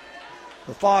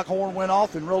 The foghorn went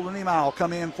off, and Roland Nemai will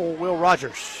come in for Will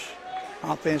Rogers.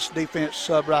 Offense, defense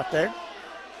sub right there.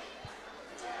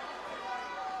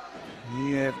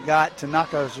 You have got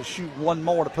Tanaka to shoot one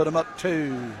more to put him up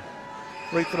 2.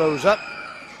 Free throws up.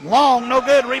 Long, no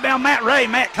good. Rebound, Matt Ray.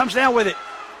 Matt comes down with it.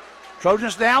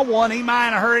 Trojans down 1. Emai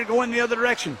in a hurry to go in the other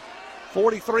direction.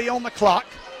 43 on the clock.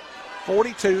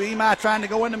 42. Emai trying to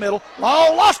go in the middle.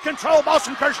 Oh, lost control.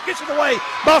 Boston Kirsch gets it away.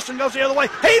 Boston goes the other way.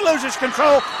 He loses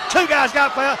control. 2 guys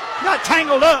got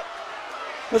tangled up.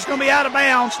 It's going to be out of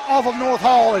bounds off of North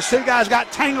Hall as 2 guys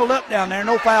got tangled up down there.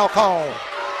 No foul call.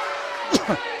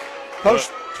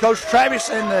 Coach Travis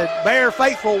and the Bear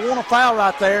faithful want a foul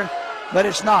right there, but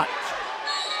it's not.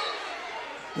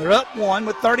 They're up 1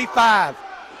 with 35.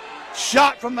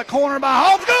 Shot from the corner by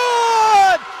Holmes.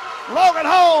 Good! Logan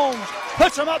Holmes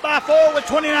puts them up by 4 with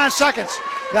 29 seconds.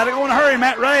 Got to go in a hurry.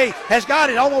 Matt Ray has got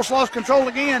it. Almost lost control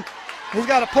again. He's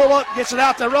got to pull up, gets it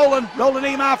out there. Rolling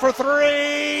Emai for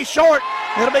 3. Short.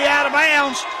 It'll be out of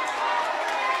bounds.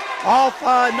 Off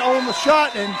on the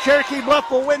shot, and Cherokee Bluff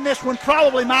will win this one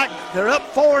probably, Mike. They're up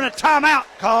 4 and a timeout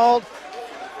called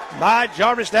by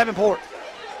Jarvis Davenport.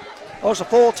 Oh, it's a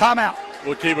full timeout.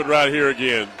 We'll keep it right here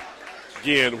again.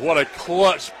 Again, what a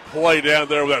clutch play down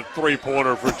there with that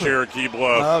 3-pointer for Cherokee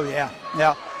Bluff. Oh, yeah.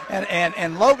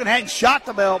 And Logan hadn't shot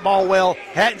the ball well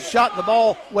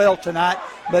tonight,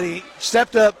 but he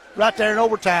stepped up right there in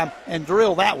overtime and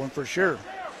drilled that one for sure.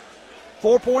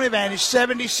 4-point advantage,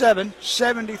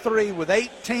 77-73 with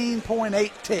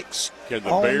 18.8 ticks. Can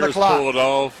the on Bears the clock. pull it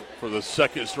off for the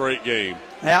second straight game?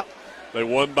 Yep. They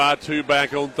won by 2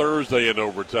 back on Thursday in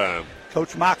overtime.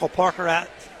 Coach Michael Parker out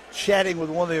chatting with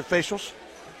one of the officials,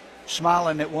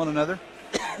 smiling at one another.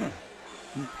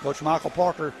 Coach Michael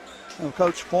Parker,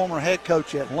 former head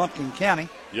coach at Lumpkin County.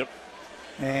 Yep.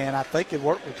 And I think he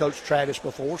worked with Coach Travis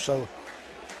before, so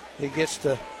he gets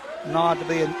to nod to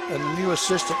be a new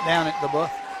assistant down at the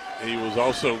Bluff. He was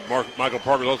also, Michael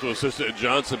Parker was also assistant at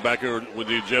Johnson back there when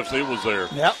Jeff C was there.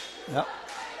 Yep.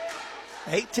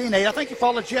 18-8. I think he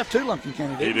followed Jeff to Lumpkin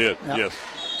County, didn't he? He did, yes.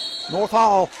 North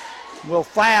Hall will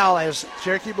foul as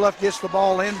Cherokee Bluff gets the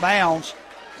ball inbounds.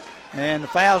 And the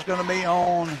foul's going to be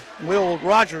on Will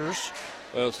Rogers.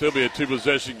 Well, it'll still be a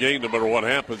 2-possession game no matter what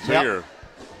happens here.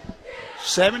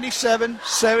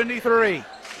 77-73.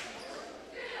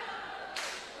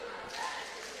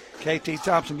 KT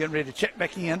Thompson getting ready to check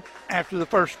back in after the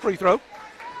first free throw.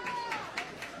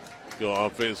 Go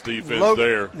offense, defense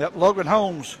there. Yep, Logan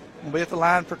Holmes will be at the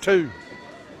line for 2.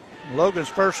 Logan's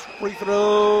first free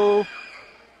throw.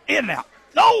 In now.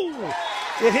 No!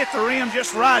 It hit the rim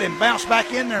just right and bounced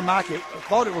back in there, Mike. I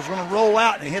thought it was going to roll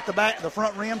out and it hit the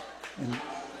front rim and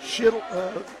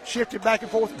shifted back and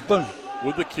forth. Boom.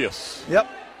 With the kiss. Yep.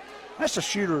 That's a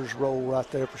shooter's roll right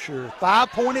there for sure.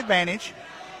 5-point advantage.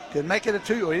 Could make it it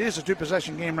is a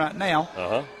 2-possession game right now.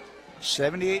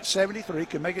 78-73,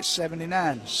 could make it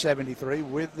 79-73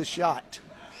 with the shot.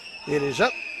 It is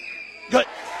up. Good.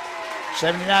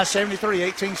 79-73,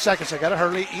 18 seconds. I got to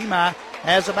hurry. Emai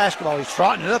has the basketball. He's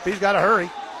trotting it up. He's got to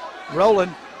hurry.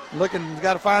 Rolling, looking,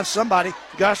 got to find somebody.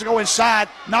 Got to go inside.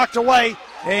 Knocked away.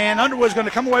 And Underwood's going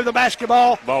to come away with the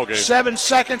basketball. Ball game. 7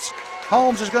 seconds.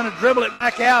 Holmes is going to dribble it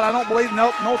back out. I don't believe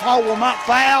North Hall will not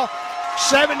foul.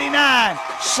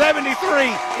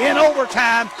 79-73 in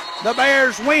overtime. The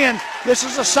Bears win. This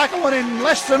is the second one in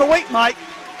less than a week, Mike.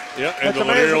 Yeah, and the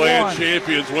Lanier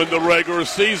champions win the regular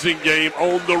season game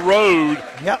on the road.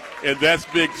 Yep. And that's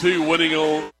big, too, winning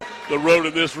on the road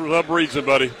in this sub-region,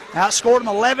 buddy. Outscored them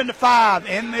 11-5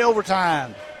 in the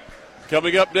overtime.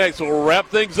 Coming up next, we'll wrap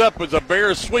things up as a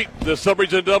Bears sweep the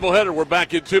sub-region doubleheader. We're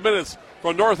back in 2 minutes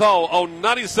from North Hall on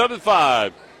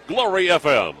 97.5 Glory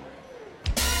FM.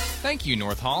 Thank you,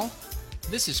 North Hall.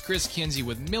 This is Chris Kinsey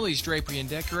with Millie's Drapery and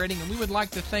Decorating, and we would like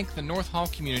to thank the North Hall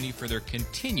community for their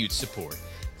continued support.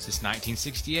 Since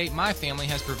 1968, my family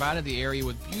has provided the area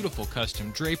with beautiful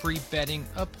custom drapery, bedding,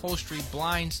 upholstery,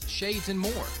 blinds, shades, and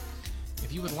more.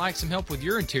 If you would like some help with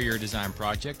your interior design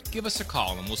project, give us a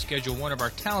call and we'll schedule one of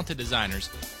our talented designers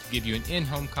to give you an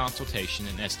in-home consultation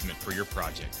and estimate for your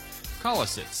project. Call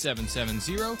us at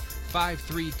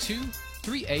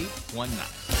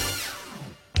 770-532-3819.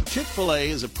 Chick-fil-A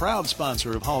is a proud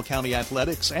sponsor of Hall County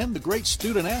athletics and the great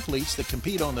student athletes that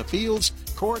compete on the fields,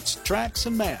 courts, tracks,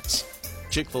 and mats.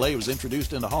 Chick-fil-A was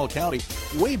introduced into Hall County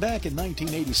way back in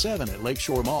 1987 at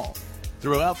Lakeshore Mall.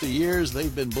 Throughout the years,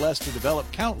 they've been blessed to develop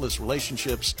countless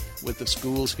relationships with the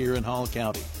schools here in Hall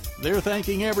County. They're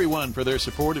thanking everyone for their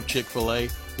support of Chick-fil-A,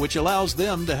 which allows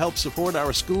them to help support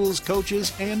our schools,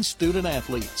 coaches, and student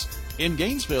athletes. In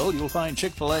Gainesville, you'll find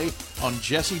Chick-fil-A on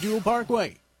Jesse Jewell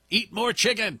Parkway. Eat more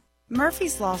chicken.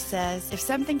 Murphy's Law says if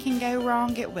something can go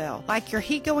wrong, it will. Like your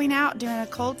heat going out during a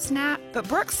cold snap. But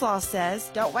Brooks Law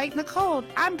says don't wait in the cold.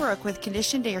 I'm Brooke with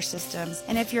Conditioned Air Systems.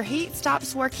 And if your heat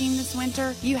stops working this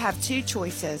winter, you have two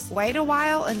choices. Wait a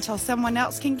while until someone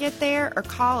else can get there or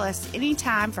call us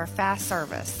anytime for fast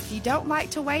service. If you don't like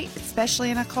to wait, especially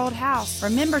in a cold house,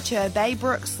 remember to obey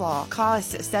Brooks Law. Call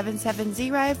us at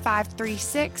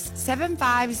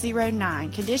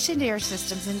 770-536-7509. Conditioned Air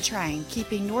Systems and Train,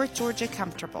 keeping North Georgia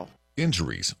comfortable.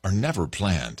 Injuries are never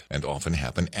planned and often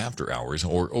happen after hours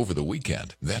or over the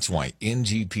weekend. That's why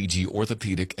NGPG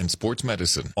Orthopedic and Sports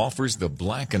Medicine offers the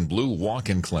Black and Blue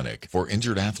Walk-In Clinic for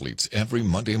injured athletes every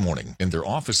Monday morning in their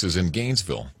offices in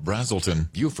Gainesville,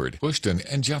 Brazelton, Beaufort, Bushton,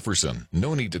 and Jefferson.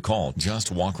 No need to call. Just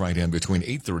walk right in between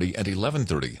 8:30 and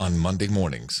 11:30 on Monday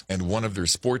mornings. And one of their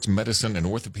sports medicine and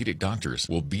orthopedic doctors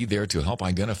will be there to help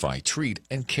identify, treat,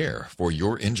 and care for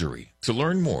your injury. To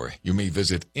learn more, you may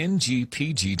visit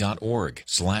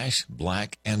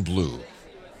ngpg.org/black and blue.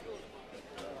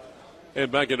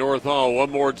 And back at North Hall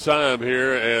one more time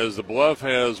here as the Bluff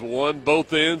has won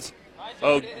both ends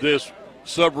of this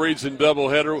sub-region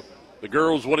doubleheader. The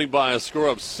girls winning by a score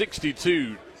of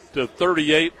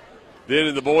 62-38. Then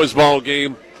in the boys' ball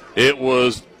game, it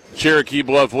was Cherokee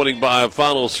Bluff winning by a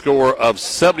final score of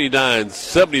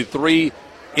 79-73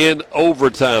 in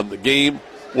overtime. The game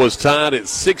was tied at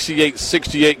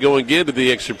 68-68 going into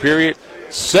the extra period.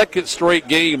 Second straight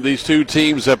game these two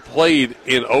teams have played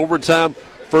in overtime.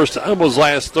 First time was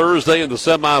last Thursday in the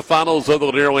semifinals of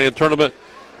the Dairyland tournament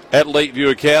at Lakeview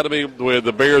Academy, with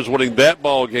the Bears winning that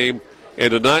ball game,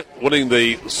 and tonight winning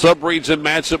the sub-region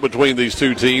matchup between these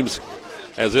two teams,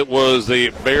 as it was the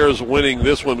Bears winning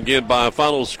this one again by a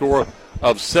final score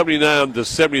of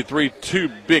 79-73. Two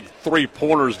big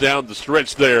three-pointers down the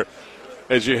stretch there,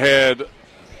 as you had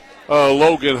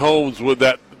Logan Holmes with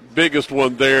that biggest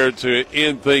one there to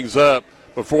end things up.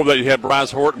 Before that, you had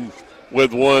Bryce Horton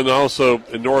with one also,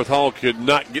 and North Hall could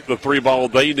not get the three ball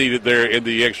they needed there in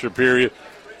the extra period.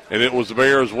 And it was the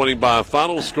Bears winning by a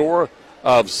final score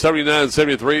of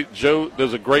 79-73. Joe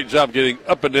does a great job getting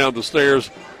up and down the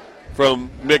stairs from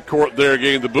midcourt there,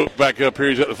 getting the book back up here.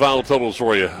 He's got the final totals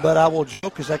for you. But I will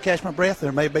joke as I catch my breath,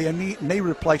 there may be a knee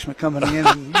replacement coming in,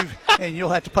 and you'll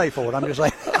have to pay for it. I'm just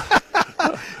like,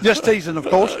 just teasing, of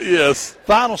course. Yes.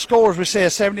 Final scores, we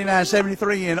said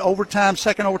 79-73 in overtime,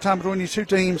 second overtime between these two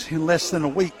teams in less than a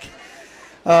week.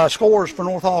 Scores for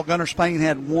North Hall: Gunner Spain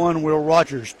had 1, Will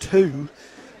Rogers 2,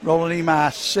 Roland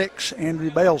Emi 6, Andrew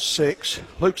Bell 6,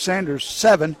 Luke Sanders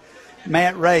 7,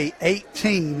 Matt Ray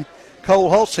 18,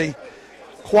 Cole Hulsey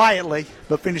quietly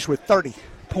but finished with 30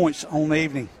 points on the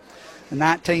evening,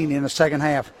 19 in the second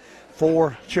half.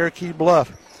 For Cherokee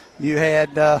Bluff, you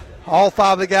had all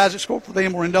 5 of the guys that scored for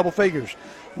them were in double figures.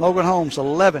 Logan Holmes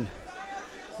 11,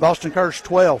 Boston Kirsch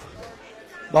 12,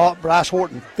 Bryce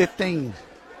Horton 15,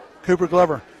 Cooper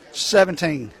Glover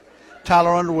 17,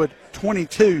 Tyler Underwood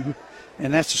 22,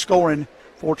 and that's the scoring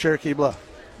for Cherokee Bluff.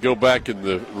 Go back in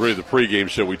the pregame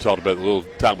show, we talked about the little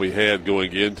time we had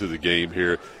going into the game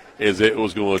here, is it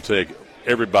was going to take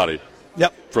everybody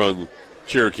from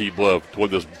Cherokee Bluff to win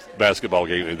this basketball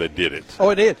game, and they did it.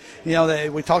 Oh, it did. You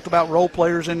know, we talked about role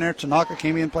players in there. Tanaka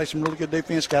came in, played some really good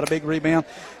defense, got a big rebound,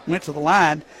 went to the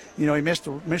line. You know, he missed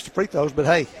the free throws, but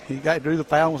hey, he got drew the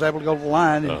foul and was able to go to the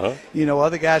line. And, you know,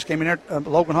 other guys came in there.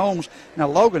 Logan Holmes. Now,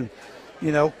 Logan,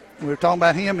 you know, we were talking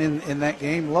about him in that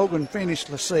game. Logan finished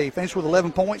with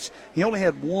 11 points. He only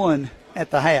had 1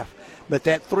 at the half. But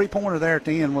that three-pointer there at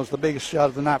the end was the biggest shot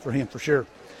of the night for him, for sure.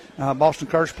 Boston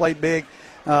Kirsch played big.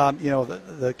 You know,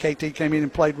 the KT came in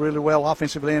and played really well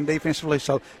offensively and defensively.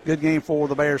 So good game for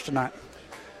the Bears tonight.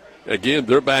 Again,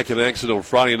 they're back in action on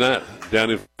Friday night down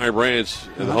in Fire Branch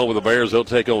in the home of the Bears. They'll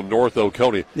take on North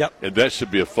Oconee. Yep. And that should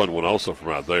be a fun one also from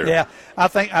out there. Yeah, I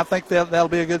think that'll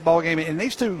be a good ball game. And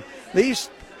these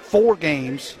 4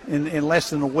 games in less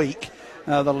than a week,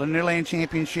 the Lanierland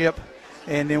Championship,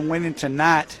 and then winning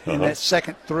tonight in that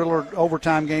second thriller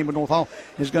overtime game with North Hall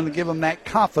is going to give them that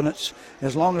confidence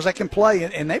as long as they can play.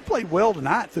 And they played well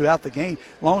tonight throughout the game.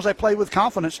 As long as they play with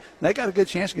confidence, they got a good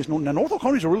chance against North. Now, North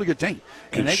Oconee's a really good team.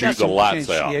 Can shoot the lights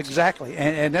out. Yeah, exactly.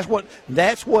 And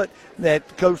that's what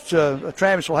that Coach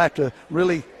Travis will have to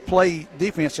really play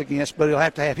defense against, but he'll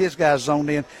have to have his guys zoned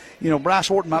in. Bryce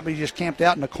Horton might be just camped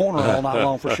out in the corner all night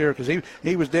long for sure, because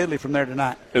he was deadly from there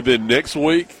tonight. And then next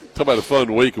week, talk about a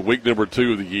fun week, week number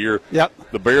 2 of the year. Yep.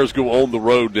 The Bears go on the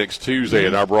road next Tuesday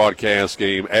in our broadcast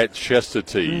game at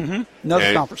Chestatee.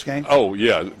 Another conference game. Oh,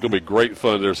 yeah. It's going to be great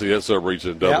fun there to see that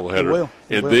sub-region doubleheader.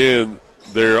 It will. Then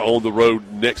they're on the road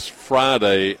next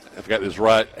Friday, if I got this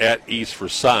right, at East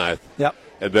Forsyth. Yep.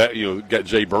 And that, got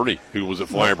Jay Burney, who was at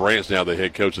Flyer Branch, now the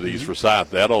head coach of the East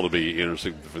Forsyth. That ought to be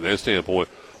interesting from that standpoint.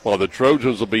 While the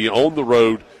Trojans will be on the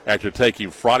road after taking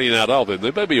Friday night off. And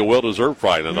they may be a well-deserved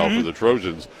Friday night off for the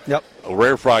Trojans. Yep. A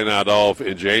rare Friday night off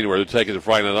in January. They're taking the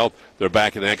Friday night off. They're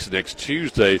back in action next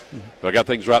Tuesday. If I got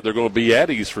things right, they're going to be at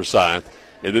East Forsyth.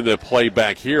 And then they'll play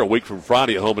back here a week from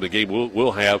Friday at home in a game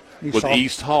we'll have with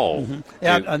East Hall.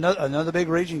 Yeah, another big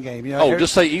region game.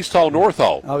 Just say East Hall, North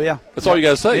Hall. Oh, yeah. That's all you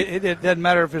got to say. It doesn't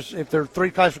matter if there are 3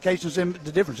 classifications in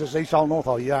the difference. It's East Hall, North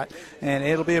Hall. You got, and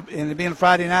it'll be a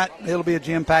Friday night. It'll be a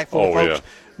gym packed full of folks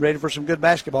ready for some good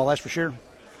basketball. That's for sure.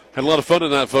 Had a lot of fun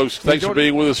tonight, folks. Thanks for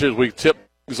being with us here as we tip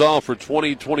things off for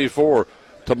 2024.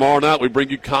 Tomorrow night we bring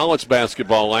you college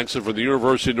basketball action from the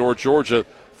University of North Georgia.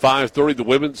 5:30 the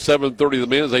women, 7:30 the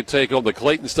men as they take on the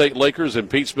Clayton State Lakers in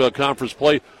Peach Belt Conference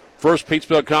play. First Peach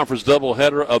Belt Conference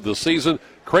doubleheader of the season.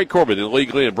 Craig Corbin and Lee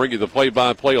Glenn bring you the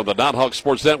play-by-play on the Nighthawk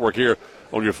Sports Network here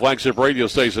on your flagship radio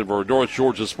station for North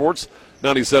Georgia Sports,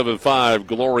 97.5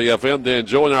 Glory FM. Then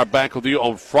Joe and I are back with you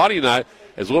on Friday night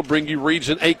as we'll bring you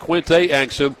Region 8 Quinte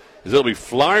action. As it'll be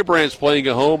Flowery Branch playing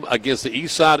at home against the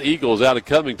Eastside Eagles out of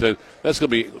Covington. That's going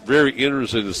to be very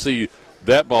interesting to see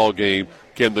that ball game.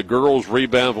 Can the girls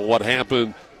rebound from what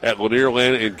happened at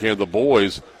Lanierland, and can the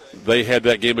boys? They had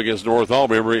that game against North Hall,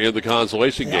 remember, in the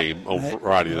consolation game on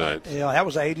Friday night. Yeah, that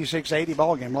was an 86-80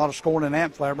 ball game. A lot of scoring in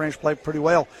that. Flowery Branch played pretty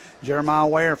well. Jeremiah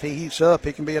Ware, if he heats up,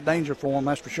 he can be a danger for them,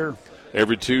 that's for sure.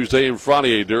 Every Tuesday and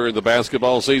Friday during the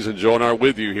basketball season, Joe and I are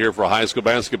with you here for high school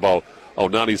basketball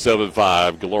on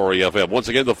 97.5 Glory FM. Once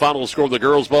again, the final score of the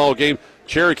girls' ball game,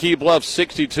 Cherokee Bluff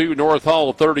 62, North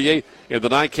Hall 38. In the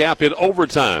nightcap in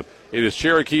overtime, it is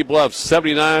Cherokee Bluff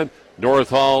 79, North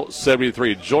Hall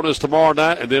 73. Join us tomorrow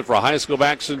night, and then for high school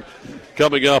action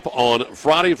coming up on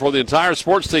Friday for the entire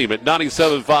sports team at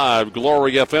 97.5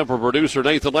 Glory FM. For producer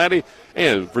Nathan Laddie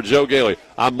and for Joe Gailey,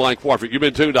 I'm Mike Warford. You've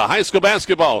been tuned to high school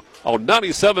basketball on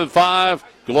 97.5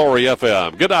 Glory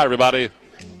FM. Good night, everybody.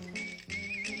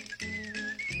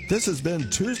 This has been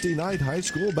Tuesday Night High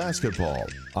School Basketball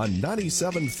on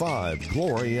 97.5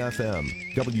 Glory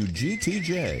FM,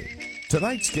 WGTJ.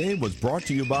 Tonight's game was brought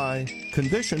to you by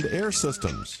Conditioned Air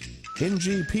Systems,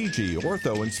 NGPG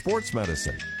Ortho and Sports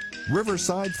Medicine,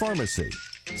 Riverside Pharmacy,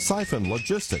 Siphon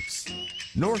Logistics,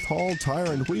 North Hall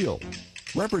Tire and Wheel,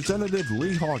 Representative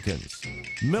Lee Hawkins,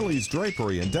 Millie's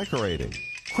Drapery and Decorating,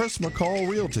 Chris McCall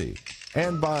Realty,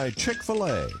 and by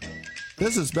Chick-fil-A.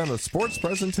 This has been a sports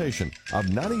presentation of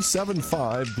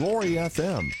 97.5 Glory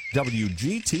FM,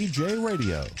 WGTJ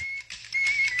Radio.